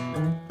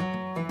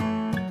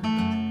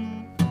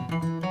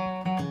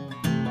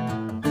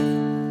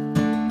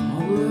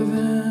 Not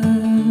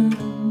living,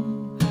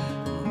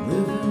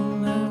 never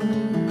alone.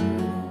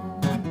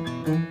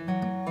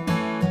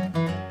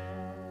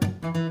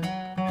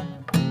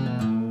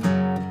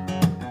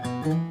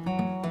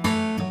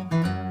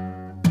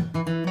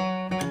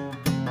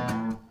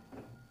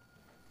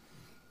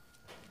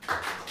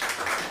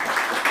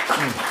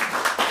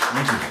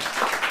 Thank you.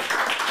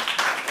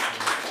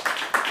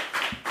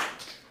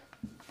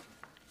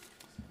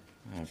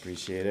 I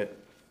appreciate it.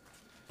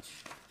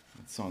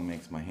 That song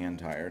makes my hand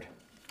tired.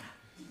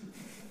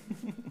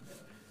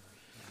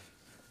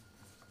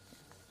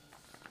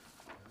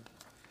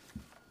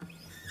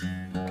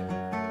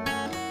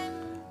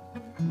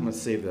 I'm going to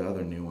save the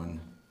other new one,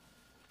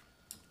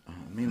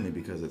 mainly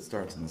because it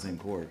starts in the same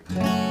chord.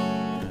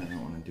 I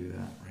don't want to do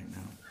that right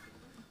now.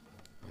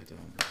 But,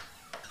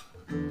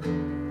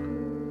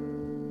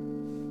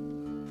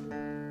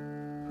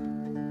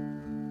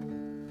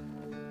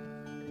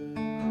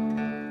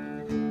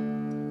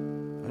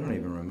 I don't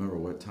even remember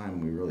what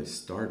time we really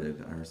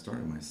started. I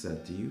started my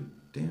set. Do you,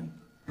 Dan?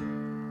 I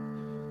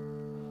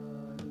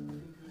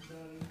think it's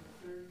about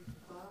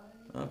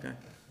 8:35. Okay.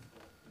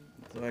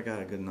 So I got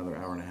a good another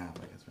hour and a half,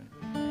 I guess, right?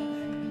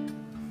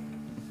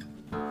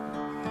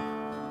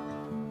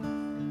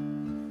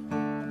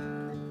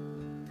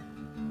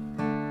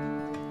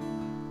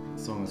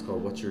 The song is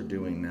called What You're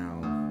Doing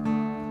Now.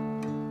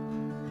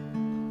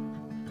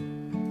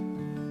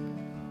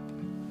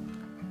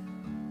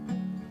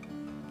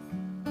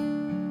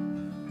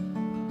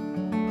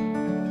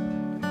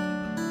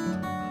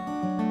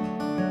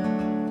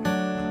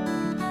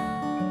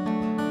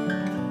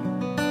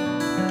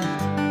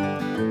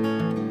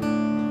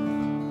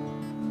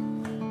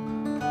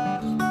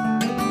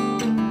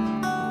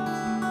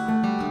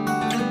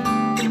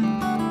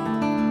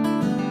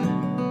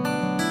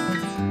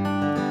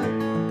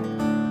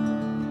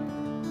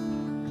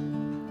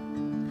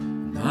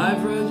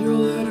 I've read your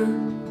letter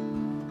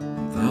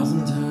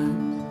 1,000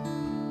 times.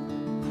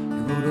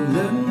 You wrote a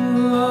letter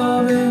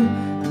loving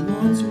you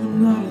once were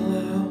not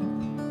allowed.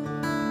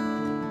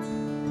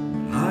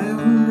 I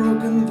haven't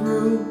broken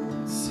through.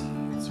 See,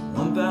 it's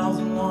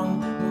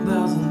 1001,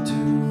 1002. I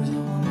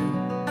wonder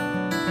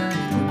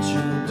what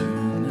you'll do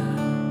now.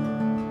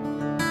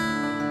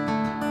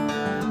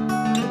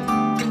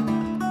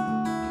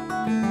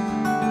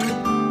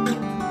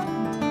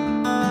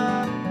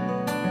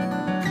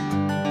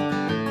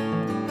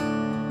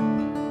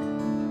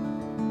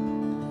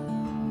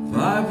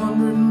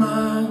 500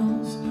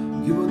 miles,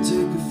 give or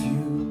take a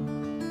few.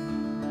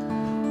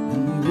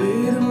 And we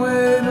wait and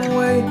wait and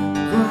wait,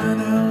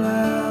 crying out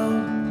loud.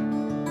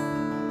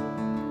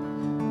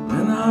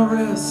 When I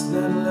rest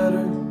that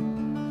letter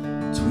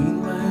between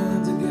my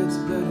hands, it gets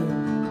better.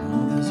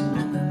 All this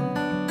wondering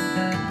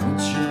what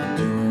you're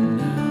doing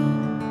now.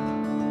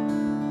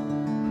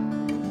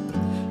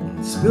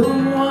 And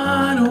spilling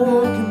wine or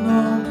working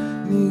on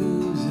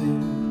music.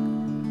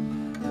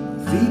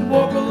 Feet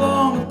walk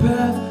along a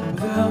path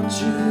without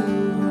you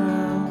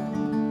around.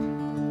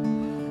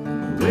 And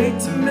we wait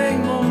to make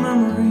more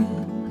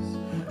memories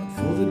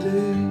for the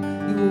day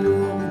you will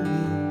walk with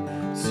me.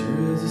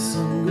 Sure as the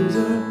sun goes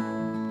up,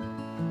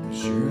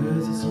 sure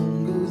as the sun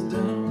goes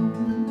down.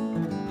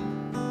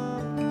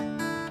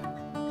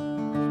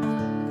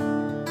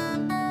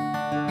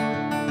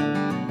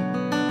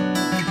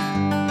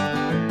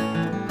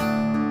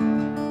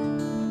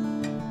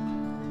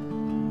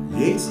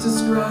 Yeats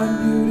described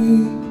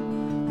beauty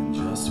in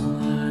just one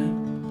line.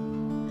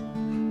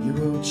 He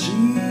wrote she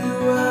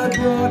who had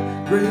brought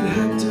great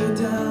Hector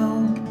down.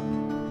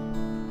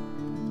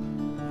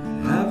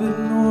 I'd have it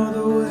no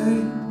other way,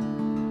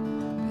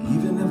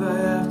 even if I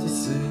have to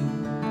say,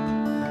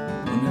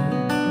 I wonder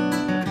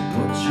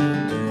what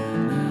you're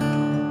doing now.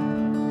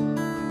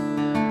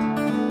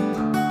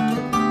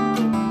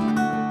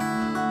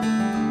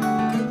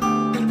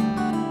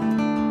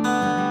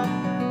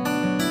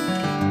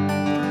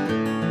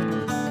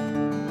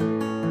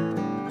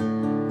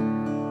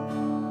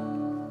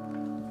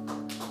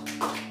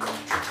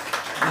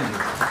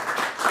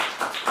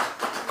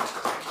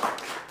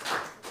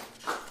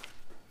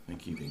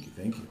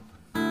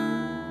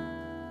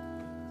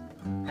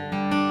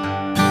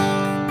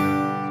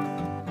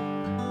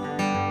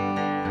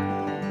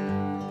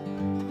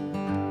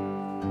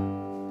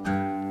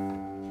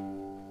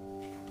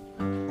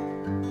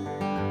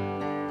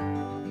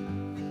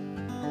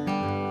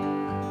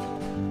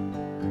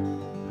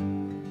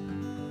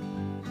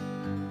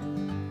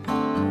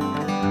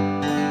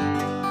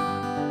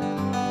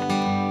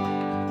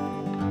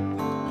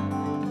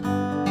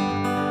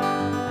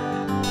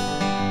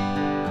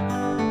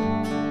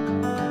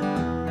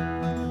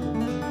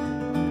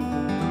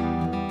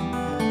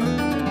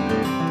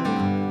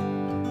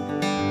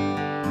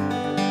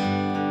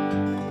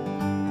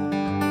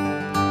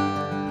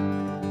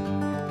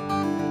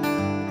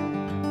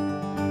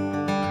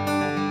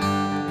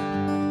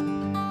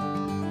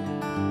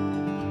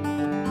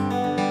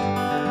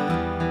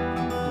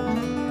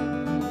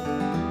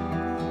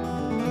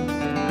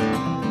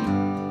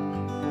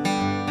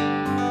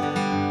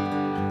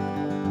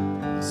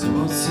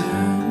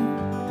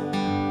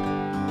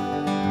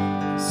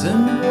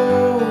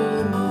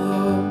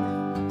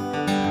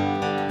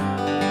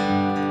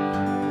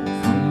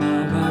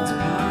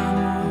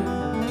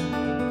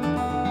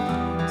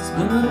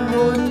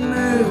 little wooden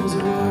nails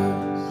it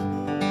was.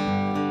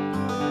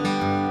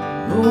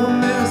 Oh, I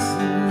miss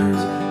the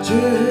music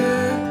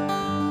chair.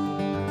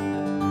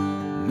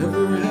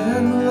 Never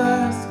had my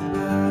last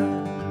goodbye.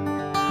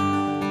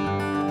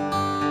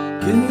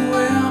 Can you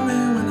hear me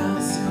when I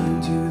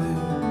sing to you there?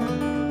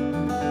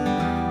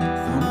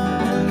 From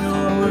the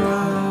north where I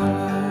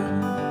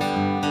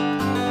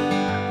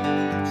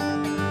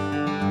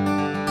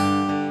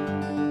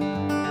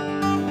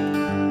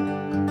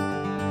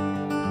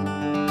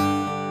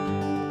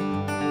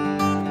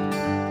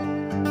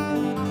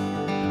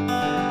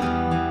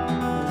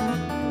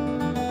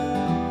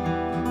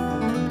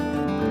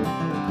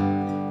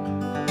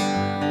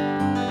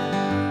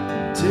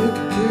take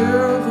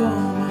care of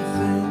all my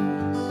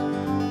things,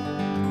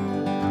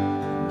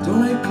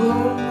 donate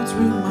clothes,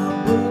 read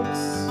my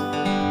books,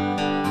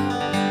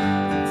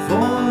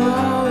 fall in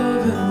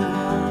love and move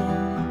on.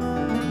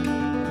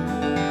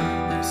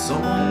 If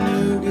someone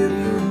new give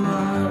you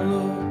my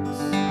looks,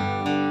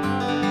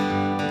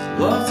 'cause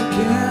love's a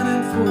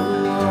cannon for the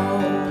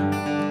law,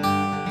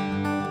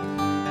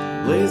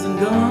 blazing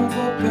gun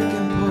for peck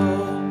and paw,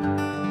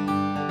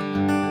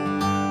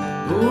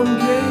 Golden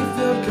Gate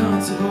Field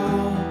Concert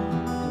Hall,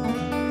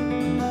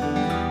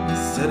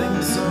 setting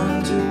the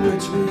sun to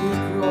which we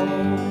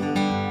crawl.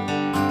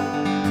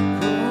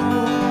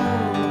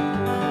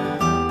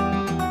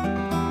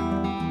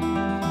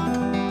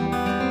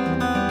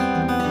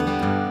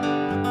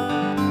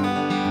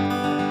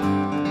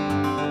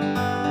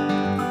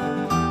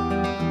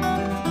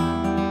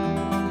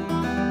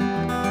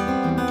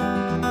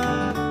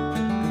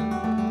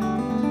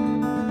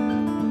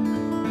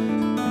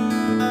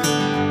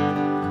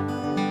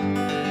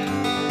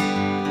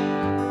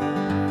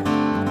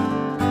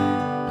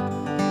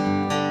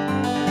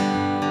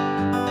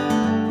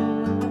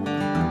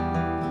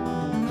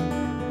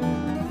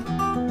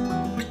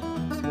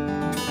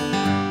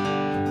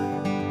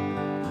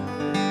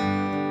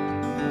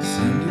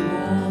 Send you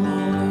all my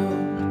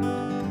love,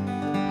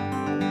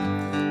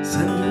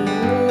 send you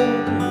all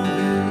of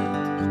it,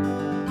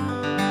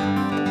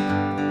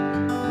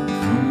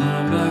 from my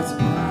back to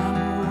my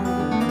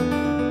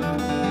road,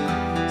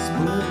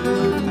 split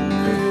wooden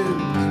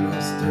ribs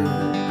rusted.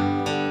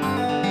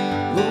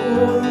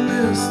 Lord, I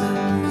miss the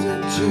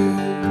music chair.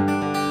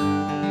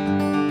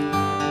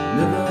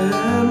 Never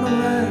had my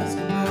last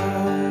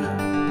goodbye.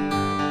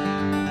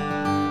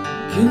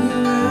 Can you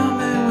hear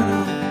me when I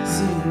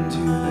sing to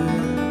you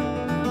there?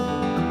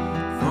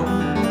 From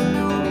the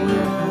north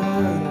where I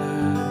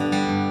live.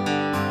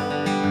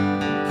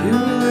 Can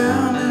you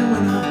hear me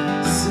when I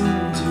sing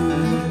to you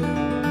there?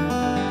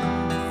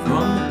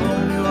 From the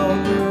boneyard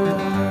where I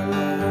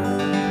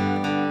live.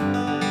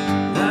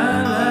 La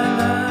la la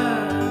la.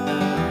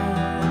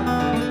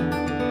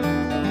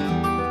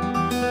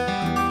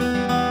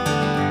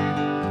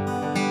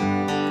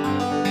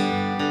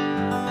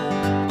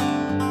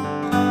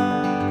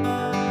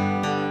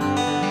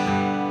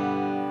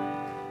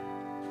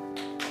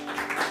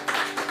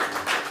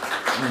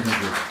 Thank you.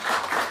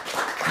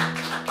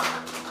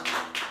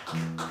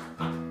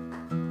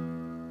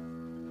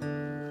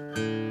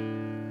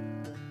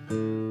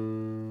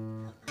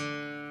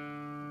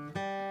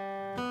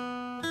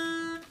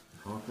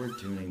 Awkward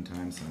tuning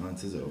time,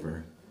 silence is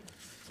over.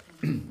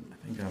 I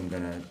think I'm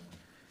gonna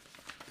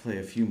play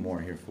a few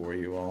more here for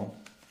you all.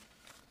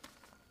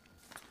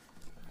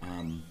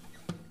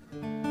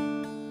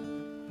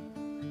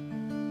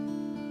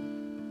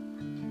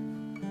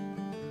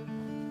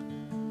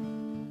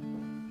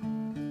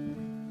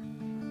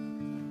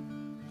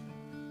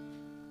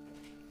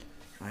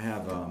 I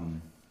have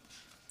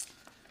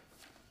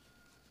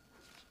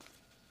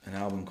an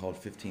album called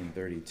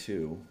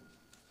 1532,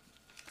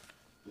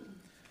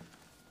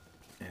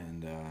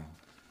 and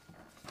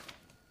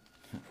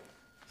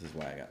this is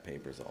why I got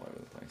papers all over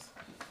the place.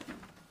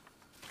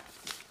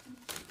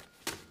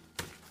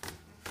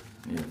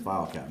 Need a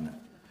file cabinet.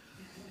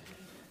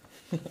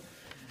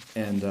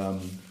 And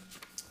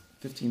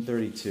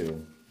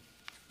 1532.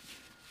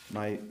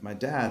 My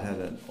dad had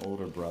an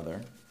older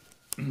brother.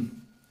 So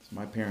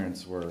my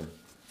parents were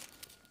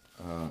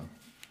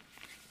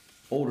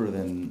older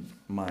than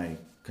my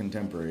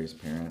contemporaries'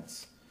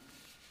 parents.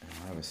 And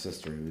I have a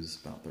sister who's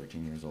about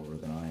 13 years older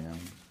than I am.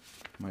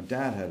 My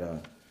dad had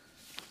a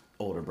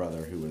older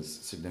brother who was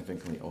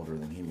significantly older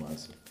than he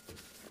was.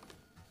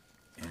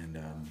 And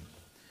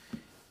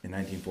in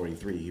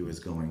 1943, he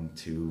was going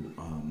to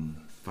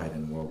fight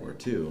in World War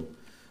II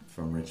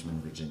from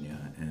Richmond,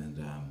 Virginia.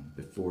 And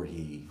before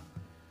he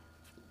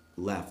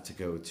left to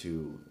go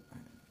to,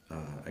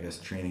 I guess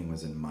training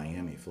was in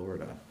Miami,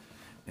 Florida.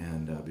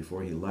 And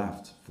before he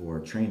left for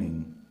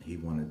training, he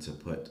wanted to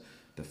put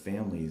the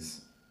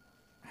family's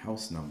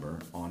house number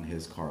on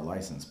his car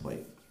license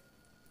plate.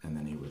 And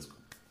then he was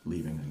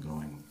leaving and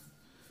going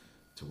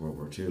to World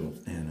War II.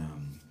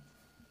 And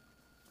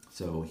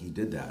so he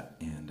did that.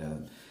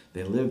 And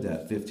they lived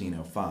at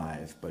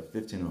 1505, but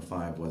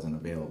 1505 wasn't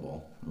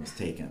available. It was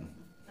taken.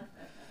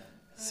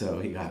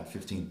 So he got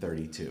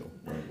 1532,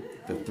 where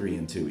the 3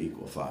 and 2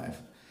 equal 5.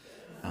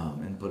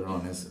 and put it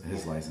on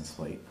his license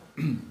plate.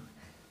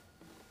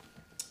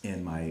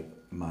 And my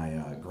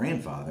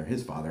grandfather,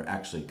 his father,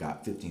 actually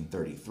got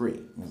 1533.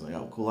 He was like,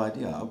 "Oh, cool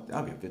idea.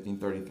 I'll get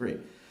 1533."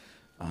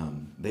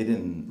 They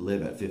didn't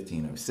live at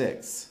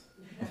 1506,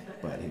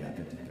 but he got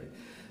 1533.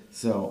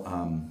 So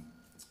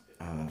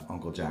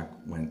Uncle Jack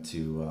went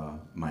to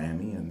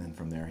Miami, and then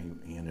from there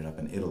he ended up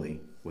in Italy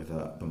with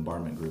a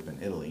bombardment group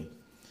in Italy,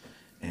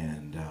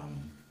 and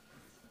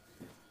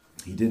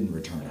he didn't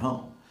return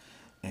home,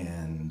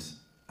 and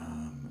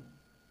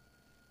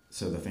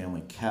so the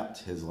family kept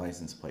his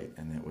license plate,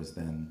 and it was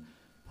then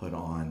put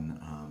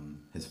on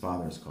his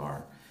father's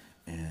car,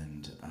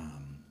 and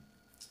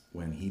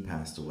when he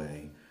passed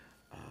away,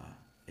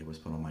 it was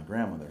put on my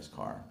grandmother's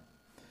car.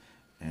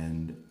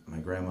 And my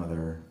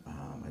grandmother,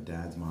 my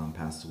dad's mom,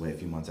 passed away a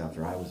few months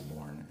after I was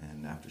born,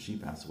 and after she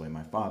passed away,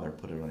 my father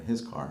put it on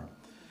his car,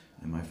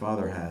 and my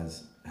father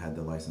has had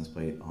the license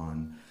plate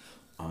on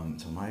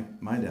until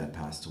my dad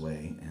passed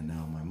away, and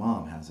now my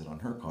mom has it on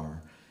her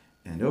car.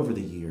 And over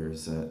the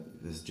years,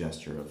 this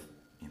gesture of,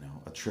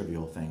 a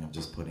trivial thing of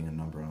just putting a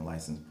number on a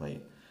license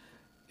plate,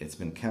 it's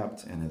been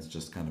kept, and it's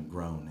just kind of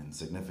grown in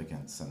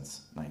significance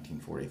since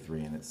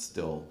 1943, and it's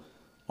still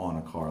on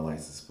a car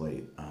license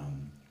plate.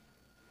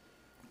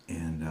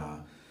 And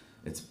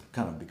it's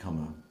kind of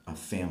become a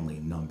family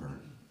number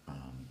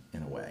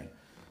in a way,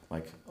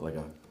 like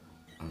a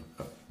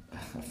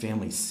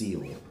family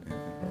seal and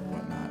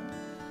whatnot.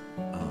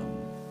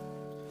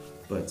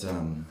 But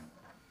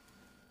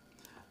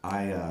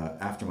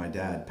after my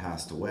dad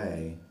passed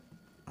away,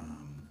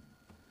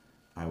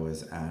 I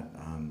was at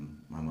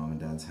my mom and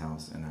dad's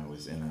house, and I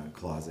was in a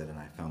closet, and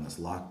I found this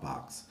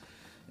lockbox,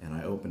 and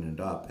I opened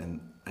it up, and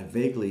I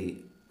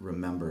vaguely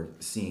remember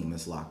seeing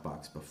this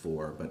lockbox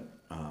before, but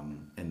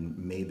and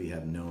maybe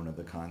have known of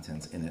the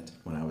contents in it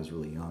when I was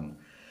really young.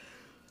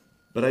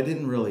 But I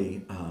didn't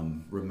really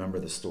remember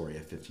the story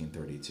of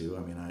 1532.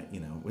 I mean,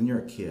 when you're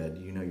a kid,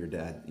 your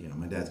dad,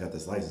 my dad's got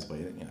this license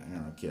plate.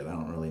 I'm a kid. I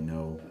don't really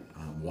know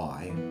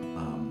why.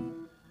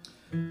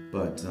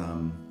 But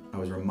I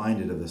was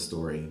reminded of the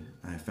story.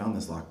 I found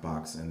this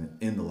lockbox, and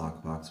in the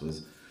lockbox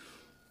was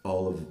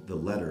all of the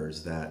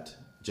letters that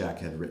Jack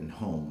had written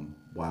home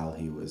while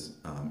he was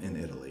in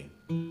Italy.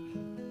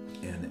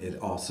 And it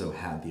also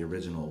had the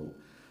original,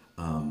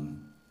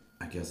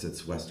 I guess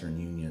it's Western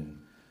Union,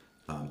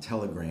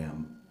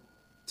 telegram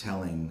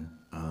telling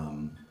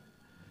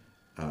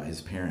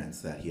his parents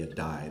that he had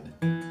died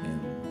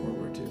in World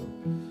War II.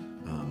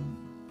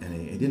 And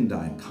he didn't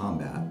die in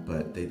combat,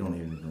 but they don't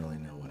even really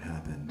know what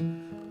happened.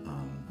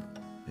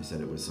 They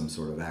said it was some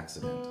sort of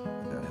accident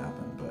that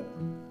happened. But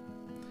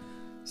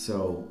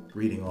so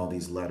reading all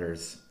these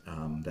letters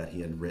that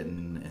he had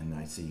written, and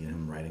I see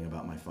him writing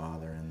about my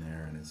father in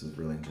there, and this is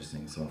really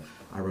interesting. So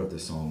I wrote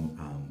this song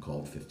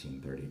called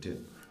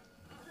 1532.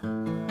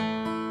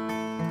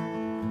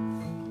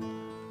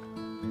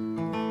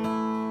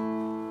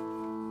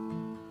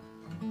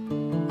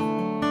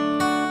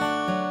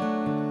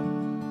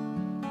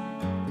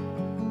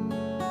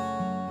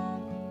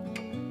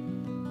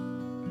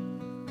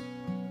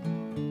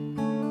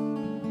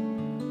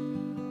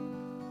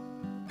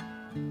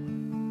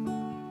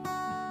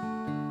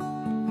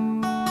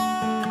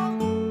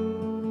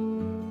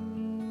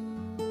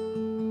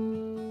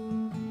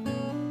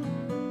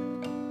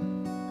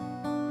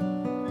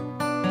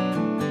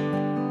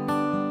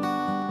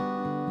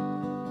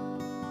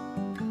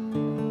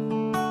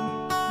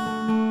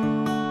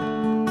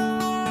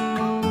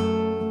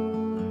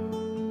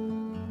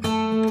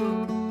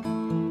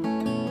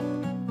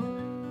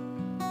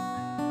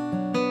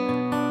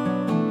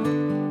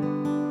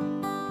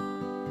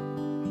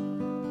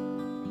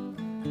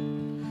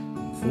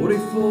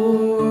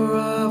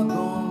 I've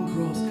gone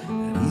across that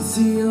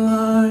easy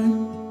line,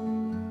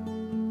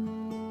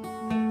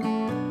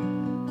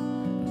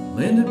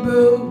 landed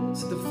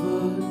boats at the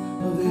foot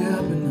of the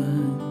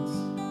Apennines.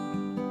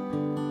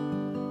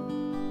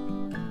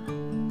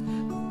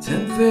 The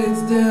tent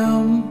fades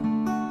down,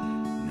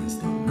 and as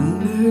the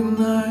moon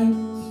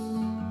ignites,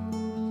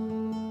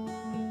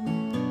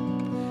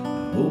 I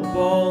hope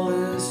all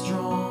is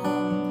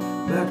strong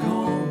back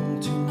home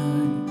tonight.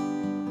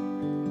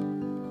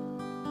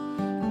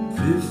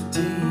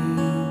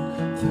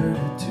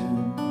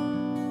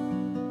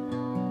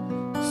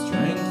 1532.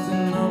 Strength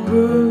in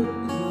numbers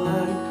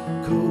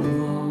like coat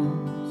of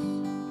arms.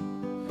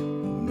 The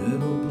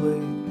metal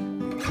plate,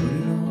 we put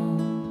it on.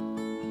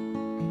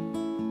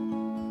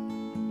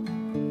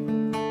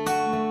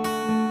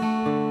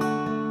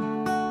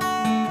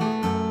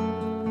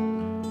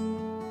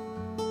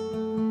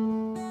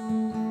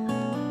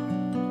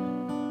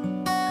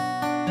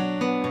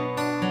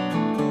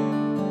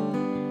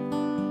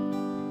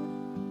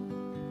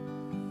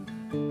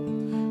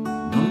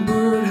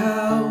 Numbered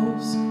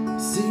house,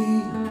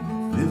 see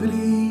vivid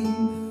eve.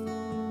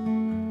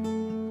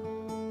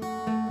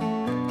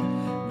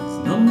 It's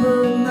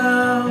numbered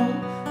now,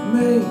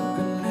 make a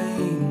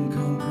name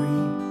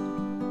concrete.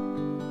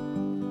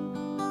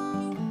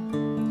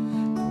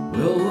 The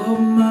will of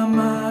my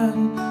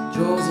mind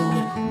draws on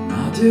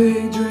my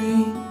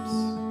daydreams.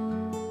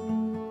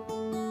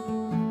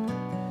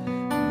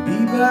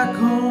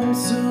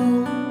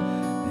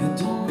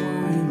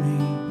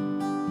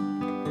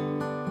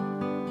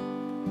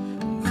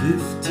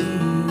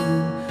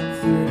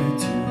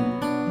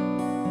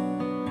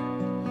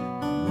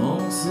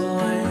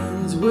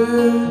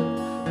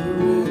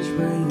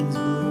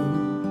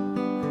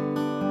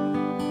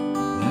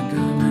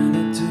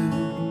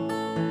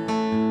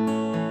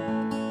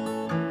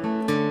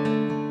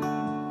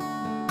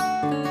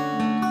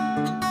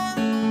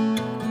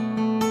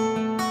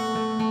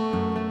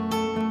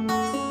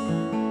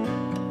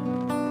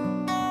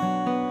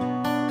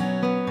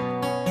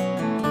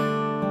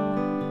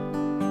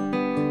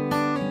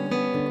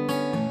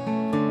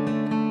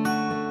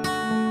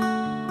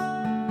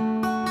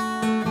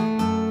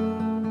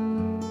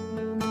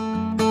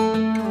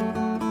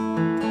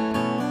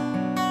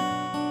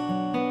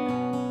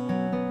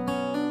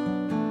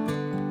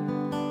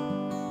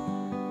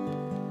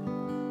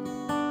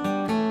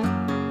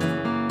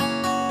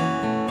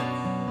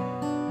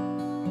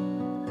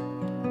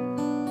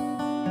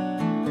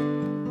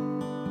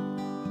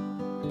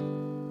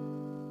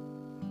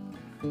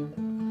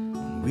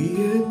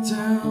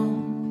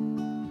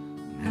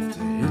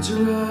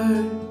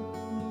 light.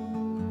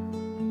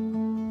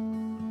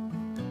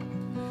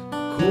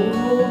 Cold,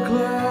 cold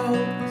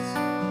clouds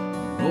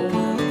rolling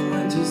up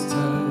winter's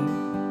tide.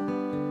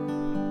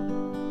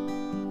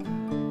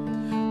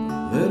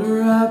 Let her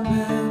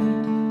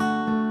ripen,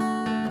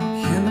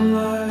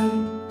 candlelight.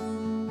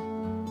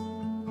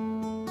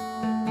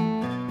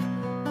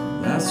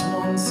 Last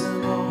one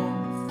sent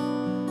off,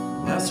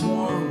 last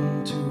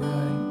one to write.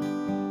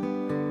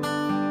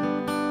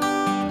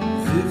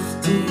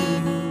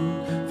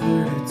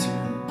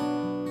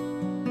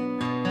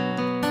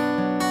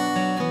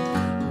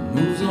 1532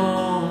 moves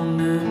on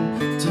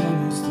and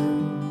tumbles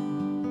through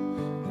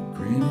the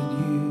granted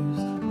years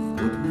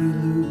of what we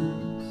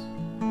lose,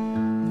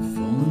 the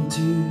fallen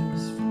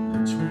tears from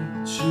which we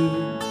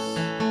choose.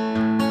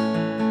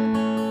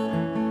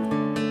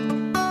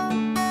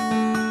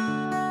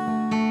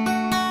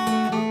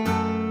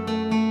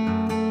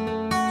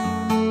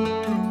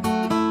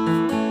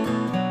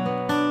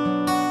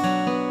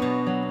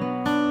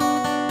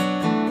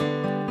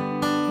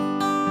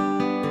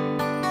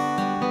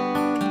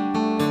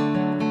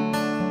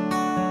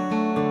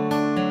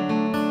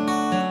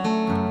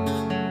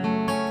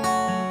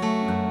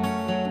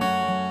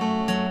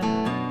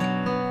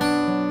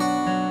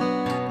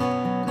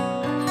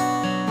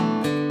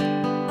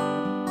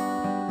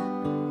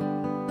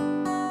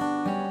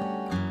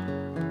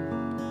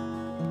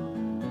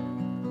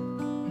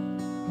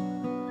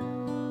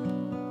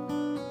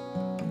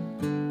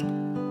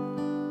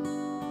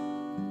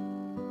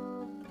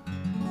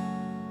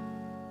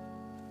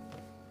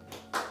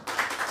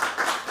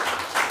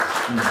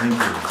 Thank you.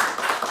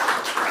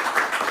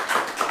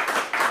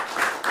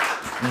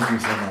 Thank you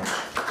so much.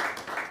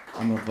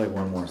 I'm going to play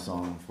one more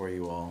song for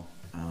you all.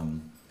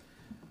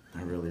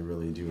 I really,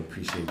 really do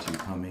appreciate you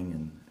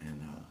coming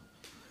and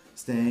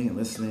staying and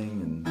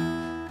listening.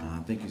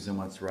 And thank you so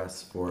much,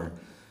 Russ, for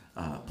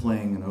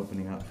playing and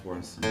opening up for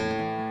us.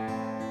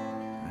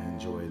 I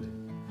enjoyed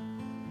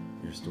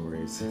your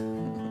stories.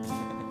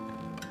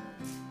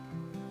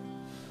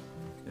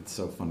 It's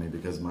so funny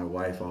because my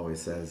wife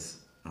always says,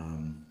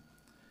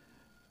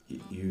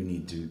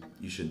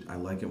 I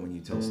like it when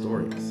you tell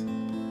stories.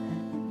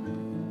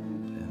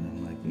 And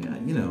I'm like, yeah,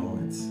 you know,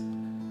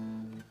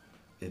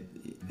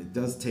 it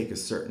does take a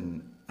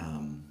certain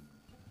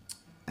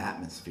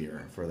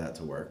atmosphere for that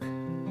to work.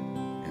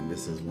 And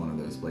this is one of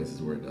those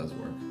places where it does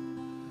work.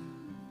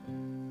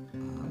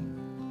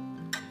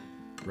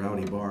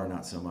 Rowdy bar,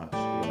 not so much.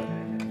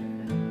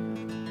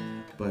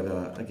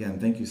 But again,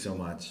 thank you so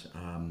much.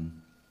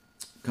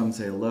 Come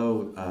say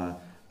hello.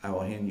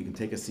 You can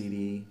take a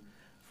CD.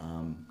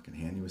 Can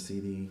hand you a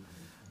CD.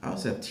 I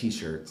also have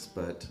t-shirts,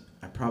 but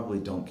I probably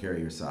don't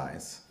carry your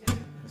size.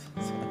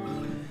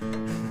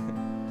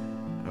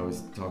 I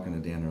was talking to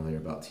Dan earlier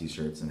about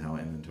t-shirts and how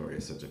inventory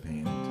is such a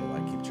pain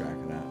to keep track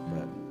of that,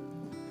 but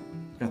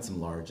I've got some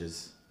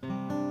larges.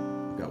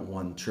 I've got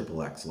one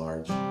XXX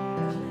large.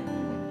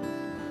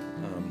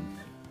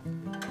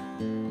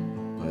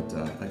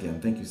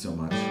 Again, thank you so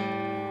much.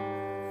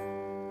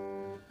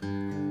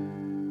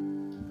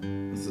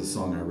 This is a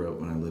song I wrote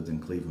when I lived in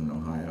Cleveland,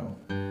 Ohio.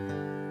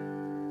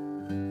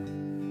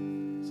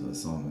 So the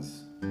song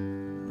is,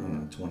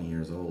 20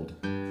 years old.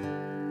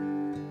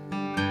 And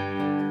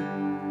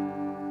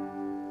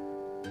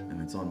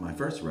it's on my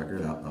first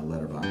record, out a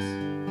Letterbox.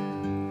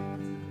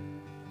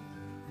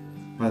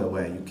 By the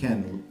way, you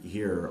can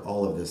hear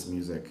all of this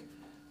music,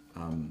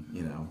 on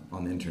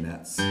the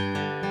internets.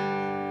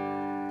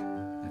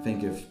 I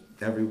think if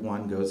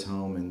everyone goes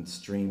home and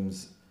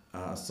streams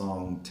a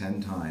song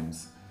 10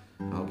 times,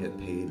 I'll get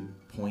paid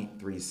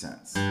 0.3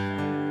 cents.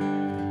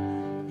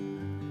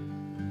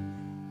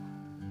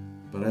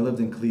 But I lived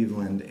in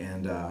Cleveland,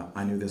 and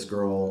I knew this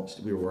girl.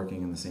 We were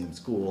working in the same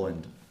school,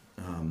 and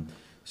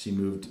she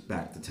moved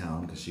back to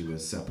town because she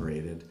was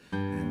separated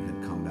and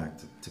had come back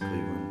to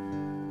Cleveland.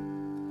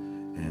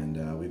 And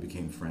we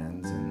became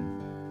friends, and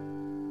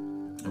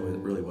I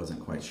really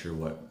wasn't quite sure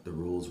what the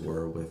rules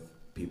were with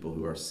people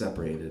who are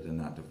separated and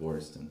not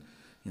divorced. And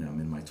I'm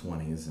in my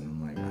 20s, and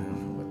I'm like, I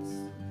don't know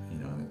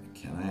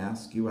can I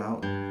ask you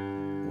out, or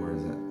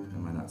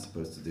am I not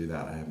supposed to do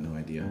that? I have no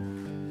idea.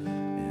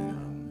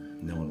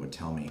 And no one would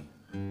tell me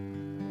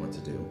what to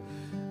do.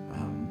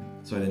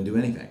 So I didn't do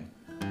anything.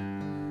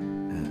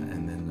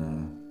 And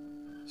then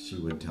she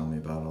would tell me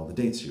about all the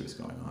dates she was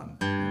going on.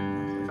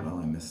 And I was like, well,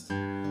 I missed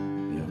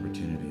the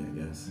opportunity, I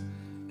guess.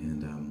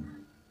 And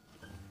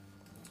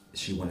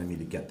she wanted me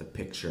to get the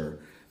picture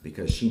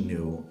because she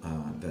knew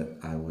that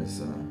I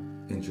was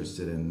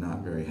interested and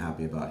not very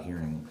happy about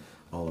hearing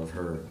all of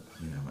her,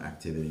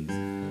 activities,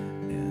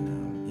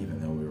 and even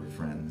though we were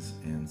friends.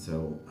 And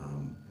so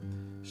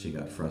she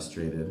got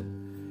frustrated,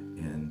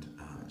 and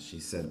she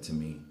said to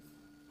me,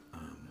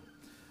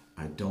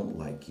 I don't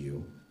like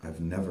you, I've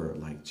never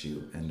liked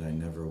you, and I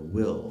never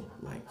will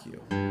like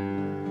you.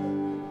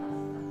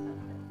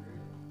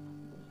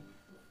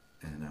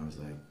 And I was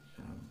like,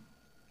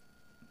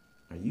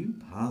 are you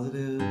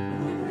positive?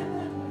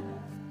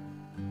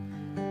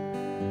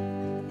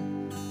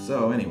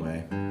 So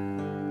anyway,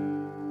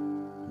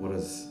 what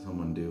does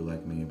someone do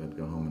like me but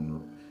go home and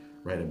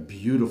write a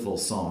beautiful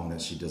song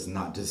that she does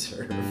not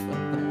deserve.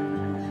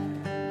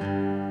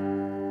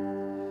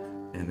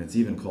 And it's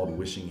even called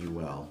Wishing You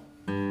Well.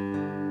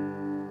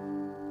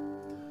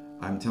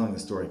 I'm telling the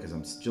story because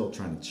I'm still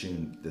trying to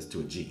tune this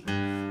to a G.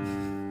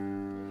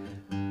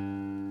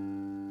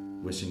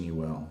 Wishing you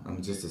well.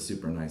 I'm just a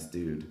super nice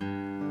dude.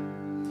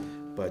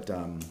 But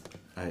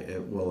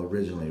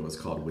originally it was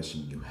called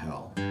Wishing You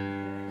Hell. I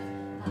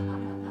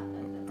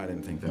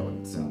didn't think that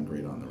would sound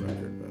great on the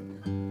record, but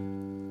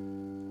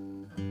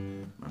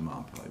my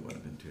mom probably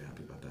wouldn't have been too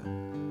happy about that.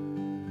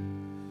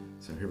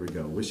 So here we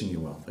go. Wishing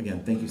you well.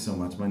 Again, thank you so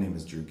much. My name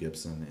is Drew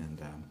Gibson,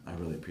 and I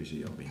really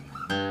appreciate y'all being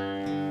here.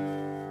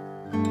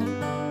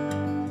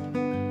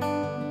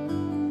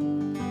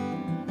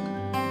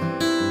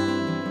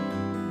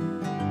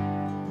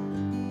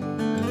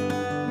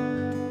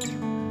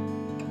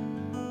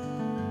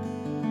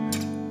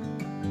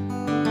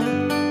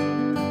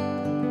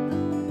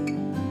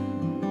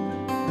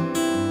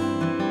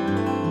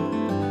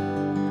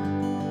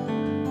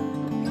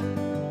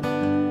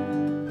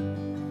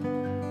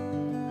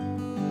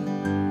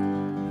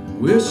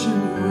 Wishing you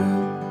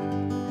well,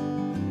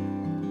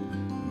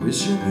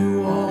 wishing you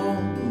all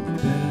the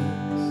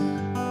best.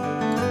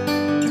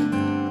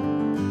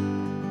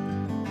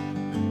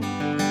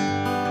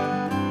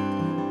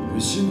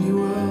 Wishing you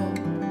well,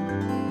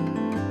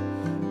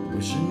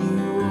 wishing you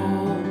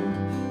all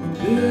the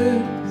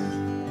best.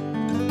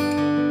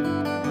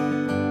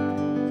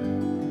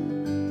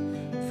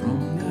 From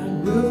that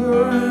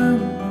river and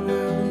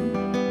valley,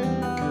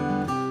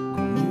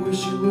 gonna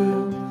wish you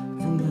well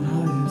from the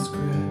highest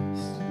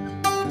crest.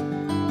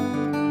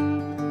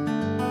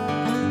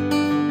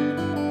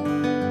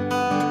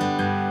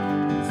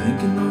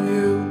 Thinking of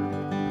you,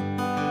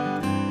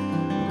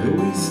 where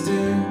we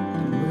stand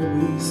and where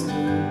we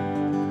stood.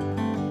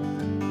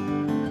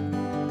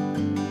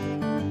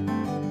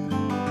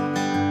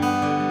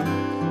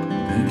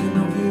 Thinking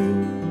of you,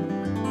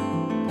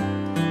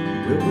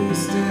 where we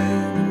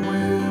stand and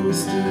where we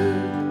stood.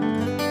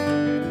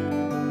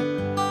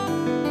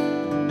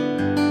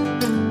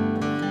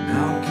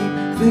 Now keep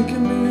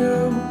thinking of you,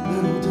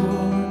 little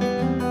darling,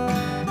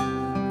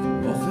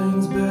 for all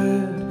things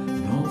bad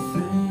and all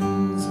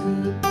things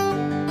good.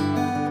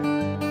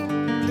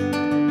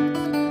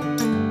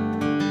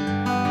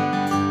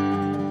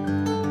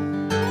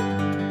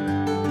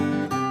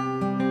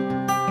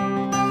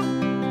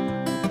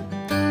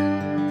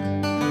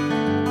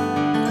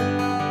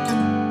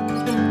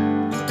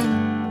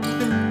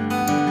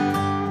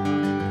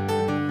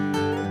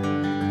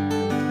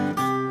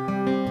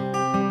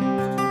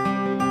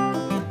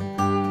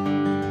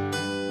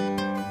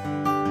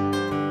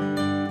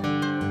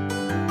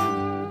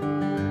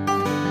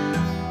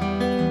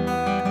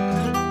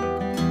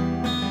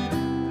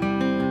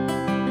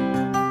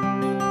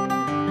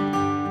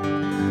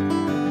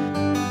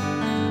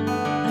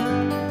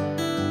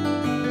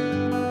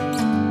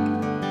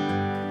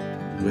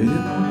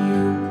 Waiting on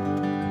you,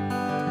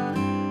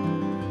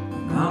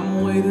 and I'm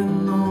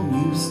waiting on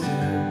you still.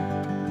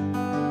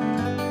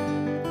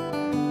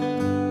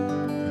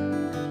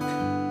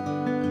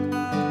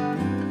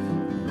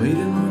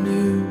 Waiting on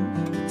you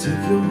to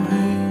take your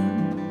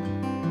hand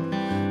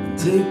and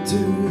take to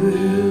the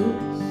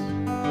hills.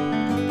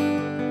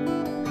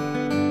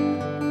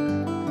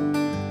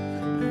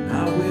 And I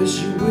wish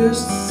you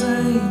wished the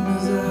same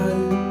as I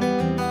do,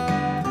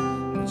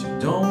 but you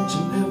don't,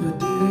 you never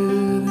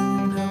did, and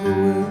you never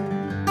will.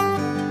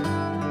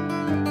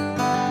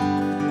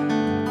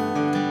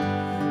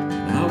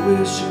 I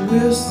wish you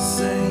wished the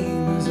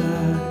same as I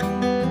do,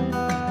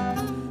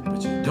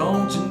 but you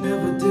don't, you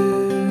never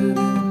did, and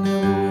you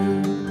never will.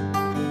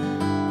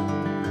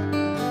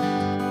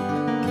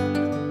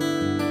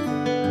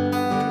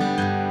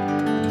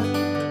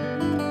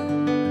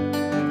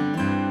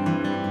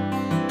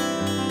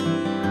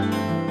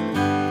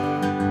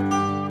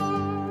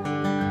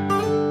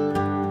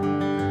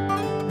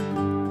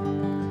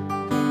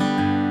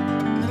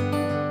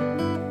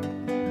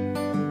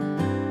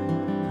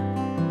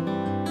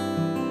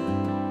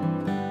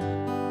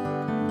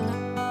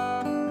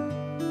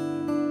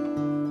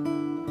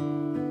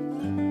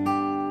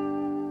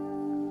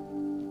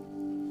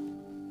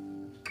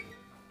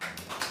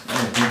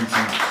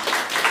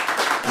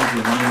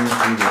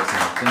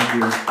 Thank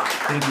you.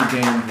 Thank you,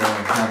 Dan,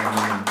 for having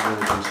me.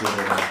 Really appreciate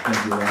it. Thank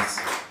you, Russ.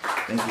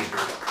 Thank you.